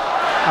Capitals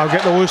will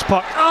get the loose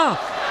puck.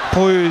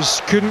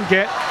 Blues couldn't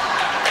get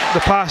the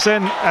pass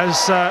in as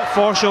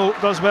Forshall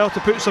does well to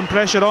put some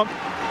pressure on.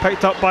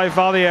 Picked up by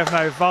Valiev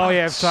now.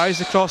 Valiev tries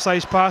the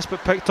cross-ice pass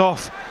but picked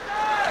off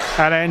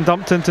and then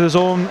dumped into the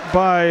zone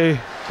by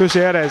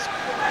Gutierrez.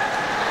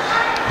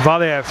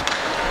 Valiev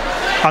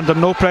under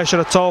no pressure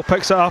at all,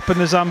 picks it up in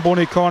the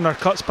Zamboni corner,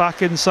 cuts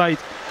back inside.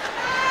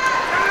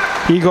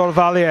 Igor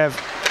Valiev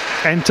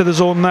into the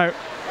zone now.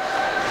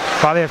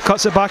 Valiev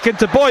cuts it back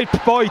into Boyd.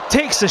 Boyd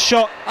takes the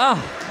shot.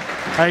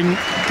 And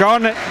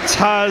Garnett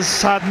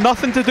has had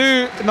nothing to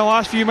do in the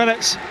last few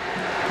minutes,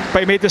 but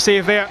he made the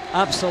save there.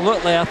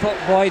 Absolutely, I thought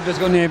Boyd was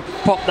going to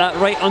pop that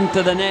right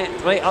onto the net,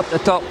 right up the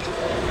top.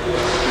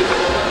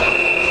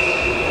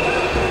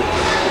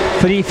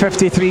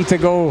 3:53 to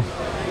go.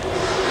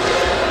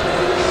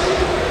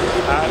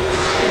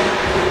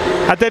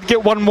 I did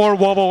get one more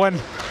wobble in.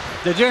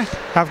 Did you?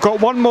 I've got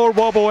one more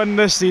wobble in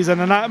this season,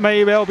 and that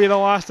may well be the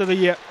last of the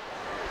year.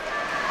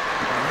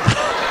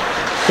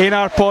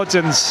 Einar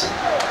Podsons.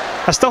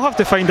 I still have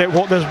to find out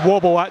what this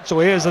wobble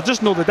actually is. I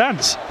just know the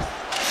dance.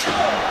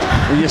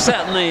 Well, you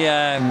certainly...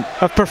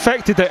 I've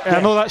perfected it. Yes,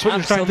 I know that's what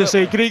absolutely. You're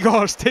trying to say.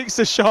 Grigors takes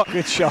the shot.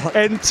 Good shot.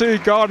 Into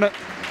Garnett.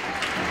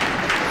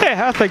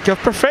 Yeah, I think I've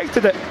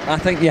perfected it. I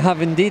think you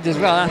have indeed as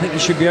well. I think you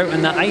should be out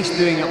on the ice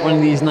doing it one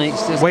of these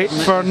nights. Wait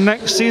for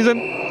next season.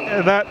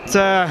 That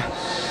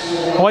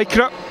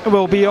Lycra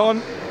will be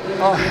on,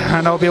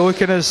 and I'll be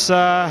looking as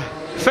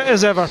fit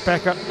as ever,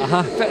 Pekka.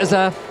 Fit as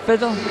a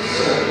fiddle.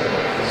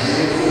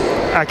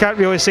 I can't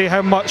really say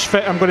how much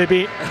fit I'm going to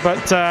be,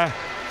 but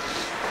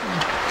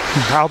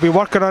I'll be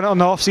working on it on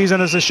the off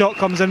season as the shot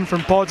comes in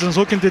from Podsons,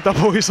 looking to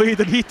double his lead,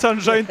 and he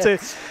turns round to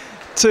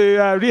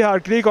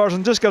Richard Grigors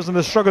and just gives him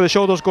the shrug of the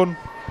shoulders, going,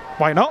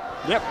 "Why not?"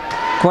 Yep,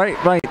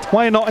 quite right.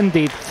 Why not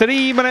indeed.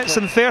 3 minutes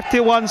and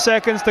 31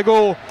 seconds to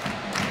go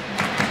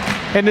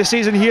in the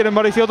season here in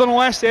Murrayfield,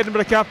 unless the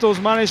Edinburgh Capitals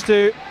manage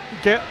to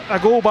get a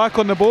goal back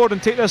on the board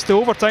and take this to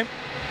overtime.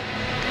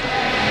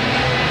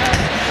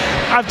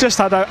 I've just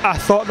had a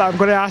thought that I'm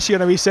going to ask you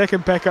in a wee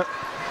second, Pekka,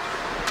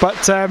 but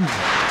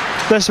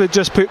this would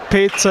just put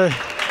paid to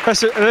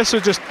this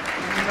would just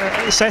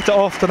set it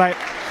off tonight.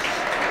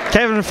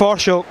 Kevin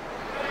Forshall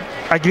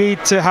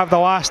agreed to have the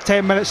last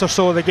 10 minutes or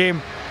so of the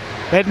game.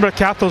 The Edinburgh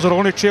Capitals are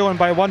only trailing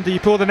by 1. Do you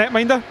pull the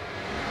netminder?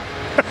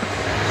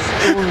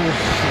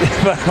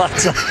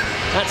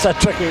 That's a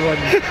tricky one.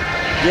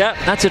 Yeah,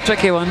 that's a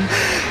tricky one.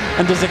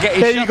 And does it get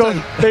his there you go.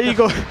 There you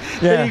go. Yeah.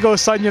 There you go,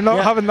 son. You're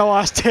not having the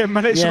last 10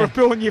 minutes. We're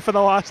pulling you for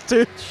the last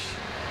 2.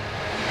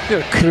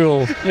 You're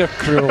cruel. You're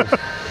cruel.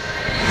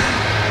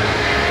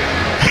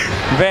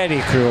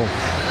 Very cruel.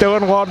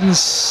 Dylan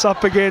Warden's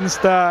up against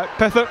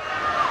Pithart,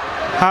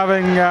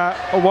 having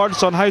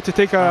words on how to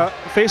take a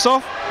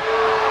face-off.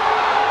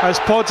 As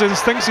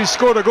Podsons thinks he's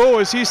scored a goal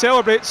as he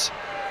celebrates.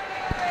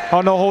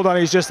 Oh no, hold on,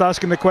 he's just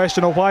asking the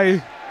question of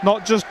why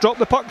not just drop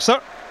the puck,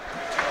 sir.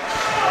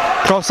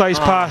 Cross-ice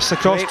pass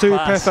across to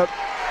Pithart.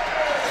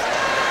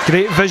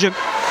 Great vision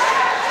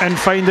in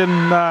finding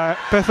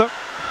Pithart.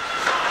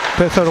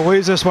 Pithart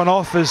lays this one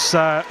off as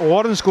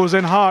Lawrence goes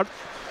in hard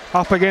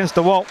up against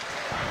the wall.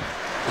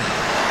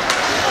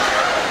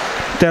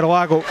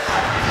 Derlago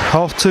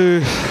off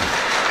to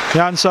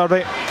Jan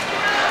Sardi.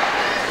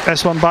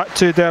 This one back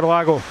to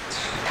Derlago.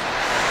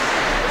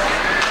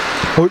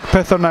 Luke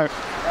Pithart now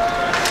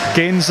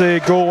gains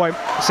the goal line,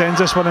 sends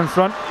this one in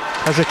front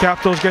as the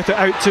Capitals get it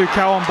out to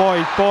Callum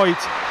Boyd. Boyd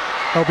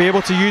will be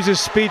able to use his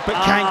speed but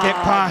can't get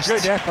past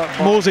good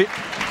effort, Mosey.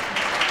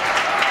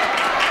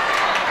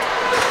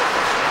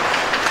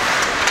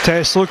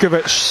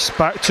 Teslukovic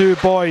back to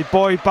Boyd.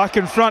 Boyd back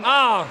in front,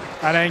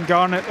 and then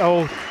Garnett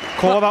will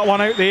claw that one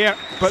out the air.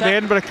 But the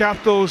Edinburgh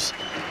Capitals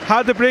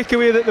had the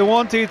breakaway that they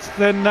wanted.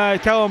 Then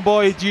Callum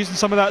Boyd using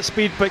some of that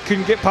speed but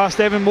couldn't get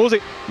past Evan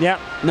Mosey. Yeah,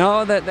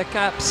 no, the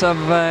Caps have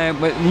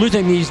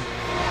losing these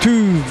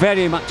two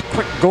very much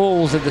quick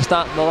goals at the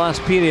start of the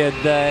last period.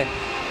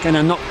 Kind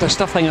of knocked the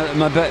stuffing out of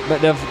them a bit,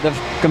 but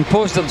they've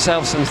composed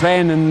themselves since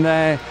then, and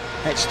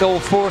it's still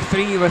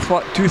 4-3 with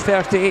what,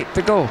 2:38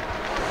 to go.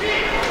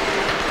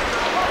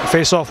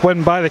 Face-off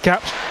win by the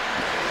Caps.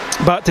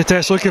 Back to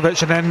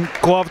Teslukovic and then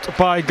gloved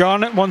by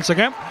Garnett once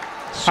again.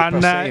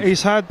 Super save.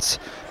 He's had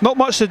not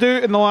much to do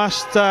in the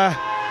last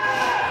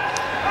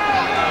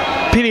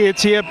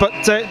periods here, but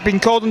been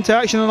called into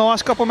action in the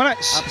last couple of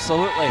minutes.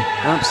 Absolutely,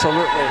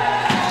 absolutely.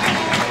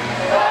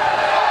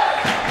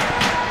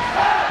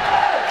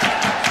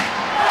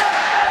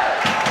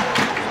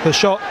 The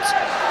shot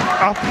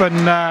up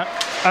and out,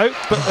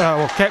 but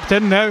well, kept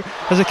in now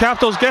as the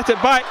Capitals get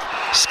it back.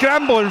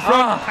 Scramble in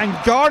front, and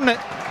Garnett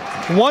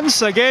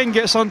once again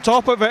gets on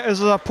top of it as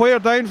there's a player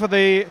down for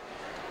the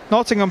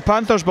Nottingham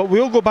Panthers, but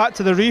we'll go back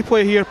to the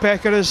replay here,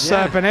 Pecker, as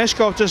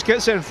Beneshkov just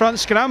gets it in front,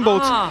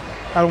 scrambled,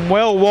 and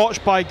well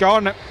watched by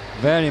Garnett.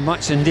 Very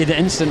much indeed, the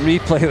instant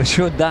replay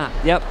showed that,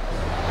 yep.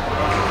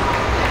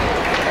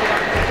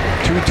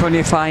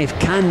 2:25,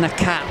 can the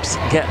Caps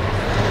get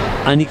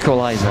an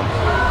equaliser?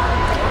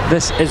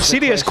 This is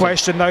serious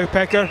question now,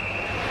 Pecker.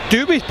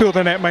 Do we pull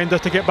the netminder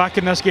to get back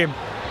in this game?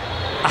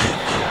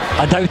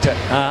 I doubt it.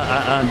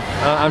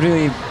 I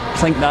really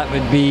think that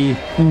would be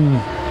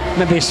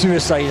maybe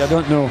suicide, I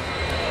don't know.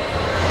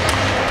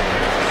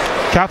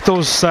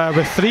 Capitals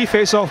with 3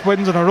 face-off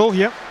wins in a row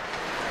here.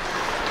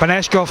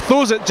 Beneshkov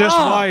throws it just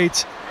wide.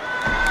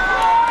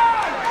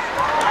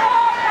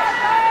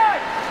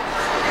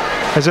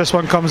 As this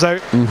one comes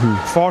out,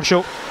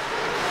 Forshall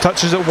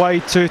touches it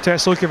wide to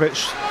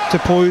Teslukovic, to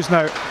Plews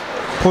now.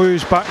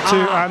 Plews back to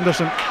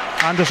Anderson.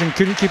 Anderson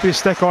couldn't keep his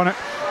stick on it,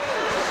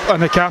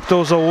 and the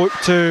Capitals will look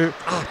to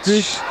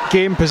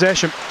gain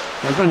possession.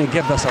 They're going to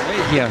give this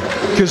away here.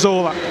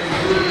 Cazzola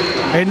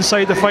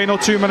inside the final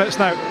 2 minutes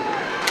now.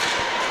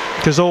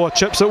 Cazzola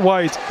chips it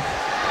wide,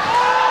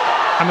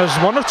 and there's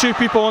 1 or 2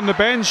 people on the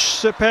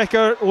bench,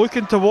 Pecker,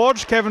 looking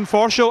towards Kevin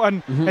Forshall,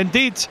 and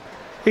indeed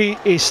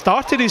he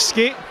started his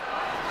skate.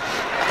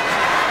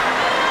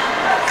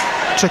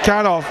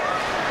 Trakhanov.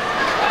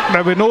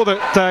 Now we know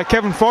that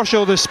Kevin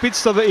Forshall, the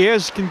speedster that he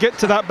is, can get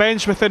to that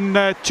bench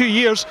within 2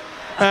 years.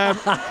 But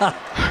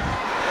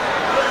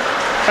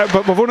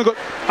we've only got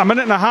a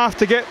minute and a half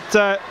to get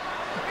the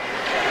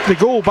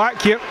goal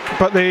back here.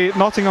 But the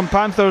Nottingham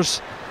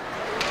Panthers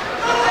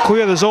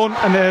clear the zone,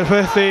 and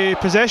with the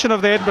possession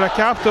of the Edinburgh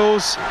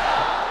Capitals,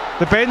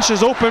 the bench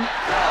is open.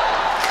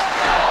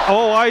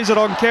 All eyes are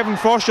on Kevin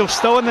Forshall,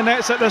 still in the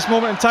nets at this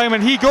moment in time,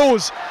 and he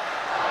goes.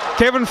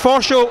 Kevin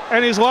Forshall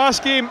in his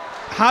last game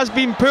has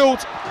been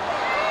pulled,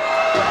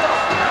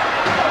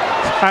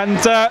 and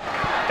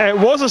it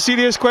was a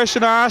serious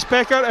question I asked,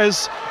 Pecker,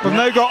 as we've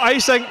now got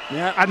icing,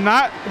 and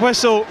that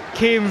whistle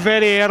came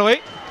very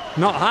early.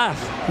 Not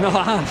half.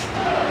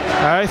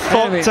 I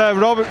thought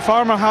Robert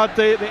Farmer had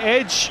the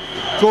edge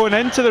going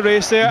into the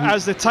race there,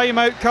 as the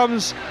timeout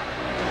comes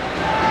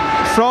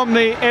from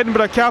the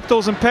Edinburgh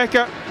Capitals, and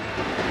Pecker,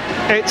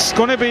 it's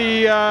going to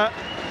be a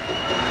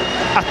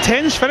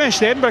tense finish.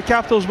 The Edinburgh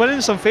Capitals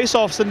winning some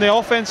face-offs in the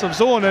offensive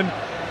zone, and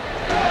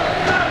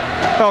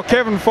well,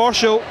 Kevin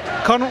Forshall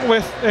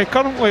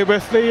currently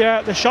with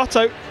the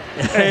shutout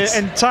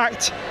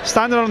intact,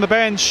 standing on the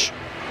bench.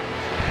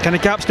 Can the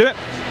Caps do it?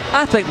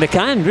 I think they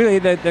can, really.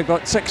 They've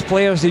got 6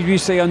 players, as you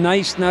say, on the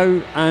ice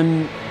now,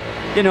 and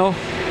you know,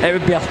 it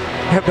would be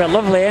a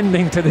lovely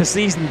ending to the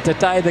season to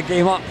tie the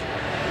game up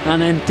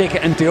and then take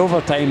it into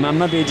overtime. I'm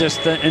maybe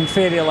just in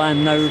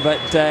fairyland now, but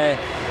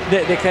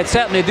they could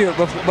certainly do it.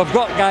 We've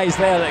got guys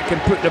there that can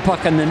put the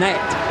puck in the net.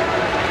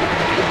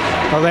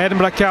 Well, the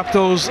Edinburgh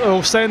Capitals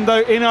will send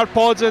out Einar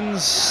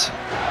Podsons,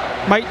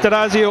 Mike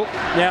D'Orazio,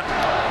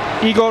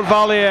 Igor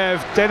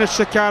Valiev, Denis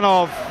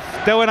Trakhanov,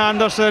 Dylan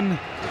Anderson,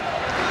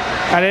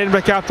 And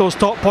Edinburgh Capitals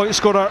top point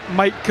scorer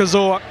Mike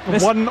Kazoa.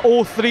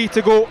 1:03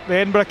 to go. The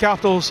Edinburgh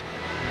Capitals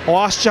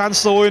last chance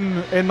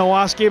saloon in the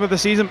last game of the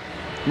season.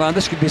 Well,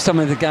 this could be some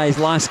of the guys'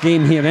 last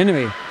game here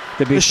anyway.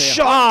 To be the fair.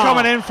 shot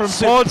coming in from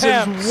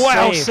Podson's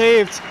well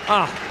saved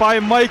by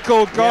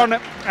Michael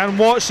Garnett. And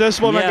watch this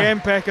one again,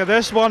 Pekka.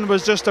 This one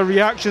was just a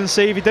reaction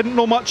save. He didn't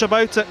know much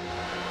about it,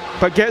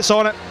 but gets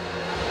on it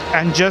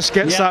and just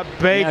gets that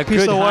big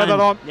piece of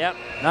leather on. Yep,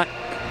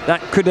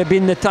 that could have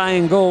been the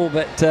tying goal,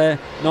 but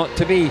not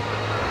to be.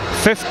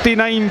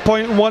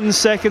 59.1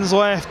 seconds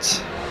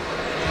left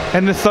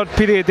in the third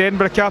period. The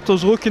Edinburgh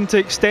Capitals looking to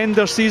extend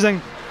their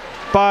season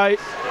by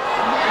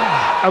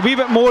a wee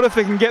bit more if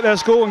they can get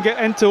this goal and get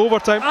into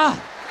overtime.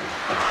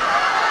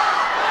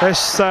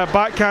 This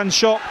backhand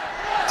shot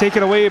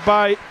taken away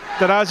by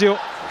D'Orazio.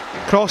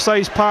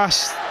 Cross-ice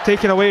pass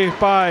taken away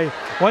by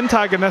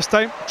Lindhagen this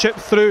time. Chip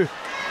through.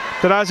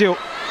 D'Orazio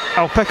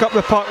will pick up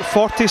the puck.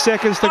 40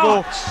 seconds to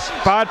go.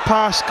 Bad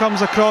pass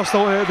comes across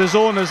the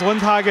zone as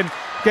Lindhagen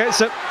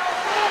gets it.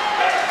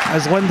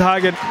 As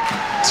Lindhagen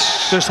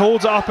just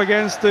holds it up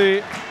against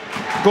the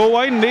goal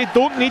line. They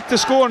don't need to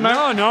score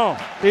now. No.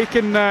 They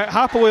can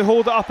happily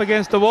hold it up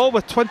against the wall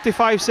with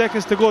 25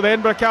 seconds to go. The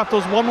Edinburgh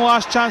Capitals one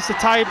last chance to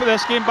tie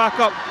this game back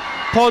up.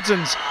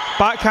 Podsons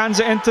backhands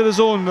it into the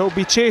zone. It will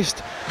be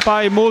chased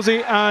by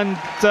Mosey and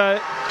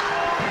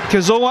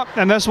Kazoa,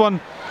 and this one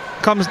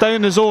comes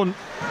down the zone.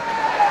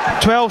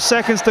 12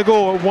 seconds to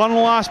go. One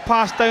last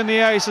pass down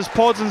the ice as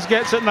Podsons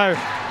gets it now.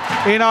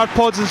 Einard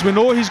Podsons, we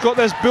know he's got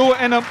this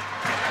bullet in him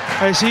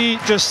as he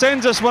just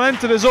sends this one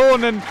into the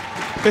zone, and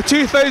the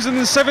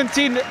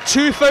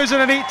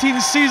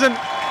 2017-2018 season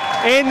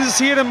ends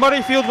here in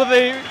Murrayfield with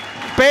the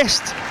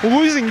best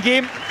losing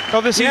game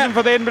of the season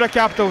for the Edinburgh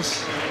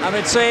Capitals. I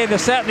would say they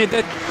certainly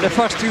did the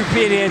first two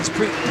periods,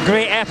 put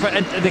great effort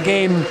into the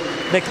game.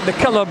 The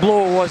killer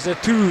blow was the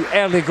two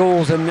early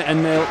goals in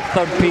the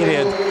third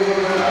period,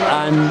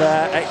 and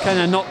it kind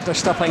of knocked their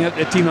stuffing out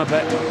the team a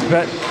bit.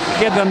 But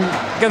give them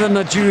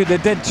the due, they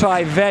did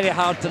try very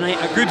hard tonight.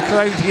 A good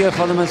crowd here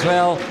for them as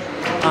well,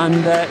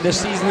 and the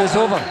season is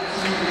over.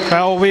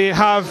 Well, we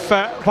have,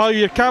 while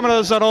your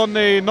cameras are on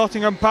the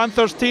Nottingham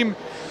Panthers team,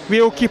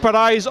 we'll keep our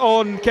eyes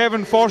on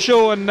Kevin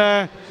Forshaw and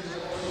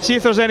see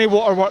if there's any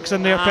waterworks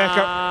in there,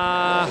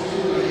 Pekka.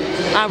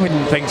 I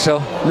wouldn't think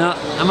so. No,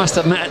 I must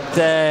admit,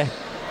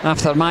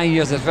 after my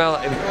years as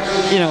well,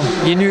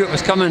 you knew it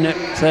was coming.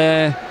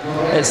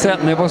 It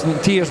certainly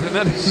wasn't tears, but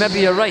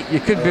maybe you're right.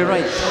 You could be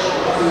right.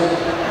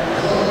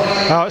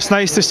 Well, it's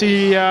nice to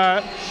see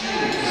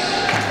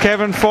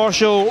Kevin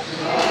Forshaw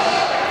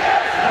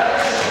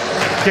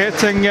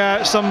getting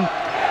some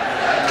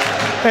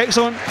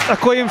excellent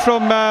acclaim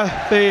from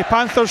the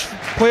Panthers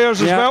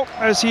players as well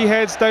as he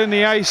heads down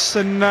the ice,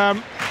 and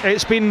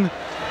it's been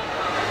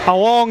a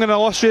long and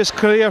illustrious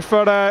career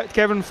for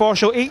Kevin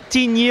Forshaw.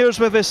 18 years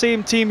with the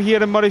same team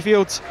here in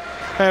Murrayfield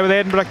with the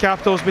Edinburgh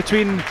Capitals,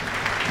 between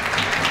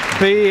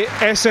the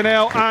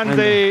SNL and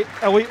the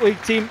Elite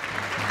League team.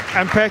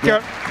 And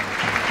Pekka,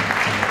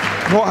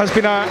 what has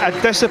been a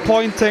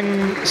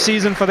disappointing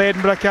season for the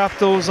Edinburgh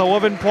Capitals.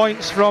 11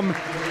 points from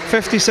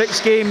 56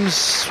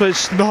 games, which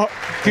is not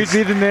good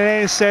reading in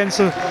any sense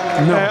of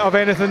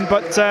anything,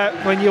 but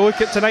when you look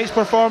at tonight's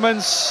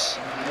performance,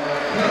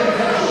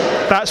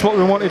 that's what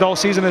we wanted all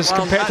season, is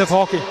competitive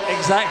hockey.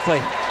 Exactly.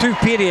 Two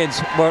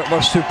periods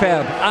were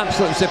superb,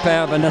 absolutely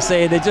superb, and I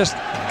say they just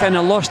kind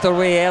of lost their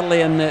way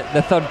early in the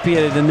third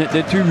period, and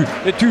the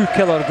two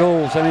killer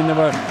goals. I mean, they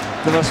were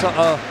sort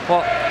of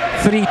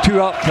 3-2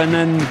 up and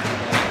then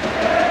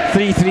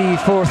 3-3,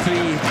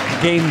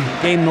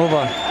 4-3, game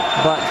over.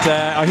 But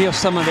I hear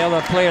some of the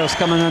other players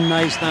coming in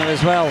nice now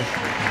as well.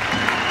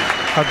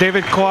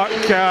 David Clark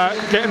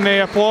getting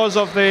the applause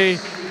of the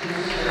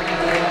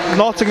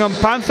Nottingham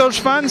Panthers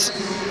fans.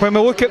 When we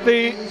look at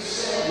the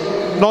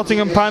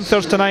Nottingham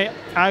Panthers tonight,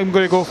 I'm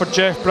going to go for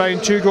Jeff Brown.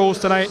 2 goals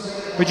tonight.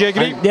 Would you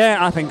agree? Yeah,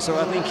 I think so.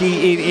 I think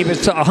he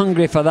was sort of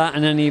hungry for that,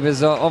 and then he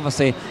was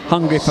obviously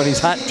hungry for his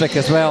hat-trick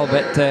as well.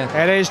 But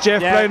it is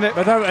Jeff Brown that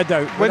without a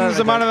doubt wins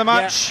the man of the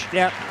match.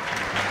 Yeah.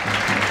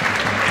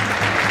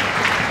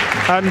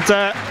 And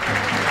a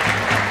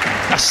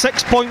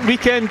 6-point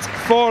weekend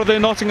for the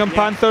Nottingham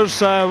Panthers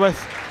with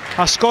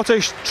a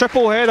Scottish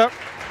triple header.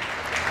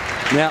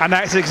 Yeah. And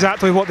that's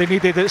exactly what they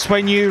needed. It's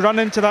when you run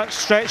into that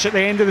stretch at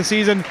the end of the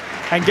season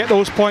and get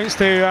those points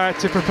to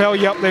propel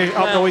you up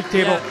the league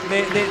table.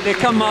 Yeah, they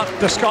come up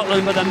to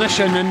Scotland with a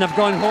mission, and they've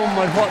gone home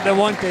with what they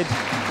wanted.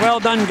 Well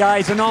done,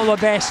 guys, and all the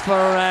best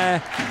for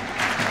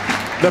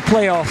the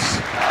playoffs.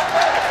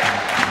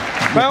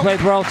 We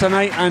played well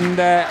tonight, and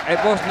it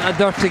wasn't a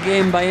dirty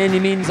game by any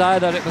means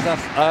either. It was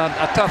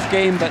a tough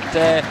game, but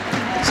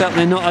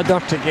certainly not a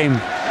dirty game.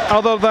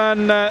 Other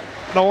than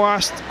the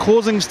last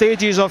closing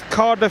stages of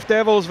Cardiff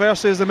Devils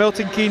versus the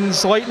Milton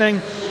Keynes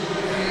Lightning,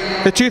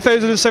 the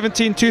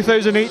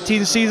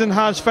 2017-2018 season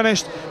has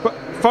finished. But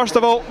first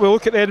of all, we'll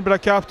look at the Edinburgh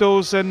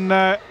Capitals and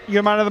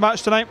your man of the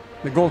match tonight.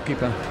 The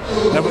goalkeeper.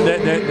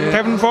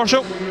 Kevin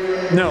Forshaw?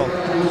 No.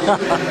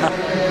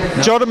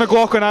 Jordan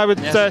McLaughlin, I would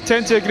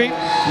tend to agree.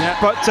 Yeah.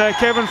 But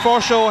Kevin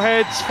Forshaw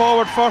heads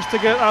forward first to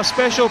get a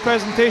special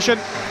presentation.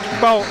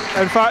 Well,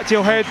 in fact,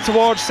 he'll head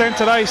towards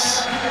centre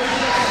ice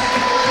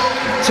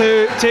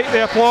to take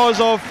the applause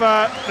of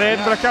the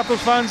Edinburgh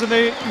Capitals fans and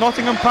the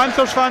Nottingham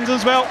Panthers fans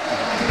as well.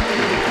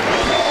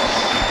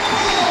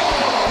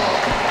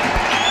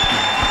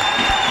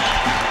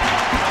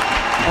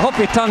 I hope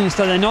he turns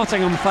to the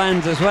Nottingham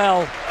fans as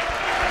well.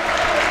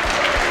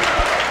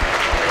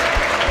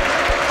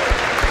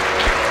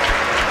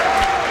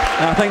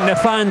 I think the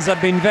fans have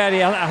been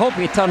I hope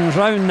he turns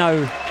round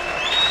now,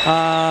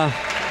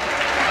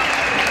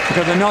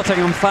 because the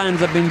Nottingham fans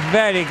have been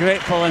very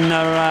grateful in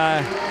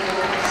their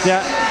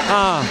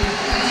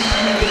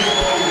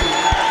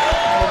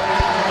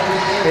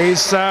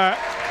He's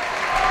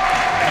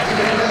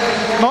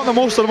not the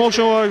most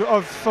emotional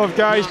of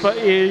guys, but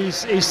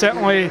he's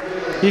certainly,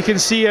 you can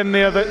see in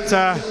there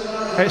that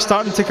it's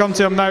starting to come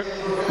to him now.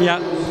 Yeah.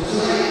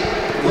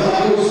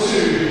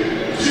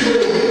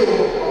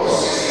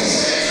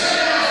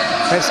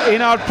 It's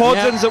Einar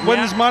Podsons that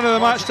wins man of the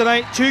match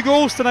tonight. 2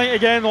 goals tonight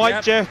again,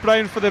 like Jeff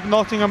Brown for the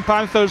Nottingham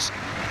Panthers.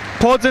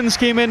 Podsons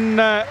came in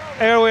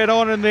earlier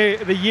on in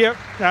the year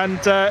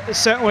and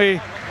certainly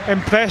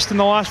impressed in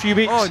the last few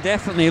weeks. Oh,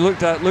 definitely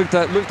looked a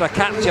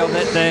capture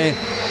that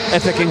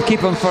if they can keep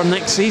him for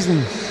next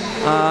season,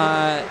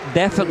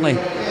 definitely.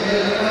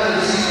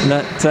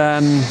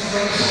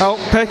 Well,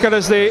 Pecker,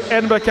 as the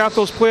Edinburgh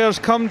Capitals players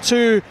come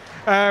to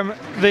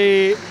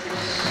the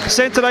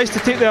centre ice to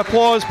take the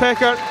applause.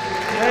 Pecker,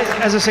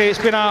 as I say, it's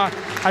been a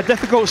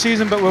difficult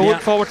season, but we'll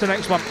look forward to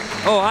next one.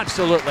 Oh,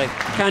 absolutely.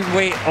 Can't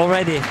wait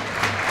already,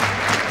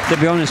 to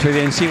be honest with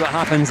you, and see what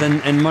happens in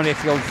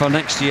Murrayfield for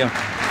next year.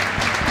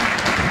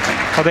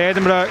 For the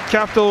Edinburgh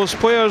Capitals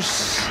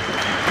players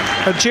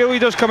and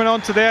cheerleaders coming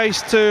onto the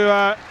ice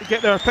to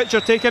get their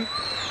picture taken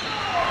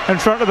in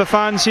front of the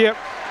fans here.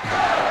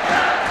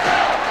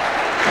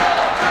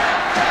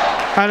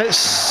 And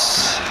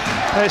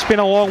it's been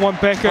a long one,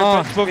 Pecker,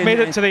 but we've made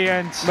it to the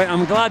end. But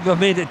I'm glad we've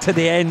made it to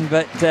the end,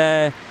 but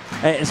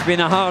it's been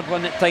a hard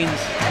one at times,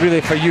 really,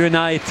 for you and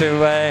I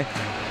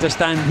to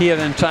stand here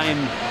and try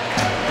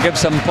and give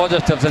some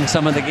positives in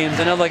some of the games.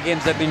 And other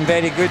games have been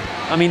very good.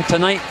 I mean,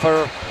 tonight,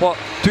 for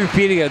 2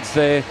 periods,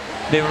 they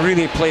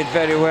really played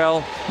very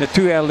well. The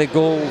 2 early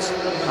goals,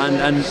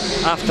 and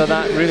after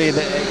that, really,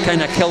 it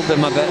kind of killed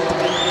them a bit.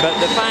 But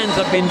the fans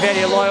have been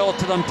very loyal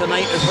to them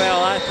tonight as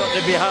well. I thought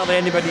there'd be hardly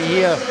anybody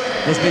here.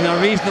 There's been a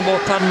reasonable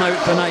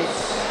turnout tonight,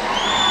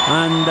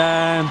 and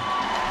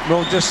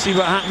we'll just see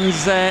what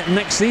happens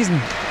next season.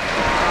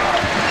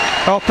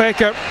 Well,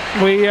 Pecker,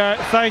 we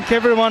thank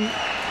everyone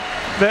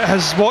that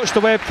has watched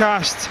the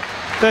webcast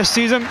this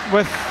season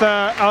with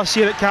us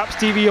here at Caps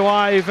TV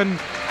Live, and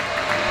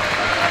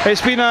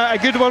it's been a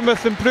good one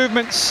with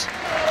improvements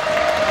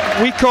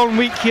week on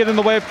week here in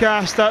the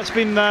webcast. That's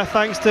been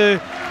thanks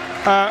to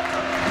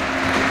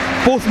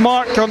both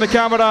Mark on the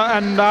camera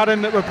and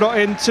Aaron that were brought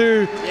in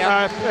to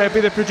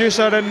be the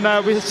producer,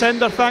 and we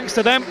send our thanks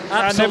to them. Absolutely,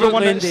 and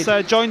everyone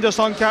that's joined us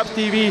on Caps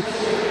TV.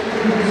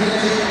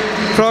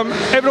 From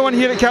everyone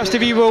here at Caps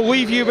TV, we'll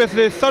leave you with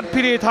the 3rd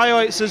period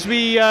highlights as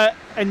we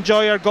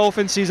enjoy our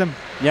golfing season.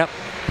 Yep.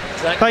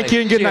 Exactly. Thank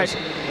you and good night.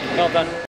 Well done.